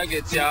into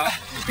nuggets, y'all.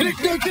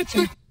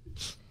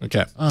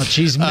 Okay. Oh,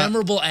 geez,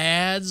 memorable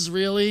ads,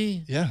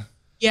 really? Yeah.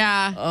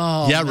 Yeah.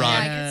 Oh, Yeah, Ron.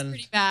 Yeah, it man. gets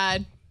pretty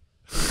bad.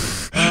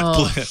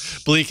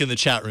 Bleak in the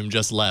chat room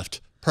just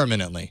left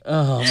permanently.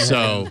 Oh, man.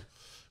 So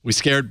we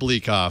scared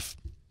Bleak off.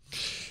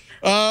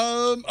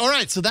 All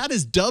right, so that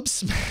is Dub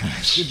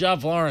Smash. Good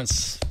job,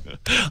 Florence.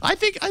 I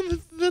think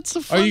that's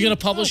a fun. Are you going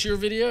to publish your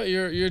video,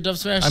 your Dub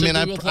Smash? I mean,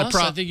 to Google Plus?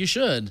 I think you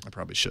should. I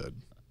probably should.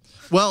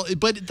 Well,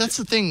 but that's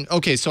the thing.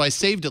 Okay, so I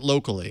saved it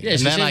locally, Yeah, and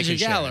so then save I it to can your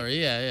share it.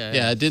 gallery. Yeah.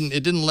 Yeah, it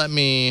didn't let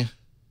me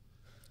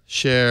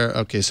share.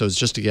 Okay, so it's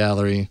just a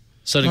gallery.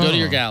 So to go to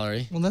your Oh.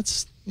 gallery. Well,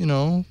 that's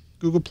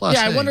Google Plus.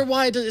 Yeah, I hey. wonder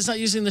why it's not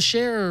using the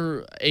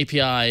share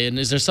API. And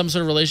is there some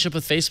sort of relationship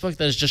with Facebook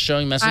that is just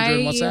showing Messenger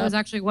and I WhatsApp? was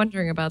actually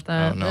wondering about Oh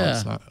that. no, Yeah.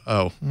 it's not.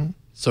 Oh,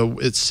 So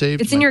it's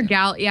saved. It's in your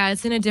gallery. Yeah,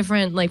 it's in a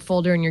different like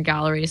folder in your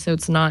gallery, so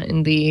it's not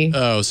in the.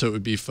 Oh, so it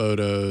would be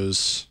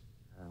photos.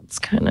 It's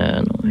kind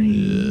of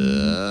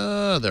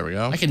annoying. There we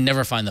go. I can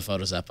never find the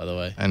Photos app, by the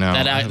way. I know.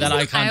 That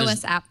icon.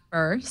 iOS app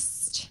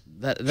first.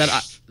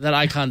 That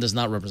icon does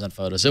not represent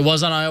photos. It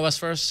was on iOS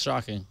first.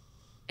 Shocking.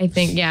 I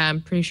think. Yeah,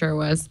 I'm pretty sure it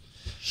was.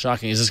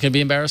 Shocking. Is this going to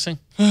be embarrassing?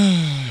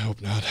 I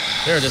hope not.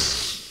 There it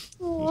is.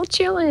 Oh,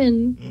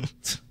 chillin'.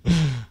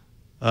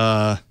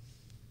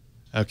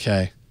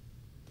 Okay.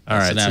 All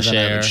right. So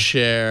now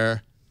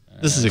share.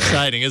 This is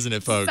exciting, isn't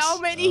it, folks? So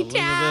many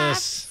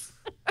tabs.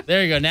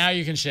 There you go. Now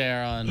you can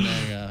share on.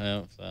 There you go.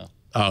 Yeah, so.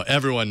 Oh,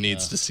 everyone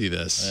needs to see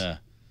this. Yeah.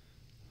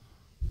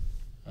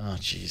 Oh,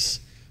 jeez.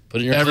 Put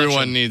it in your Everyone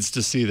collection. needs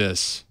to see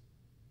this.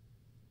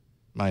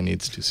 Mine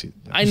needs to see.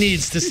 I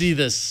needs to see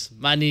this.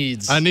 My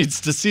needs. I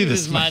needs to see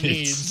this. My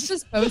needs.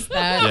 Just post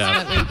that.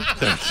 Yeah.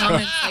 So that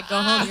comments like, go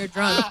home, you're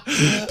drunk.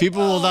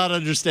 People will not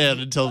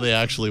understand until they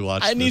actually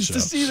watch I the needs show.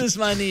 to see this.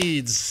 My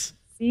needs.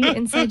 See,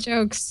 inside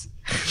jokes.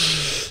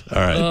 All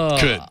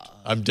right, good.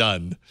 I'm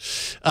done.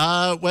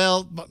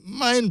 Well,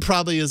 mine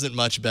probably isn't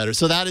much better.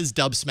 So that is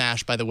Dub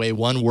Smash, by the way.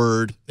 One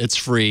word. It's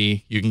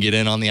free. You can get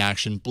in on the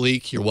action.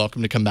 Bleak, you're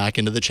welcome to come back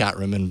into the chat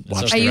room and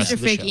watch I the used rest your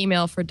of the fake show.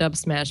 email for Dub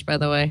Smash, by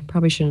the way.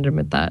 Probably shouldn't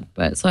admit that,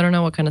 but so I don't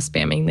know what kind of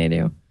spamming they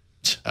do.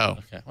 Oh,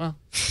 Okay. Well,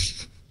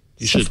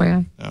 you should.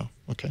 FYI. Oh,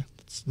 okay.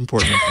 That's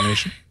important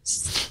information.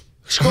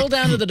 scroll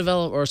down to the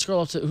developer, or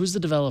scroll up to who's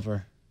the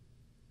developer.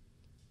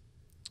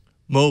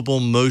 Mobile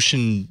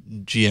Motion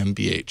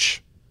GmbH.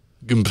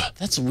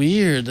 That's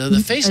weird. The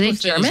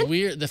Facebook thing German? is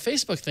weird. The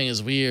Facebook thing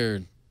is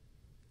weird.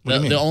 What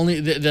do you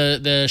mean?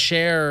 The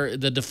share,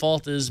 the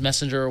default is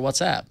Messenger or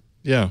WhatsApp.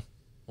 Yeah.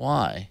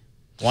 Why?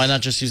 Why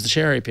not just use the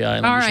share API?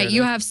 And All right,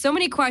 you have so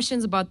many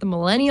questions about the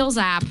Millennials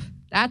app.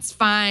 That's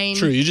fine.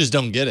 True, you just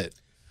don't get it.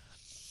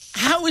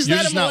 How is You're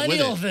that a just not with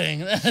millennial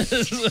thing?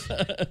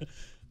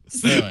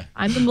 Anyway.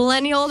 I'm the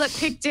millennial that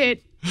picked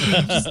it.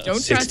 Just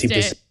don't trust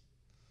it.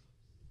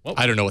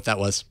 I don't know what that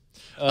was.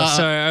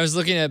 Sorry, I was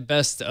looking at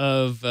best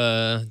of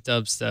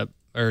dubstep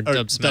or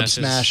dub smashes.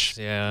 Dub Smash.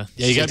 Yeah.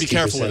 Yeah, you got to be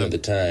careful with of the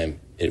it. time,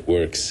 it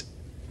works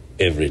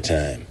every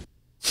time.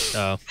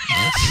 Oh.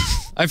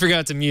 I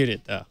forgot to mute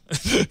it, though.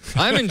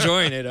 I'm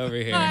enjoying it over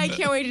here. I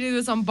can't wait to do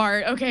this on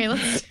BART. Okay,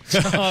 let's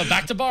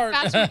Back to Bart.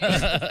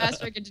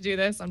 faster get to do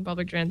this on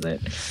public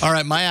transit. All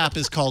right, my app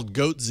is called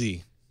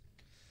GoatZ.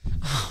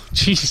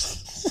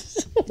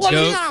 Jeez. What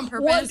is that on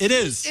purpose? It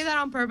is. Say that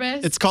on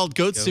purpose. It's called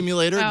Goat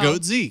Simulator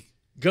GoatZ.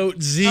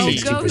 Goat Z. Oh,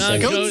 Not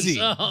GoatZ.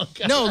 Oh,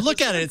 God. No,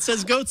 look at it. It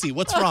says GoatZ.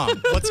 What's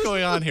wrong? What's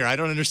going on here? I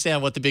don't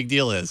understand what the big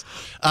deal is.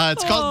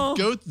 It's called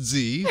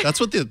GoatZ. That's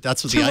what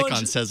the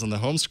icon says on the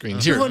home screen.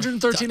 Here,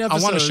 213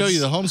 episodes. I want to show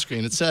you the home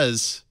screen. It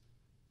says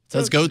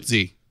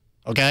GoatZ.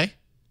 Okay?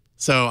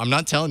 So I'm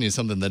not telling you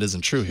something that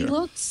isn't true here. It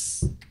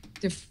looks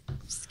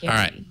scary. All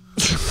right.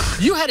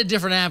 You had a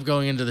different app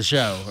going into the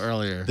show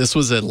earlier. This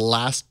was a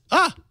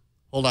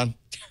hold on.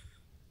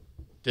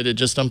 Did it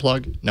just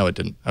unplug? No, it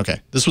didn't. Okay.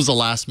 This was a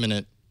last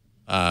minute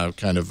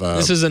kind of.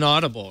 This is an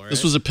audible, right?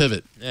 This was a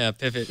pivot. Yeah,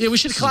 pivot. Yeah, we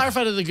should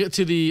clarify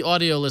to the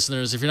audio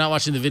listeners, if you're not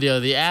watching the video,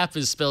 the app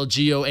is spelled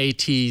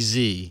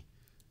GOATZ.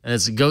 And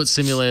it's Goat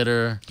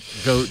Simulator,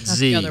 Goat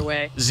Z. the other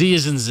way. Z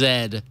is in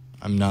Z.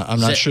 I'm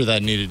not sure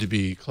that needed to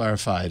be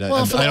clarified.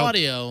 Well, for the I don't-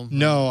 audio.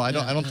 No, I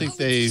don't think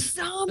they. This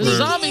is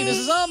zombie. This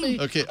is zombie.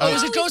 Okay. Oh,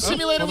 is it Goat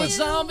Simulator with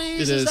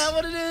zombies? It is. Is that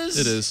what it is?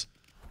 It is.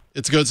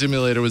 It's Goat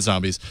Simulator with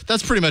zombies.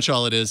 That's pretty much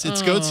all it is.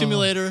 It's Goat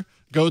Simulator,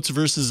 goats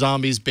versus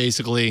zombies,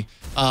 basically.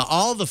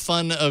 All the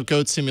fun of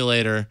Goat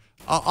Simulator,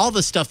 all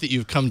the stuff that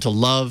you've come to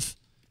love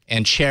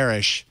and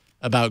cherish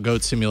about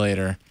Goat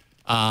Simulator,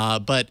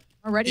 but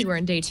Already we're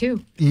in day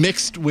 2.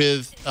 mixed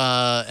with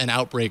an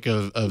outbreak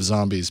of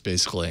zombies,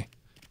 basically.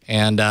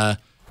 And,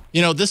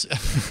 this,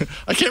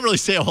 I can't really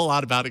say a whole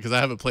lot about it because I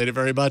haven't played it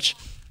very much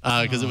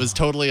because it was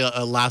totally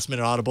a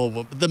last-minute audible.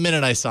 But the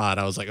minute I saw it,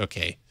 I was like,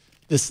 okay.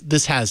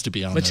 This has to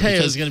be on.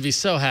 Mateo's going to be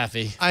so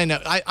happy. I know.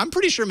 I'm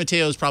pretty sure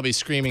Mateo's probably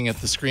screaming at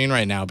the screen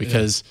right now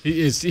because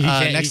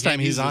next time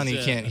he's on,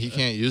 he can't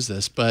use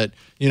this. But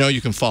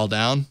you can fall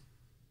down,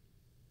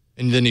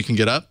 and then you can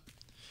get up,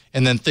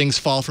 and then things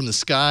fall from the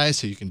sky,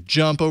 so you can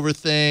jump over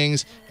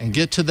things and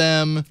get to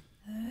them,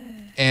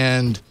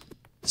 and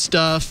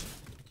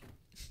stuff,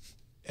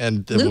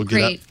 and then we'll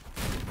get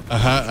up.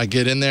 I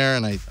get in there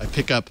and I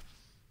pick up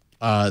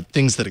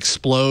things that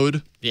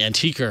explode. The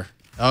antiquer.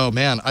 Oh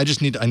man, I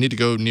need to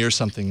go near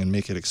something and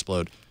make it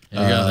explode.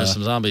 There you go. There's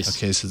some zombies.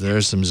 Okay, so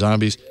there's some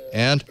zombies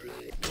and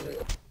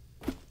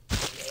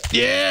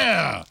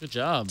yeah, Good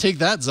job. take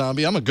that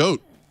zombie. I'm a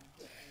goat,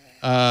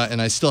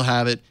 and I still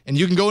have it. And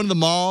you can go into the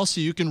mall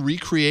so you can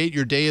recreate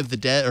your Day of the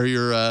Dead or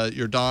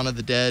your Dawn of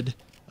the Dead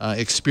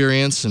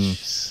experience, and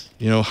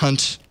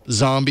hunt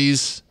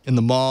zombies in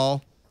the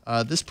mall.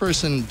 This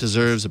person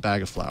deserves a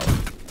bag of flour.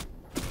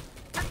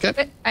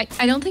 Okay. I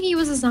don't think he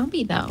was a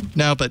zombie, though.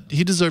 No, but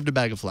he deserved a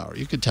bag of flour.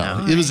 You could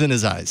tell. It was in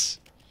his eyes.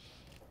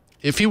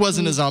 If he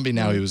wasn't a zombie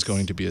now, he was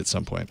going to be at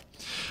some point.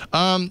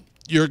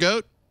 You're a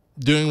goat,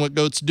 doing what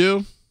goats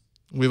do.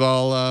 We've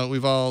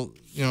all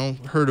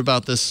heard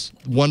about this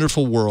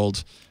wonderful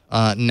world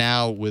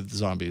now with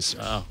zombies.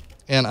 Oh.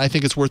 And I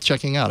think it's worth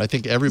checking out. I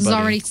think everybody.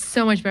 It's already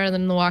so much better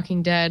than The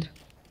Walking Dead.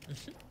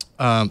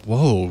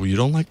 Whoa, you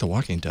don't like The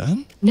Walking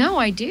Dead? No,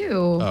 I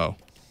do. Oh.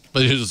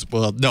 But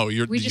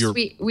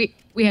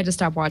we had to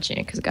stop watching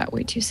it because it got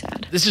way too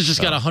sad. This has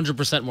just got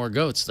 100% more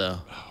goats, though.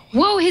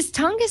 Whoa, his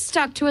tongue is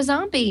stuck to a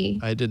zombie.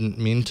 I didn't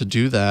mean to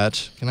do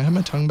that. Can I have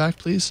my tongue back,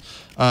 please?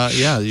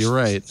 Yeah, you're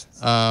right.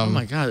 Oh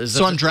my God!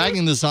 So I'm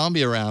dragging the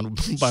zombie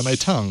around by my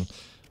tongue.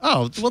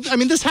 Oh, well, I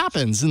mean, this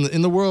happens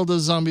in the world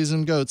of zombies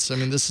and goats. I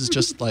mean, this is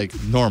just like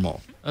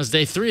normal. That's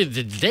day 3.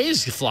 The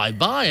days fly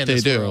by in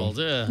this world.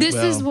 Yeah. This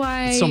is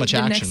why so much the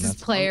action.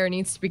 Nexus player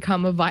needs to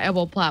become a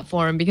viable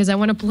platform because I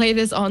want to play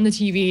this on the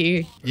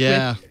TV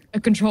with a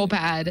control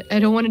pad. I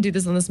don't want to do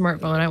this on the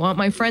smartphone. I want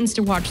my friends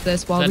to watch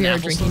this while we are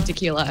drinking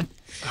tequila.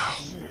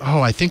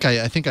 Oh, I think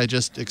I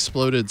just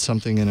exploded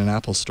something in an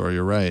Apple store.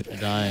 You're right. You're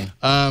dying.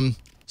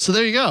 So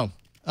there you go.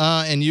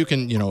 And you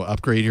can,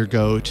 upgrade your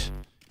goat.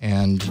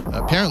 And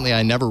apparently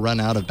I never run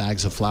out of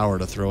bags of flour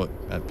to throw it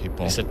at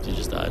people. Except you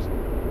just died.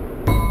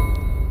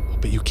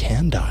 But you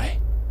can die.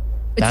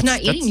 It's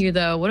not eating you,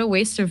 though. What a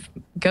waste of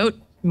goat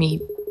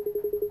meat.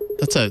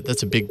 That's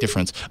a big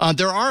difference.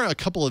 There are a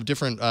couple of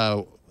different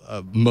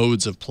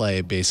modes of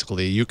play,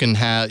 basically. You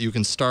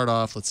can start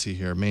off, let's see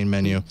here, main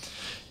menu.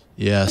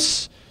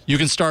 Yes. You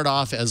can start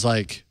off as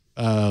like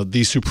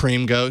the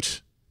supreme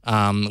goat.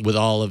 With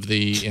all of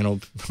the,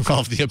 all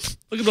of the...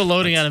 Look at the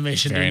loading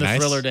animation during the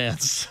Thriller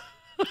dance.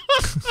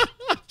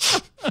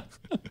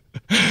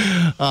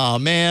 Oh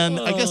man,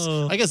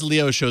 I guess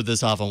Leo showed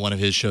this off on one of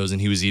his shows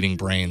and he was eating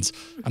brains.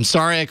 I'm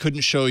sorry I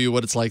couldn't show you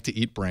what it's like to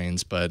eat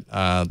brains, but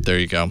there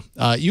you go.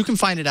 You can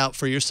find it out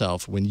for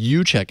yourself when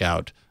you check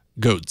out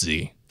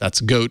GoatZ. That's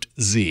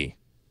GoatZ.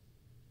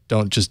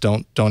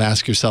 Don't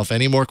ask yourself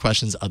any more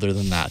questions other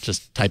than that.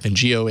 Just type in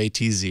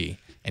GOATZ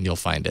and you'll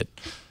find it.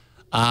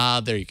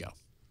 There you go.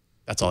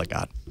 That's all I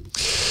got.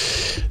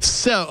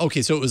 So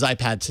it was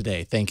iPad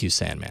today. Thank you,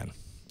 Sandman.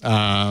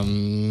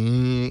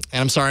 And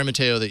I'm sorry,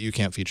 Mateo, that you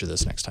can't feature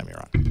this next time you're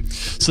on.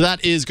 So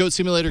that is Goat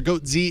Simulator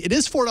GoatZ. It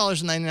is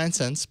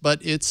 $4.99, but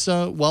it's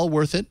well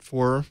worth it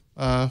for,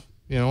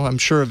 I'm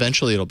sure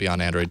eventually it'll be on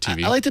Android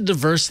TV. I like the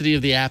diversity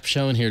of the app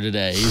shown here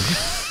today.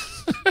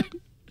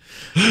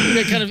 You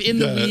got kind of in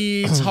the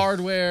weeds,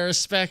 hardware,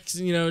 specs,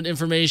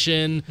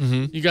 information.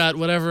 Mm-hmm. You got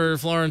whatever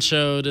Florence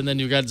showed, and then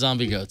you got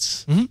zombie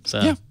goats. Mm-hmm.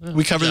 So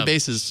we cover the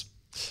bases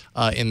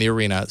in the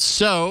arena.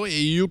 So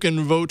you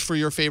can vote for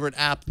your favorite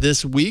app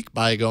this week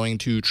by going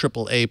to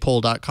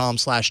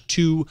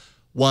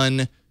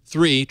AAApoll.com/213,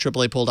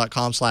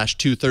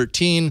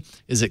 AAApoll.com/213.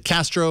 Is it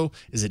Castro?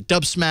 Is it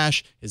Dub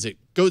Smash? Is it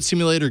Goat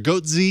Simulator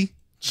GoatZ?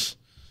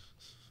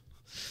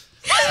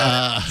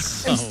 I'm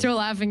still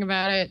laughing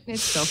about it.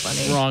 It's so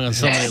funny. Wrong on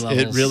so many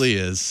levels. It really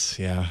is,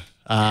 yeah.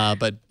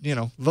 But,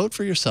 vote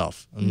for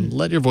yourself and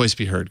let your voice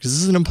be heard because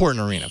this is an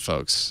important arena,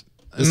 folks.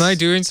 Am I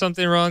doing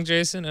something wrong,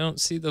 Jason? I don't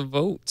see the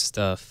vote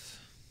stuff.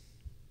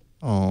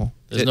 Oh.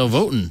 There's no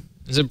voting.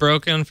 Is it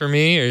broken for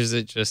me or is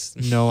it just...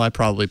 No, I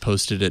probably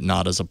posted it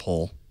not as a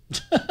poll.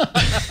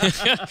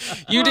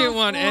 You didn't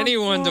want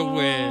anyone to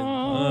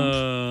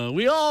win.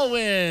 We all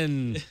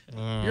win.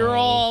 You're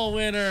all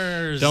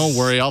winners. Don't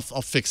worry. I'll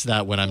fix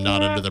that when I'm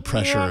not under the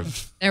pressure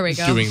of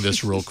doing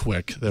this real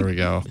quick. There we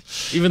go.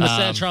 Even the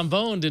sad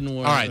trombone didn't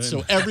work. All right.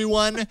 So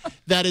everyone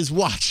that is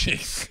watching,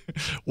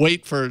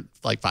 wait for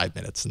like 5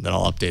 minutes and then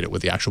I'll update it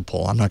with the actual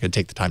poll. I'm not going to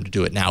take the time to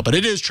do it now, but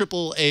it is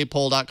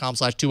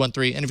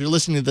AAApoll.com/213. And if you're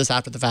listening to this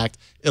after the fact,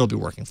 it'll be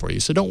working for you.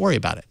 So don't worry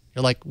about it.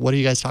 You're like, what are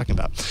you guys talking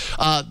about?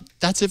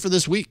 That's it for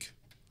this week.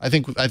 I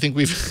think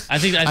we've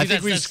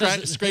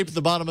scraped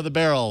the bottom of the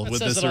barrel with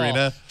this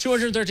arena.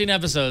 213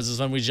 episodes is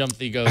when we jump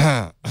the goat.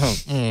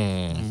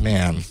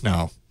 Man,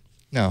 no.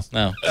 All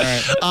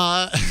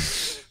right.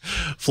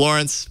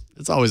 Florence,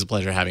 it's always a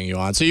pleasure having you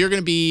on. So you're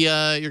gonna be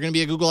at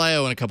Google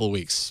I/O in a couple of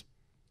weeks.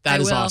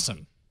 That is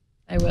awesome.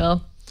 I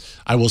will.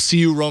 I will see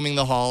you roaming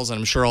the halls, and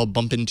I'm sure I'll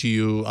bump into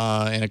you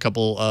in a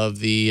couple of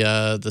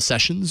the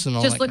sessions and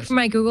all. Just look for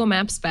my Google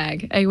Maps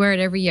bag. I wear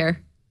it every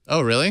year. Oh,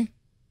 really?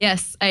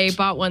 Yes, I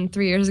bought one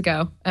 3 years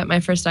ago at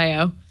my first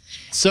I/O.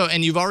 So,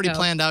 and you've already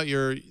planned out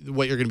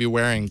what you're going to be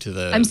wearing to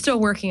the... I'm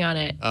still working on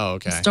it. Oh,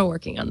 okay. I'm still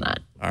working on that.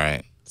 All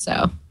right.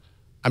 So.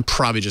 I'm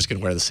probably just going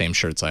to wear the same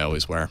shirts I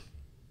always wear.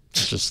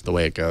 It's just the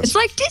way it goes. It's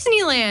like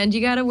Disneyland. You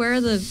got to wear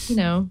the,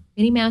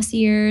 Minnie Mouse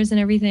ears and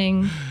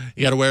everything.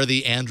 You got to wear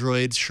the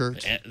Android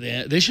shirt.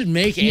 They should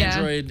make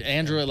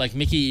Android like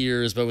Mickey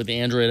ears, but with the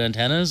Android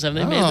antennas. Have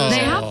they made those? They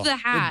have the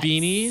hats.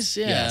 The beanies?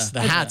 Yeah. Yes, the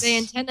hats. The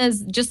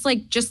antennas, just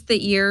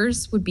the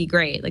ears would be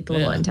great, like the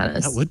little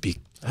antennas. That would be.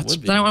 I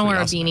don't want to wear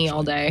a beanie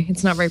all day.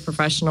 It's not very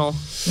professional.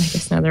 I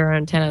guess now there are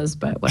antennas,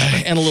 but whatever.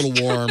 And a little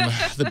warm.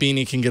 The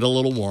beanie can get a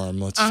little warm,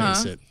 let's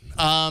face it.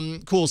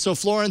 Cool. So,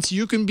 Florence,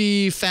 you can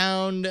be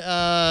found,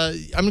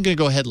 I'm going to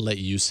go ahead and let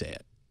you say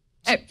it.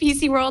 At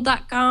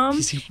PCWorld.com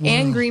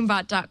and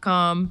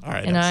Greenbot.com. All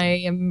right, and I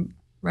am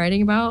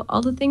writing about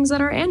all the things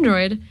that are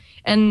Android.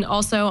 And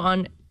also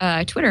on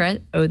Twitter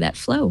at Oh That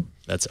Flow.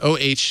 That's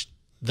OH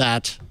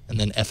that and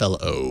then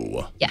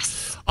FLO.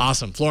 Yes.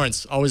 Awesome.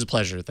 Florence, always a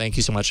pleasure. Thank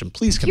you so much. And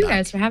please come back. Thank you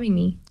guys for having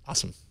me.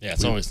 Awesome. Yeah,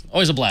 it's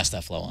always a blast to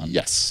have Flo on.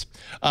 Yes.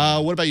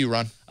 What about you,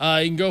 Ron?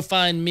 You can go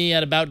find me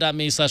at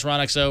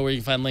about.me/RonXO, where you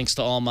can find links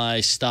to all my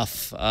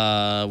stuff,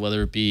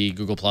 whether it be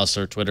Google Plus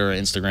or Twitter or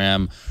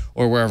Instagram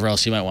or wherever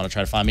else you might want to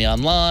try to find me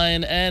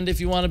online. And if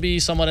you want to be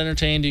somewhat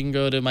entertained, you can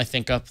go to my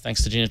ThinkUp,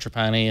 thanks to Gina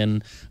Trapani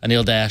and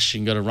Anil Dash. You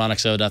can go to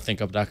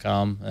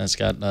ronxo.thinkup.com, and it's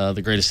got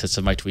the greatest hits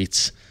of my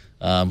tweets.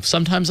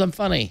 Sometimes I'm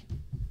funny.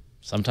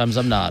 Sometimes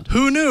I'm not.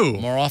 Who knew?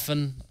 More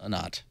often,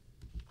 not.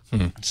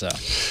 So.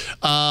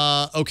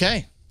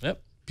 Okay.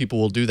 Yep. People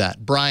will do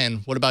that.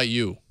 Bryan, what about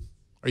you?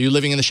 Are you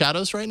living in the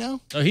shadows right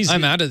now? Oh,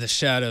 I'm out of the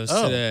shadows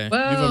today.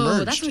 Whoa, You've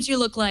emerged. that's what you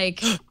look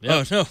like.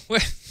 Oh, no.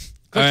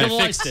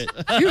 I fixed it.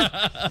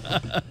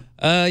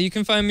 You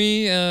can find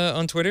me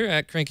on Twitter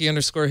at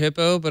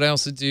cranky_hippo, but I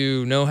also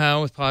do Know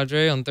How with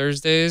Padre on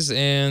Thursdays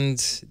and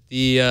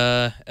the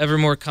ever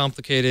more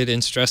complicated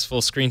and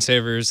stressful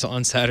Screensavers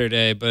on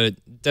Saturday, but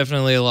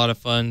definitely a lot of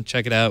fun.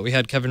 Check it out. We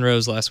had Kevin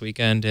Rose last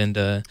weekend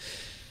and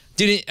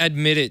didn't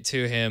admit it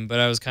to him,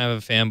 but I was kind of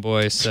a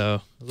fanboy,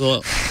 so a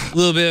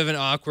little bit of an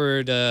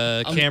awkward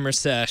camera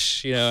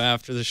sesh,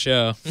 after the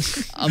show.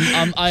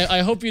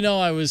 I hope you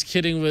know I was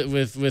kidding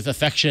with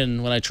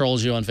affection when I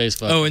trolled you on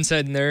Facebook. Oh, and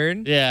said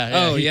nerd?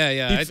 Yeah.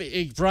 Yeah.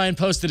 Bryan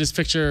posted his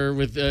picture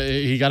with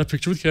he got a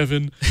picture with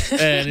Kevin,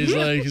 and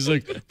he's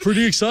like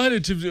pretty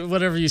excited to do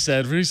whatever you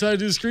said. Pretty excited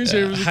to do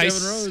screensavers with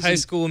Kevin Rose. High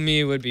school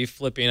me would be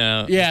flipping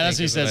out. Yeah, that's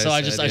what he said. So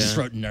I just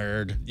wrote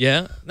nerd.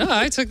 Yeah. No,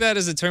 I took that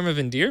as a term of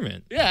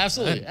endearment. Yeah,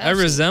 absolutely. I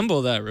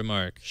resemble that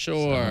remark.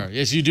 Sure. So.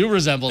 Yes, you do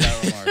resemble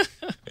that remark.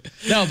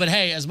 No, but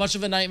hey, as much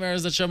of a nightmare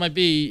as that show might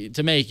be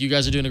to make, you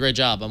guys are doing a great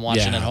job. I'm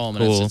watching at home,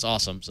 and it's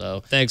awesome.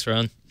 So thanks,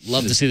 Ron.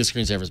 Love to see the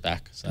screensavers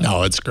back. So.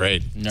 No, it's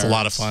great. Nerds. It's a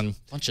lot of fun.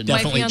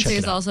 Definitely my fiance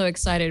is also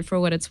excited for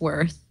what it's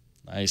worth.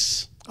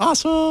 Nice.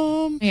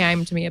 Awesome. He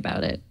IM'd me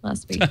about it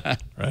last week.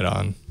 Right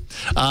on.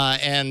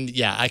 And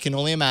yeah, I can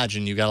only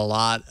imagine you got a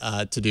lot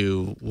to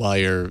do while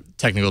you're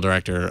technical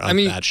director of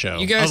that show.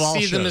 You guys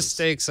see the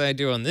mistakes I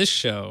do on this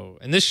show,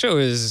 and this show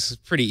is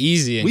pretty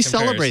easy. We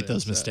celebrate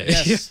those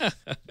mistakes. Yes.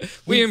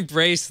 We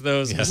embrace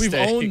those mistakes. We've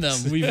owned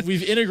them.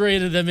 We've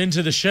integrated them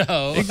into the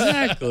show.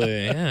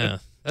 Exactly. Yeah.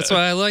 That's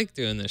why I like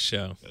doing this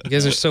show. You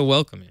guys are so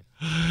welcoming.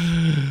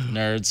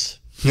 Nerds.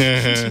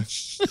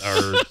 Let's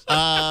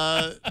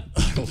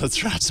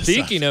wrap this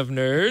Speaking up. of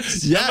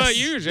nerds, yes, how about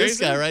you, Jason? This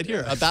guy right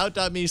here.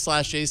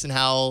 About.me/Jason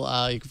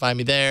Howell. You can find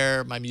me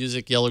there. My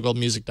music,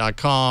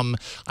 yellowgoldmusic.com.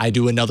 I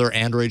do another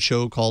Android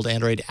show called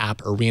Android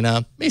App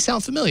Arena. May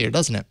sound familiar,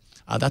 doesn't it?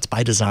 That's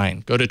by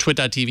design. Go to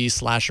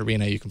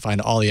twit.tv/arena. You can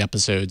find all the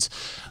episodes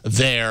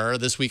there.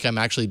 This week, I'm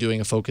actually doing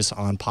a focus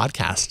on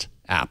podcast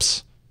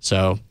apps.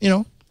 So,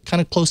 kind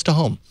of close to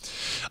home.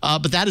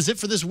 But that is it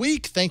for this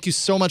week. Thank you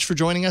so much for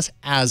joining us.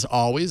 As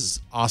always,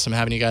 awesome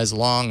having you guys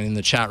along in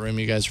the chat room.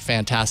 You guys are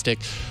fantastic.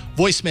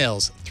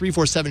 Voicemails,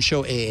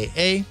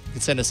 347-SHOW-AAA. You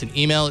can send us an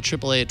email at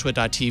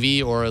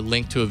AAA@twit.tv or a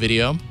link to a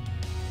video.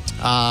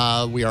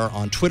 We are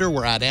on Twitter.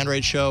 We're at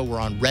Android Show. We're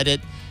on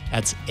Reddit.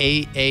 That's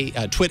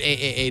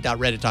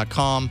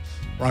twitaaa.reddit.com.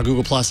 We're on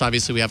Google Plus.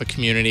 Obviously, we have a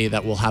community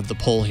that will have the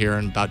poll here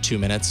in about 2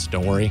 minutes.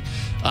 Don't worry.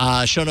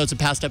 Show notes and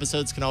past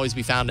episodes can always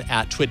be found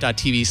at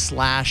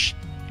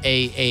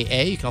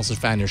twit.tv/AAA. You can also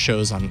find your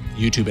shows on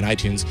YouTube and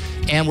iTunes.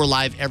 And we're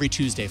live every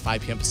Tuesday,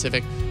 5 p.m.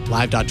 Pacific,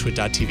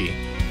 live.twit.tv.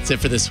 That's it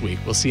for this week.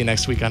 We'll see you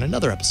next week on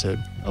another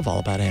episode of All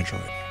About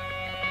Android.